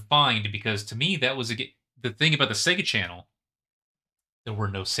fun find because to me that was the thing about the Sega Channel. There were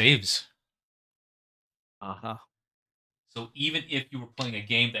no saves. Uh-huh. So even if you were playing a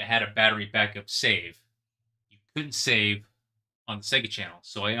game that had a battery backup save, you couldn't save on the Sega Channel.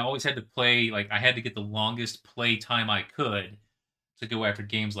 So I always had to play, like, I had to get the longest play time I could to go after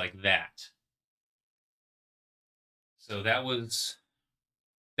games like that. So that was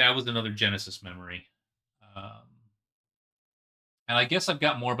another Genesis memory. And I guess I've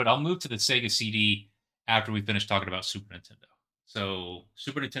got more, but I'll move to the Sega CD after we finish talking about Super Nintendo. So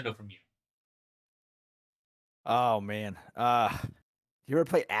Super Nintendo from you. Oh man. You ever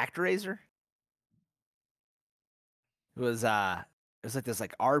play ActRaiser? It was like this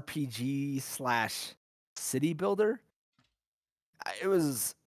like RPG slash city builder. It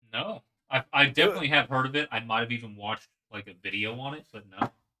was No, I definitely have heard of it. I might have even watched like a video on it, but no.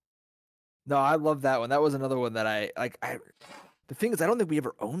 no, I love that one. That was another one that I the thing is I don't think we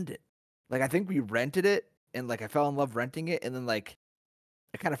ever owned it. Like I think we rented it and like I fell in love renting it and then like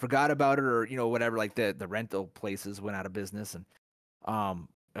I kind of forgot about it or whatever like the rental places went out of business and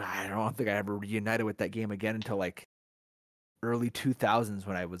I don't think I ever reunited with that game again until like early 2000s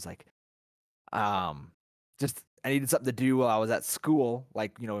when I was like just I needed something to do while I was at school,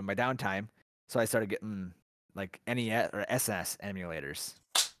 like in my downtime. So I started getting like NES or SS emulators,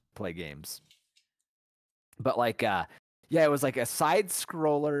 play games. But like, yeah, it was like a side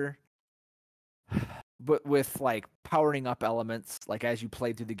scroller, but with like powering up elements. Like as you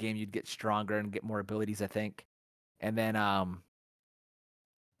played through the game, you'd get stronger and get more abilities, I think. And then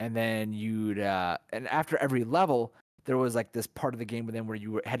you'd and after every level, there was like this part of the game within where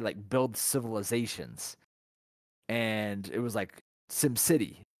you had to like build civilizations and it was like Sim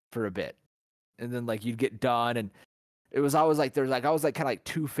City for a bit, and then like you'd get done, and it was always like there's like always like kind of like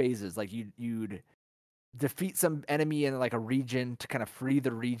two phases. Like you'd defeat some enemy in like a region to kind of free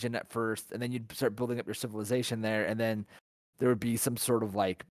the region at first, and then you'd start building up your civilization there, and then there would be some sort of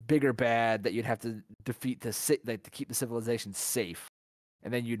like bigger bad that you'd have to defeat to keep the civilization safe,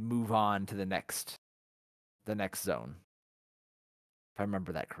 and then you'd move on to the next zone. If I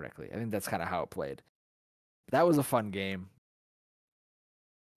remember that correctly, I think that's kind of how it played. That was a fun game.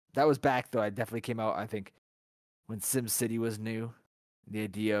 That was back though. I definitely came out. I think when SimCity was new, the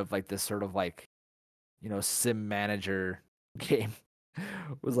idea of like this sort of like sim manager game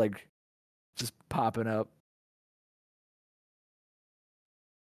was like just popping up.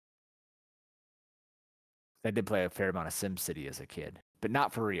 I did play a fair amount of SimCity as a kid, but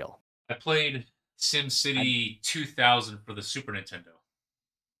not for real. I played SimCity 2000 for the Super Nintendo.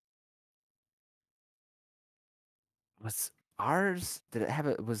 Was ours? Did it have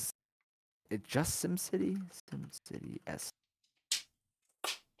it? Was it just SimCity? SimCity S.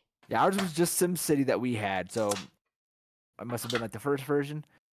 Yeah, ours was just SimCity that we had. So it must have been like the first version.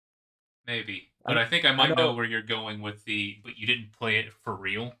 Maybe, but I think I might know where you're going with but you didn't play it for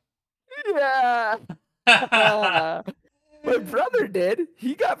real. Yeah. My brother did.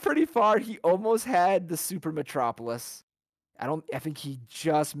 He got pretty far. He almost had the Super Metropolis. I think he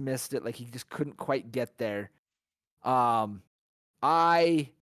just missed it. Like he just couldn't quite get there. I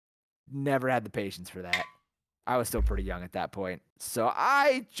never had the patience for that. I was still pretty young at that point. So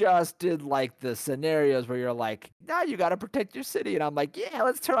I just did like the scenarios where you're like, now you got to protect your city. And I'm like, yeah,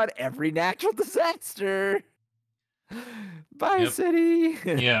 let's turn on every natural disaster. Bye, Yep. city.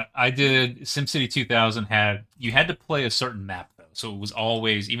 Yeah, I did. SimCity 2000 had you had to play a certain map though, so it was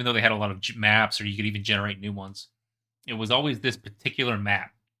always, even though they had a lot of maps, or you could even generate new ones. It was always this particular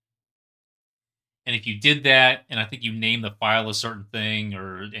map, and if you did that, and I think you named the file a certain thing,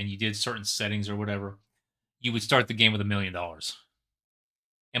 or and you did certain settings or whatever, you would start the game with $1 million,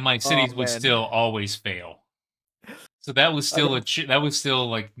 and my Oh cities would man. still always fail. So that was I still don't, that was still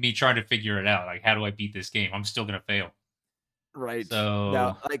like me trying to figure it out. Like, how do I beat this game? I'm still gonna fail. right.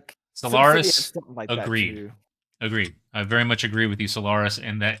 Now, So like SimCity had Solaris something like that agreed. too. Agreed. I very much agree with you, Solaris,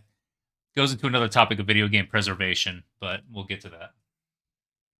 and that goes into another topic of video game preservation, but we'll get to that.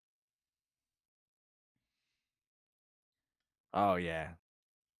 Oh yeah.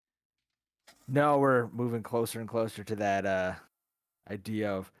 No, we're moving closer and closer to that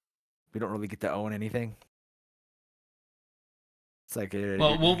idea of we don't really get to own anything. It's like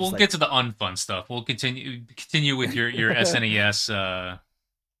Well, you're we'll just like, get to the unfun stuff. We'll continue with your SNES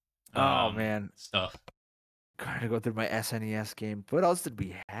oh man, stuff. trying to go through my SNES game. What else did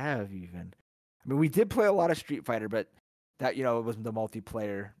we have even? I mean, we did play a lot of Street Fighter, but that it was the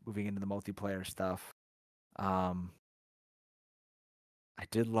multiplayer. Moving into the multiplayer stuff. Um, I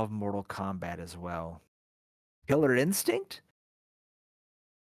did love Mortal Kombat as well. Killer Instinct.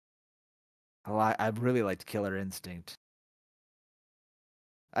 I really liked Killer Instinct.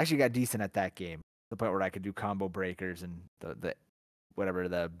 I actually got decent at that game. The point where I could do combo breakers and the whatever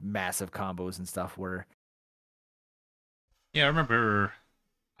the massive combos and stuff were. Yeah, I remember.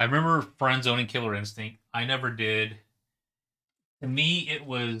 I remember friends owning Killer Instinct. I never did. To me, it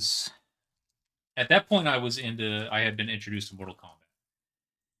was at that point I was into. I had been introduced to Mortal Kombat,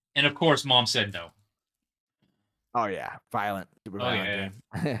 and of course, Mom said no. Oh yeah, violent, super Oh violent yeah.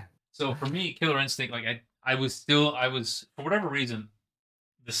 game. So for me, Killer Instinct, like I was for whatever reason,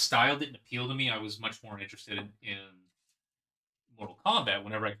 the style didn't appeal to me. I was much more interested in Mortal Kombat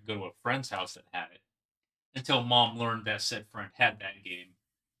whenever I could go to a friend's house that had it. Until Mom learned that said friend had that game,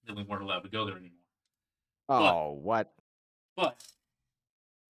 then we weren't allowed to go there anymore. But Oh, what? but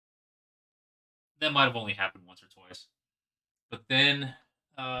that might have only happened once or twice. But then,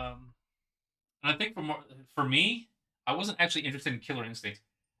 um, and I think for me, I wasn't actually interested in Killer Instinct.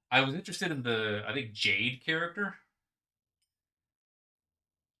 I was interested in the I think Jade character.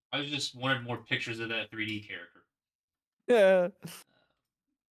 I just wanted more pictures of that 3D character. Yeah.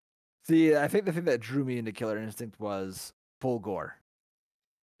 See, I think the thing that drew me into Killer Instinct was full gore.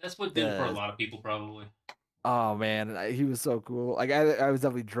 That's what did it for a The lot of people, probably. Oh man, he was so cool. Like I was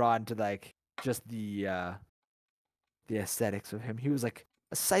definitely drawn to like just the aesthetics of him. He was like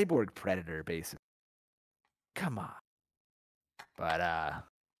a cyborg predator, basically. Come on. But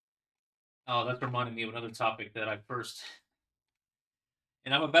Oh, that's reminding me of another topic that I first.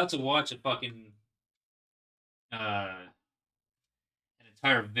 And I'm about to watch a fucking an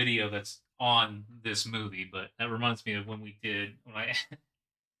entire video that's on this movie, but that reminds me of when I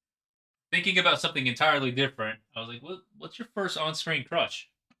thinking about something entirely different. I was like, what's your first on-screen crush?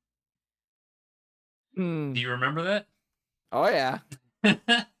 Do hmm. you remember Oh yeah.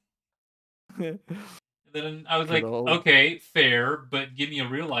 that? Then I was Good like, old okay, fair, but give me a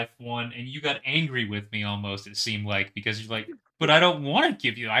real life one. And you got angry with me almost, it seemed like, because you're like, but I don't want to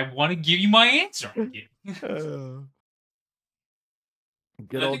give you, I want to give you my answer. uh,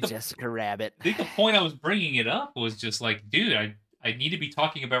 good And old Jessica Rabbit. I think the point I was bringing it up was just like, dude, I need to be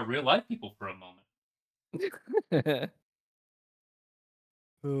talking about real life people for a moment.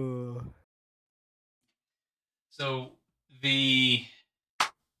 Oh. So the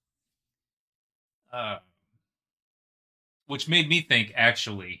uh, which made me think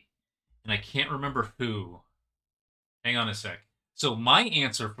actually, and I can't remember who. Hang on a sec. So my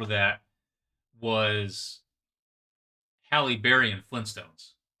answer for that was Halle Berry and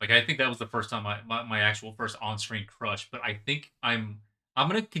Flintstones. Like, I think that was the first time my actual first on-screen crush. But I think I'm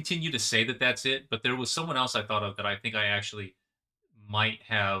gonna continue to say that that's it. But there was someone else I thought of that I think I actually might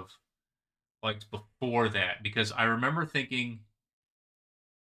have liked before that, because I remember thinking,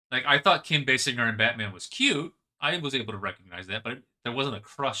 like, I thought Kim Basinger in Batman was cute. I was able to recognize that, but there wasn't a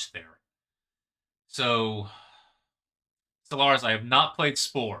crush there. So, Stellaris, I have not played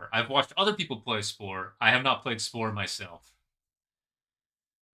Spore. I've watched other people play Spore. I have not played Spore myself.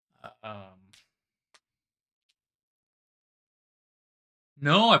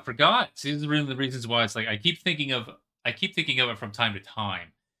 No, I forgot. See, these are really the reasons why it's like I keep thinking of it from time to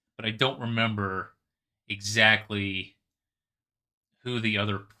time, but I don't remember exactly who the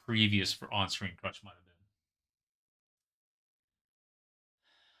other previous for on-screen crush might have been.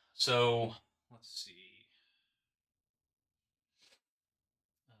 So let's see.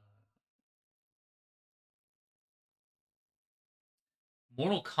 Uh,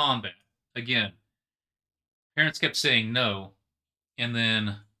 Mortal Kombat. Again, parents kept saying no, and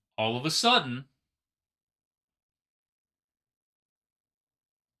then all of a sudden,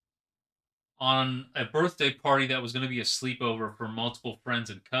 on a birthday party that was going to be a sleepover for multiple friends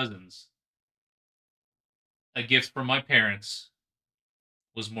and cousins, a gift from my parents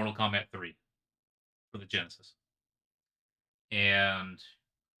was Mortal Kombat 3 for the Genesis. And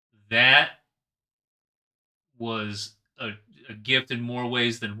that was a gift in more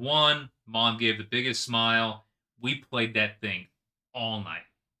ways than one. Mom gave the biggest smile. We played that thing all night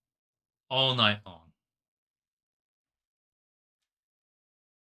long.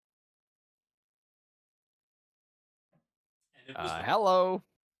 And it was the Hello.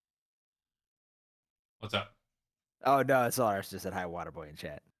 what's up? Oh no, it's Lars just said hi, Waterboy in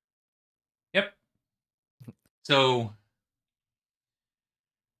chat. Yep. So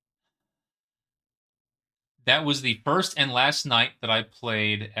that was the first and last night that I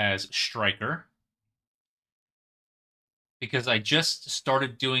played as Striker because I just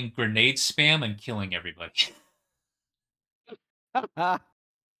started doing grenade spam and killing everybody.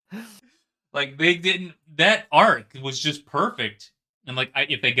 Like they didn't. That arc was just perfect. And like,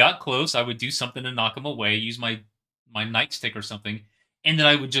 if they got close, I would do something to knock them away. Use my nightstick or something, and then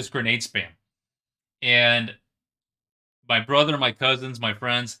I would just grenade spam. And my brother, my cousins, my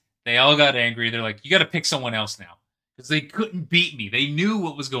friends, they all got angry. They're like, "You got to pick someone else now," because they couldn't beat me. They knew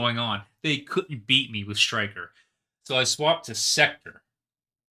what was going on. They couldn't beat me with Striker. So I swapped to Sector,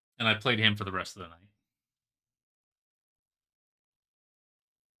 and I played him for the rest of the night.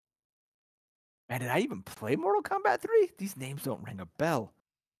 Man, did I even play Mortal Kombat 3? These names don't ring a bell.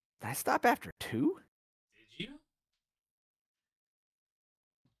 Did I stop after 2? Did you?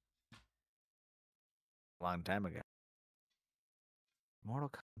 A long time ago. Mortal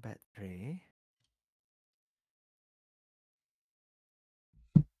Kombat 3.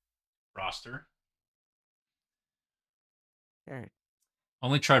 Roster. There.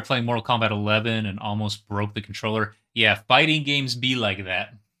 Only tried playing Mortal Kombat 11 and almost broke the controller. Yeah, fighting games be like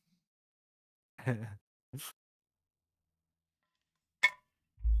that.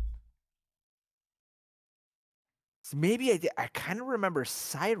 So maybe I kind of remember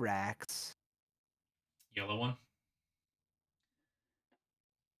Cyrax. Yellow one.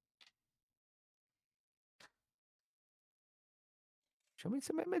 Show me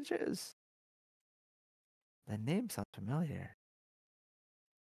some images. The name sounds familiar.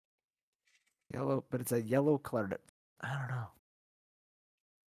 Yellow, but it's a yellow colored. I don't know.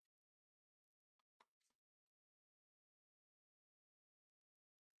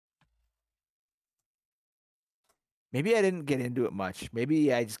 Maybe I didn't get into it much.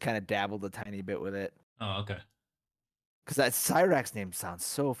 Maybe I just kind of dabbled a tiny bit with it. Oh, okay. Because that Cyrax name sounds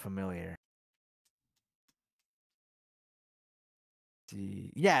so familiar.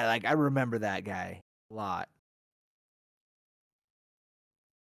 See, yeah, like I remember that guy a lot.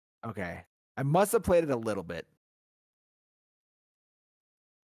 Okay, I must have played it a little bit.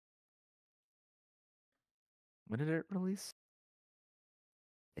 When did it release?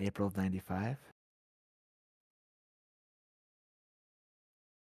 April of '95.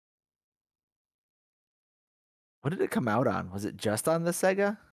 What did it come out on? Was it just on the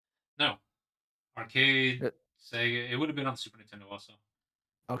Sega? No. Arcade, Uh, Sega. It would have been on Super Nintendo also.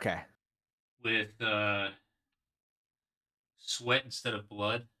 Okay. With sweat instead of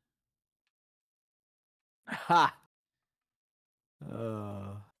blood. Ha.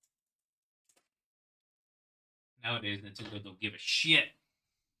 Uh, Nowadays, Nintendo don't give a shit.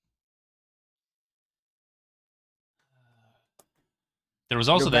 There was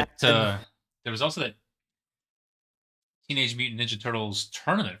also back that. then, There was also that Teenage Mutant Ninja Turtles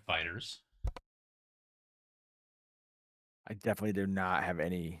tournament fighters. I definitely do not have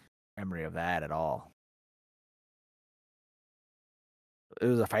any memory of that at all. It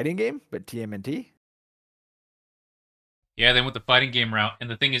was a fighting game, but TMNT. Yeah, they went the fighting game route, and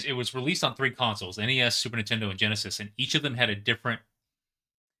the thing is, it was released on 3 consoles: NES, Super Nintendo, and Genesis, and each of them had a different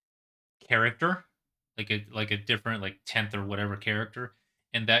character, like a different like 10th or whatever character,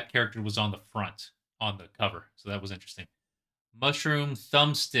 and that character was on the front on the cover, so that was interesting. Mushroom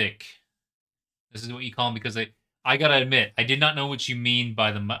thumbstick. This is what you call them because I gotta admit, I did not know what you mean by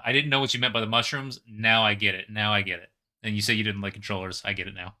I didn't know what you meant by the mushrooms. Now I get it. Now I get it. And you say you didn't like controllers. I get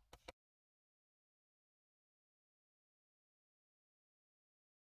it now.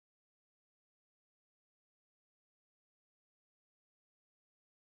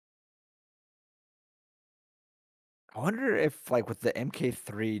 I wonder if, like, with the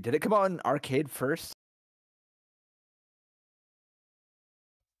MK3, did it come out in arcade first?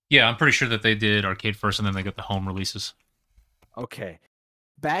 Yeah, I'm pretty sure that they did arcade first, and then they got the home releases. Okay.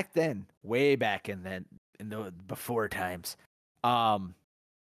 back then, way back in the before times, um,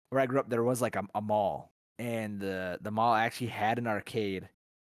 where I grew up, there was like a mall, and the mall actually had an arcade,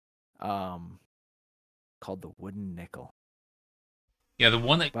 um, called the Wooden Nickel. Yeah, the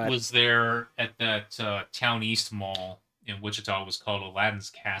one that But was there at that Town East Mall in Wichita was called Aladdin's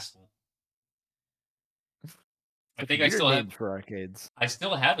Castle. I such think I weird still have names for arcades. I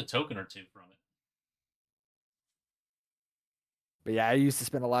still have a token or two from it. But yeah, I used to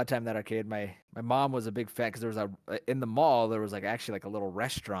spend a lot of time in that arcade. My mom was a big fan because there was in the mall there was like actually like a little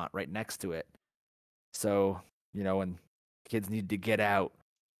restaurant right next to it. So when kids needed to get out,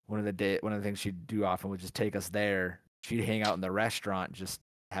 one of the things she'd do often was just take us there. She'd hang out in the restaurant, just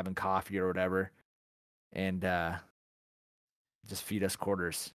having coffee or whatever, and just feed us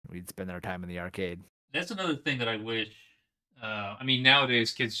quarters. We'd spend our time in the arcade. That's another thing that I wish. I mean,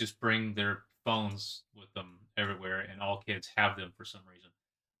 nowadays kids just bring their phones with them everywhere, and all kids have them for some reason.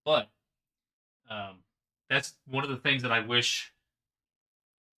 But um, that's one of the things that I wish.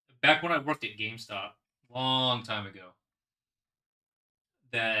 Back when I worked at GameStop, long time ago,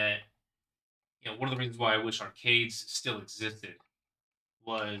 that one of the reasons why I wish arcades still existed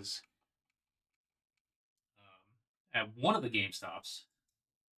was at one of the GameStops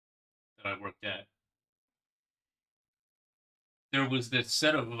that I worked at, there was this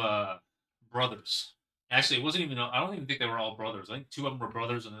set of brothers. Actually, it wasn't even. I don't even think they were all brothers. I think two of them were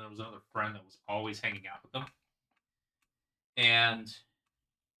brothers, and then there was another friend that was always hanging out with them. And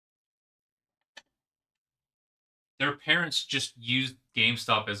their parents just used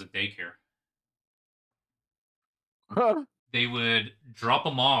GameStop as a daycare. They would drop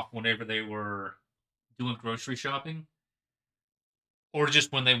them off whenever they were doing grocery shopping, or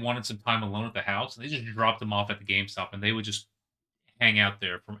just when they wanted some time alone at the house. They just dropped them off at the GameStop, and they would just hang out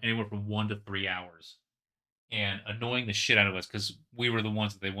there from anywhere from 1 to 3 hours, and annoying the shit out of us because we were the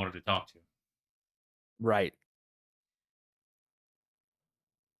ones that they wanted to talk to. Right.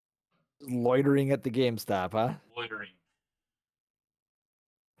 Loitering at the GameStop, huh? Loitering.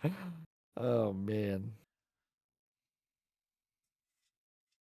 Oh man.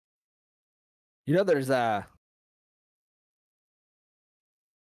 There's there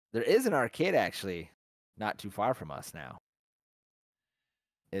is an arcade actually not too far from us now.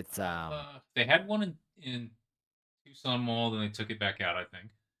 It's They had one in Tucson Mall, then they took it back out. I think.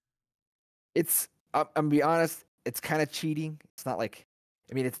 I'm gonna be honest, it's kind of cheating. It's not like,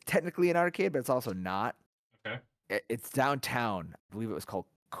 I mean, it's technically an arcade, but it's also not. Okay. It's downtown. I believe it was called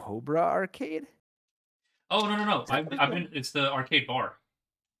Cobra Arcade. Oh no! Is that what it's I've called? been. It's the arcade bar.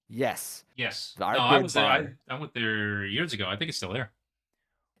 Yes, Yes. the No, I arcade was there. bar. I went there years ago. I think it's still there.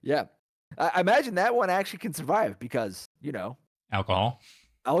 Yeah, I imagine that one actually can survive because Alcohol.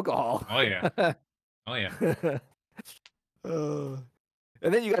 alcohol. Oh yeah. Oh yeah. Uh,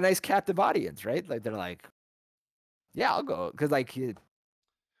 and then you got a nice captive audience, right? Like they're like, yeah, I'll go because like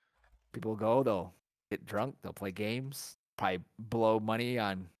people go, they'll get drunk, they'll play games, probably blow money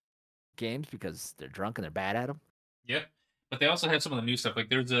on games because they're drunk and they're bad at them. Yep. But they also have some of the new stuff. Like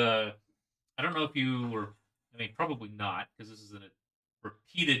there's a. I don't know if you were. I mean, probably not because this is a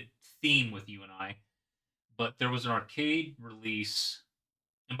repeated theme with you and I. But there was an arcade release,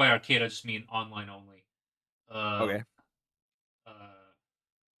 and by arcade I just mean online only. Of Okay.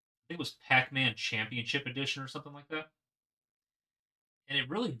 I think it was Pac-Man Championship Edition or something like that. And it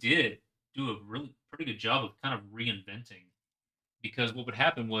really did do a really pretty good job of kind of reinventing, because what would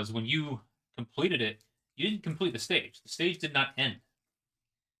happen was when you completed it, you didn't complete the stage. The stage did not end.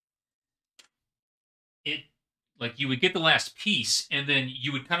 It like you would get the last piece and then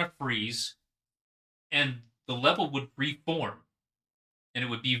you would kind of freeze and the level would reform and it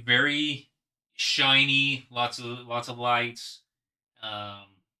would be very shiny, lots of lights, um,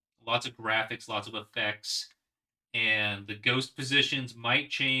 lots of graphics, lots of effects, and the ghost positions might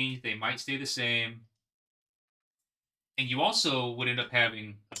change, they might stay the same, and you also would end up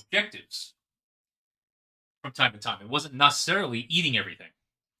having objectives from time to time. It wasn't necessarily eating everything,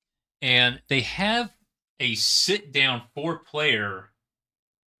 and they have a sit down 4 player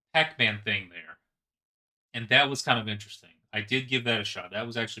Pac-Man thing there, and that was kind of interesting. I did give that a shot. That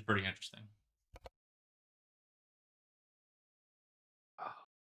was actually pretty interesting.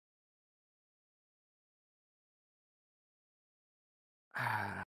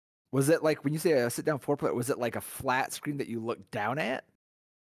 Ah. Was it like when you say a sit down foreplay? Was it like a flat screen that you look down at?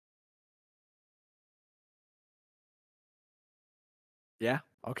 Yeah.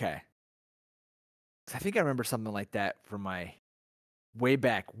 Okay. 'Cause I think I remember something like that from my way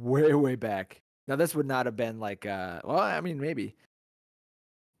back, way back. Now this would not have been like well, I mean maybe,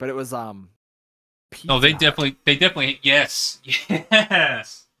 but it was Oh, Pizza Hut. they definitely, yes,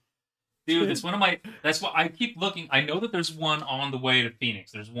 yes, dude. That's one of my. That's what I keep looking. I know that there's one on the way to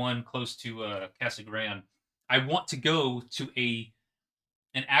Phoenix. There's one close to Casa Grande. I want to go to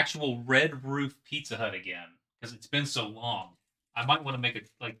an actual red roof Pizza Hut again because it's been so long. I might want to make it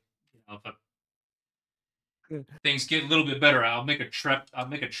like, if things get a little bit better, I'll make a trek. I'll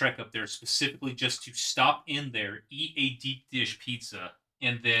make a trek up there specifically just to stop in there, eat a deep dish pizza,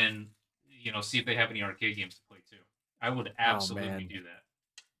 and then see if they have any arcade games to play too. I would Oh absolutely man. do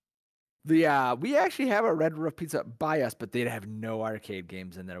that. We actually have a Red Roof Pizza by us, but they'd have no arcade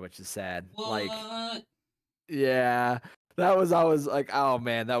games in there, which is sad. Like, What? yeah, that was always like, oh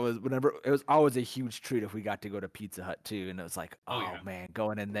man, that was whenever it was always a huge treat if we got to go to Pizza Hut too, and it was like, Oh oh yeah. man,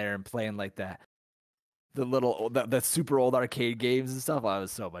 going in there and playing like that, the super old arcade games and stuff. Oh, it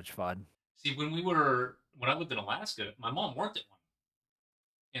was so much fun. See, when I lived in Alaska, my mom worked at one,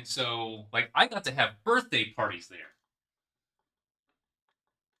 and so like I got to have birthday parties there.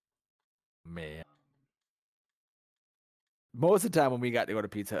 Man, most of the time when we got to go to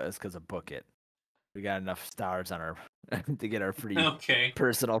Pizza Hut is because of Book It. We got enough stars on our to get our free Okay.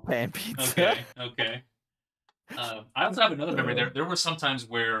 personal pan pizza. Okay. Okay. I also have another memory. Uh, There were some times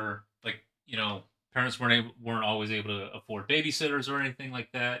where, like, parents weren't always able to afford babysitters or anything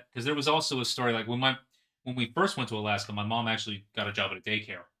like that. Because there was also a story like when we first went to Alaska, my mom actually got a job at a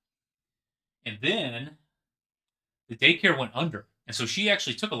daycare, and then the daycare went under, and so she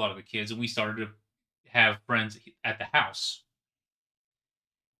actually took a lot of the kids, and we started to have friends at the house,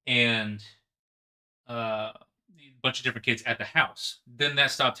 and a bunch of different kids at the house. Then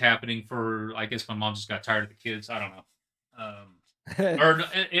that stopped happening for, I guess, my mom just got tired of the kids. I don't know. Or no,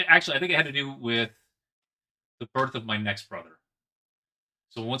 actually, I think it had to do with the birth of my next brother.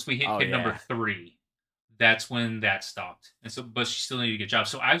 So once we hit oh kid number yeah. 3, that's when that stopped. And so, but she still needed to get a job.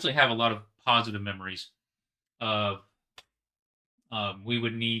 So I actually have a lot of positive memories of we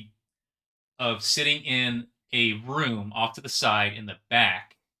would need of sitting in a room off to the side in the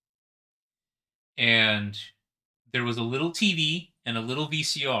back, and there was a little TV and a little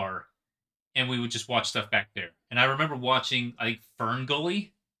VCR, and we would just watch stuff back there. And I remember watching, I think, Fern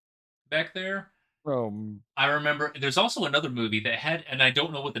Gully back there. Um, I remember there's also another movie that had, and I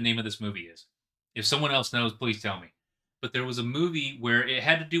don't know what the name of this movie is. If someone else knows, please tell me. But there was a movie where it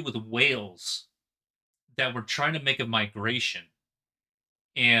had to do with whales that were trying to make a migration,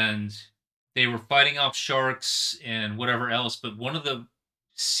 and they were fighting off sharks and whatever else. But one of the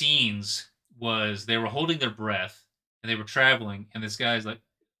scenes was they were holding their breath and they were traveling, and this guy's like,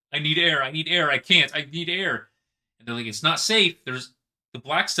 "I need air, I need air, I can't, I need air," and they're like, "It's not safe. There's the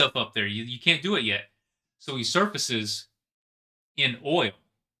black stuff up there. You can't do it yet." So he surfaces in oil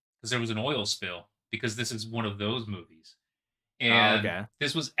because there was an oil spill, because this is one of those movies. oh, And okay.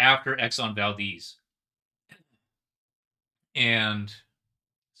 this was after Exxon Valdez. And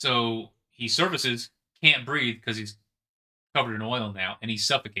so he surfaces, can't breathe because he's covered in oil now, and he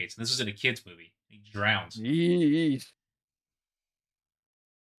suffocates. And this is in a kid's movie. He drowns. Yeesh.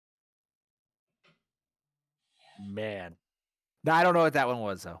 Man. No, I don't know what that one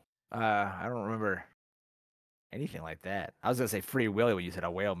was though. I don't remember anything like that. I was gonna say Free Willy when you said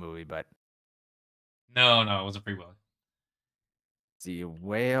a whale movie, but No, no, it wasn't Free Willy. the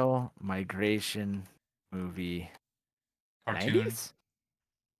whale migration movie, Cartoon. 90s?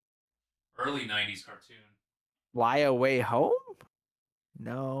 Early 90s cartoon. Fly Away Home?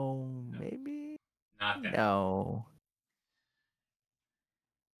 No, No, maybe. not that. No.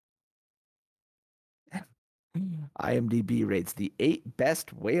 IMDb rates the 8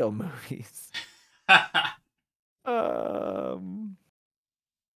 best whale movies. Um,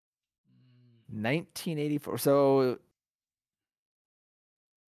 1984. So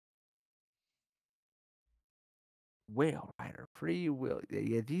Whale Rider, Free Will.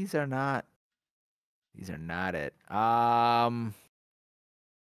 Yeah, these are not. These are not it. Let's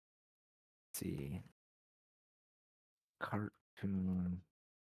see. Cartoon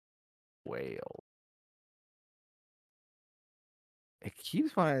whale. It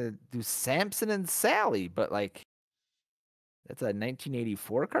keeps wanting to do Samson and Sally, but like that's a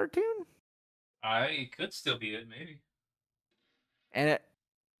 1984 cartoon, I could still be it, maybe. and it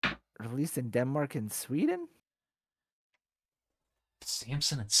released in Denmark and Sweden.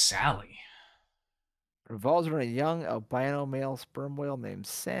 Samson and Sally. Revolves around a young albino male sperm whale named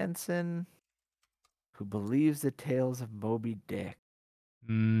Samson, who believes the tales of Moby Dick.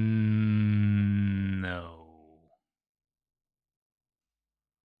 No.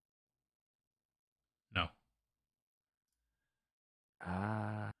 No.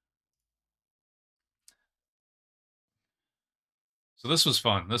 Ah, So this was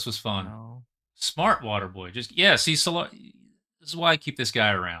fun. This was fun. no. Smart Waterboy. Just yeah. See, so this is why I keep this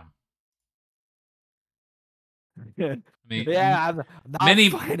guy around. Yeah, I mean, I'm not many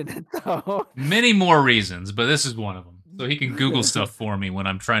finding it though. many more reasons, but this is one of them. So he can Google stuff for me when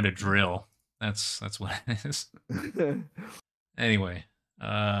I'm trying to drill. That's what it is. Anyway,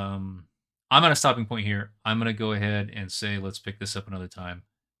 I'm at a stopping point here. I'm gonna go ahead and say let's pick this up another time.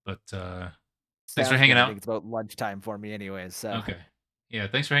 But thanks for Sounds hanging good. I out. think it's about lunchtime for me, anyways. So Okay, yeah,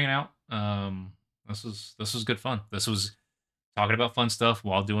 thanks for hanging out. This was good fun. This was talking about fun stuff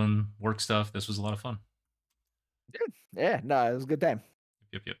while doing work stuff. This was a lot of fun. yeah, no, it was a good time.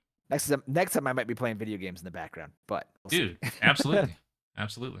 Yep, yep. Next time I might be playing video games in the background, but we'll Dude, see. absolutely,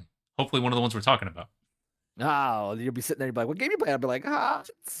 absolutely. Hopefully, one of the ones we're talking about. Oh, you'll be sitting there, you'll be like, "What game you playing?" I'll be like, "Ah."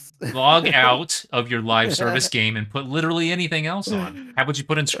 Log out of your live service game and put literally anything else on. How about you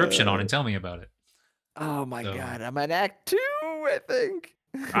put inscription on and tell me about it? Oh my So, god, I'm at Act 2, I think.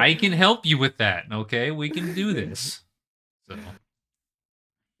 I can help you with that. Okay, we can do this. So,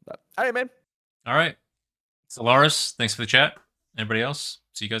 All right, man. all right. Solaris, thanks for the chat. Everybody else,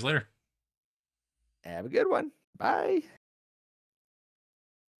 see you guys later. Have a good one. Bye.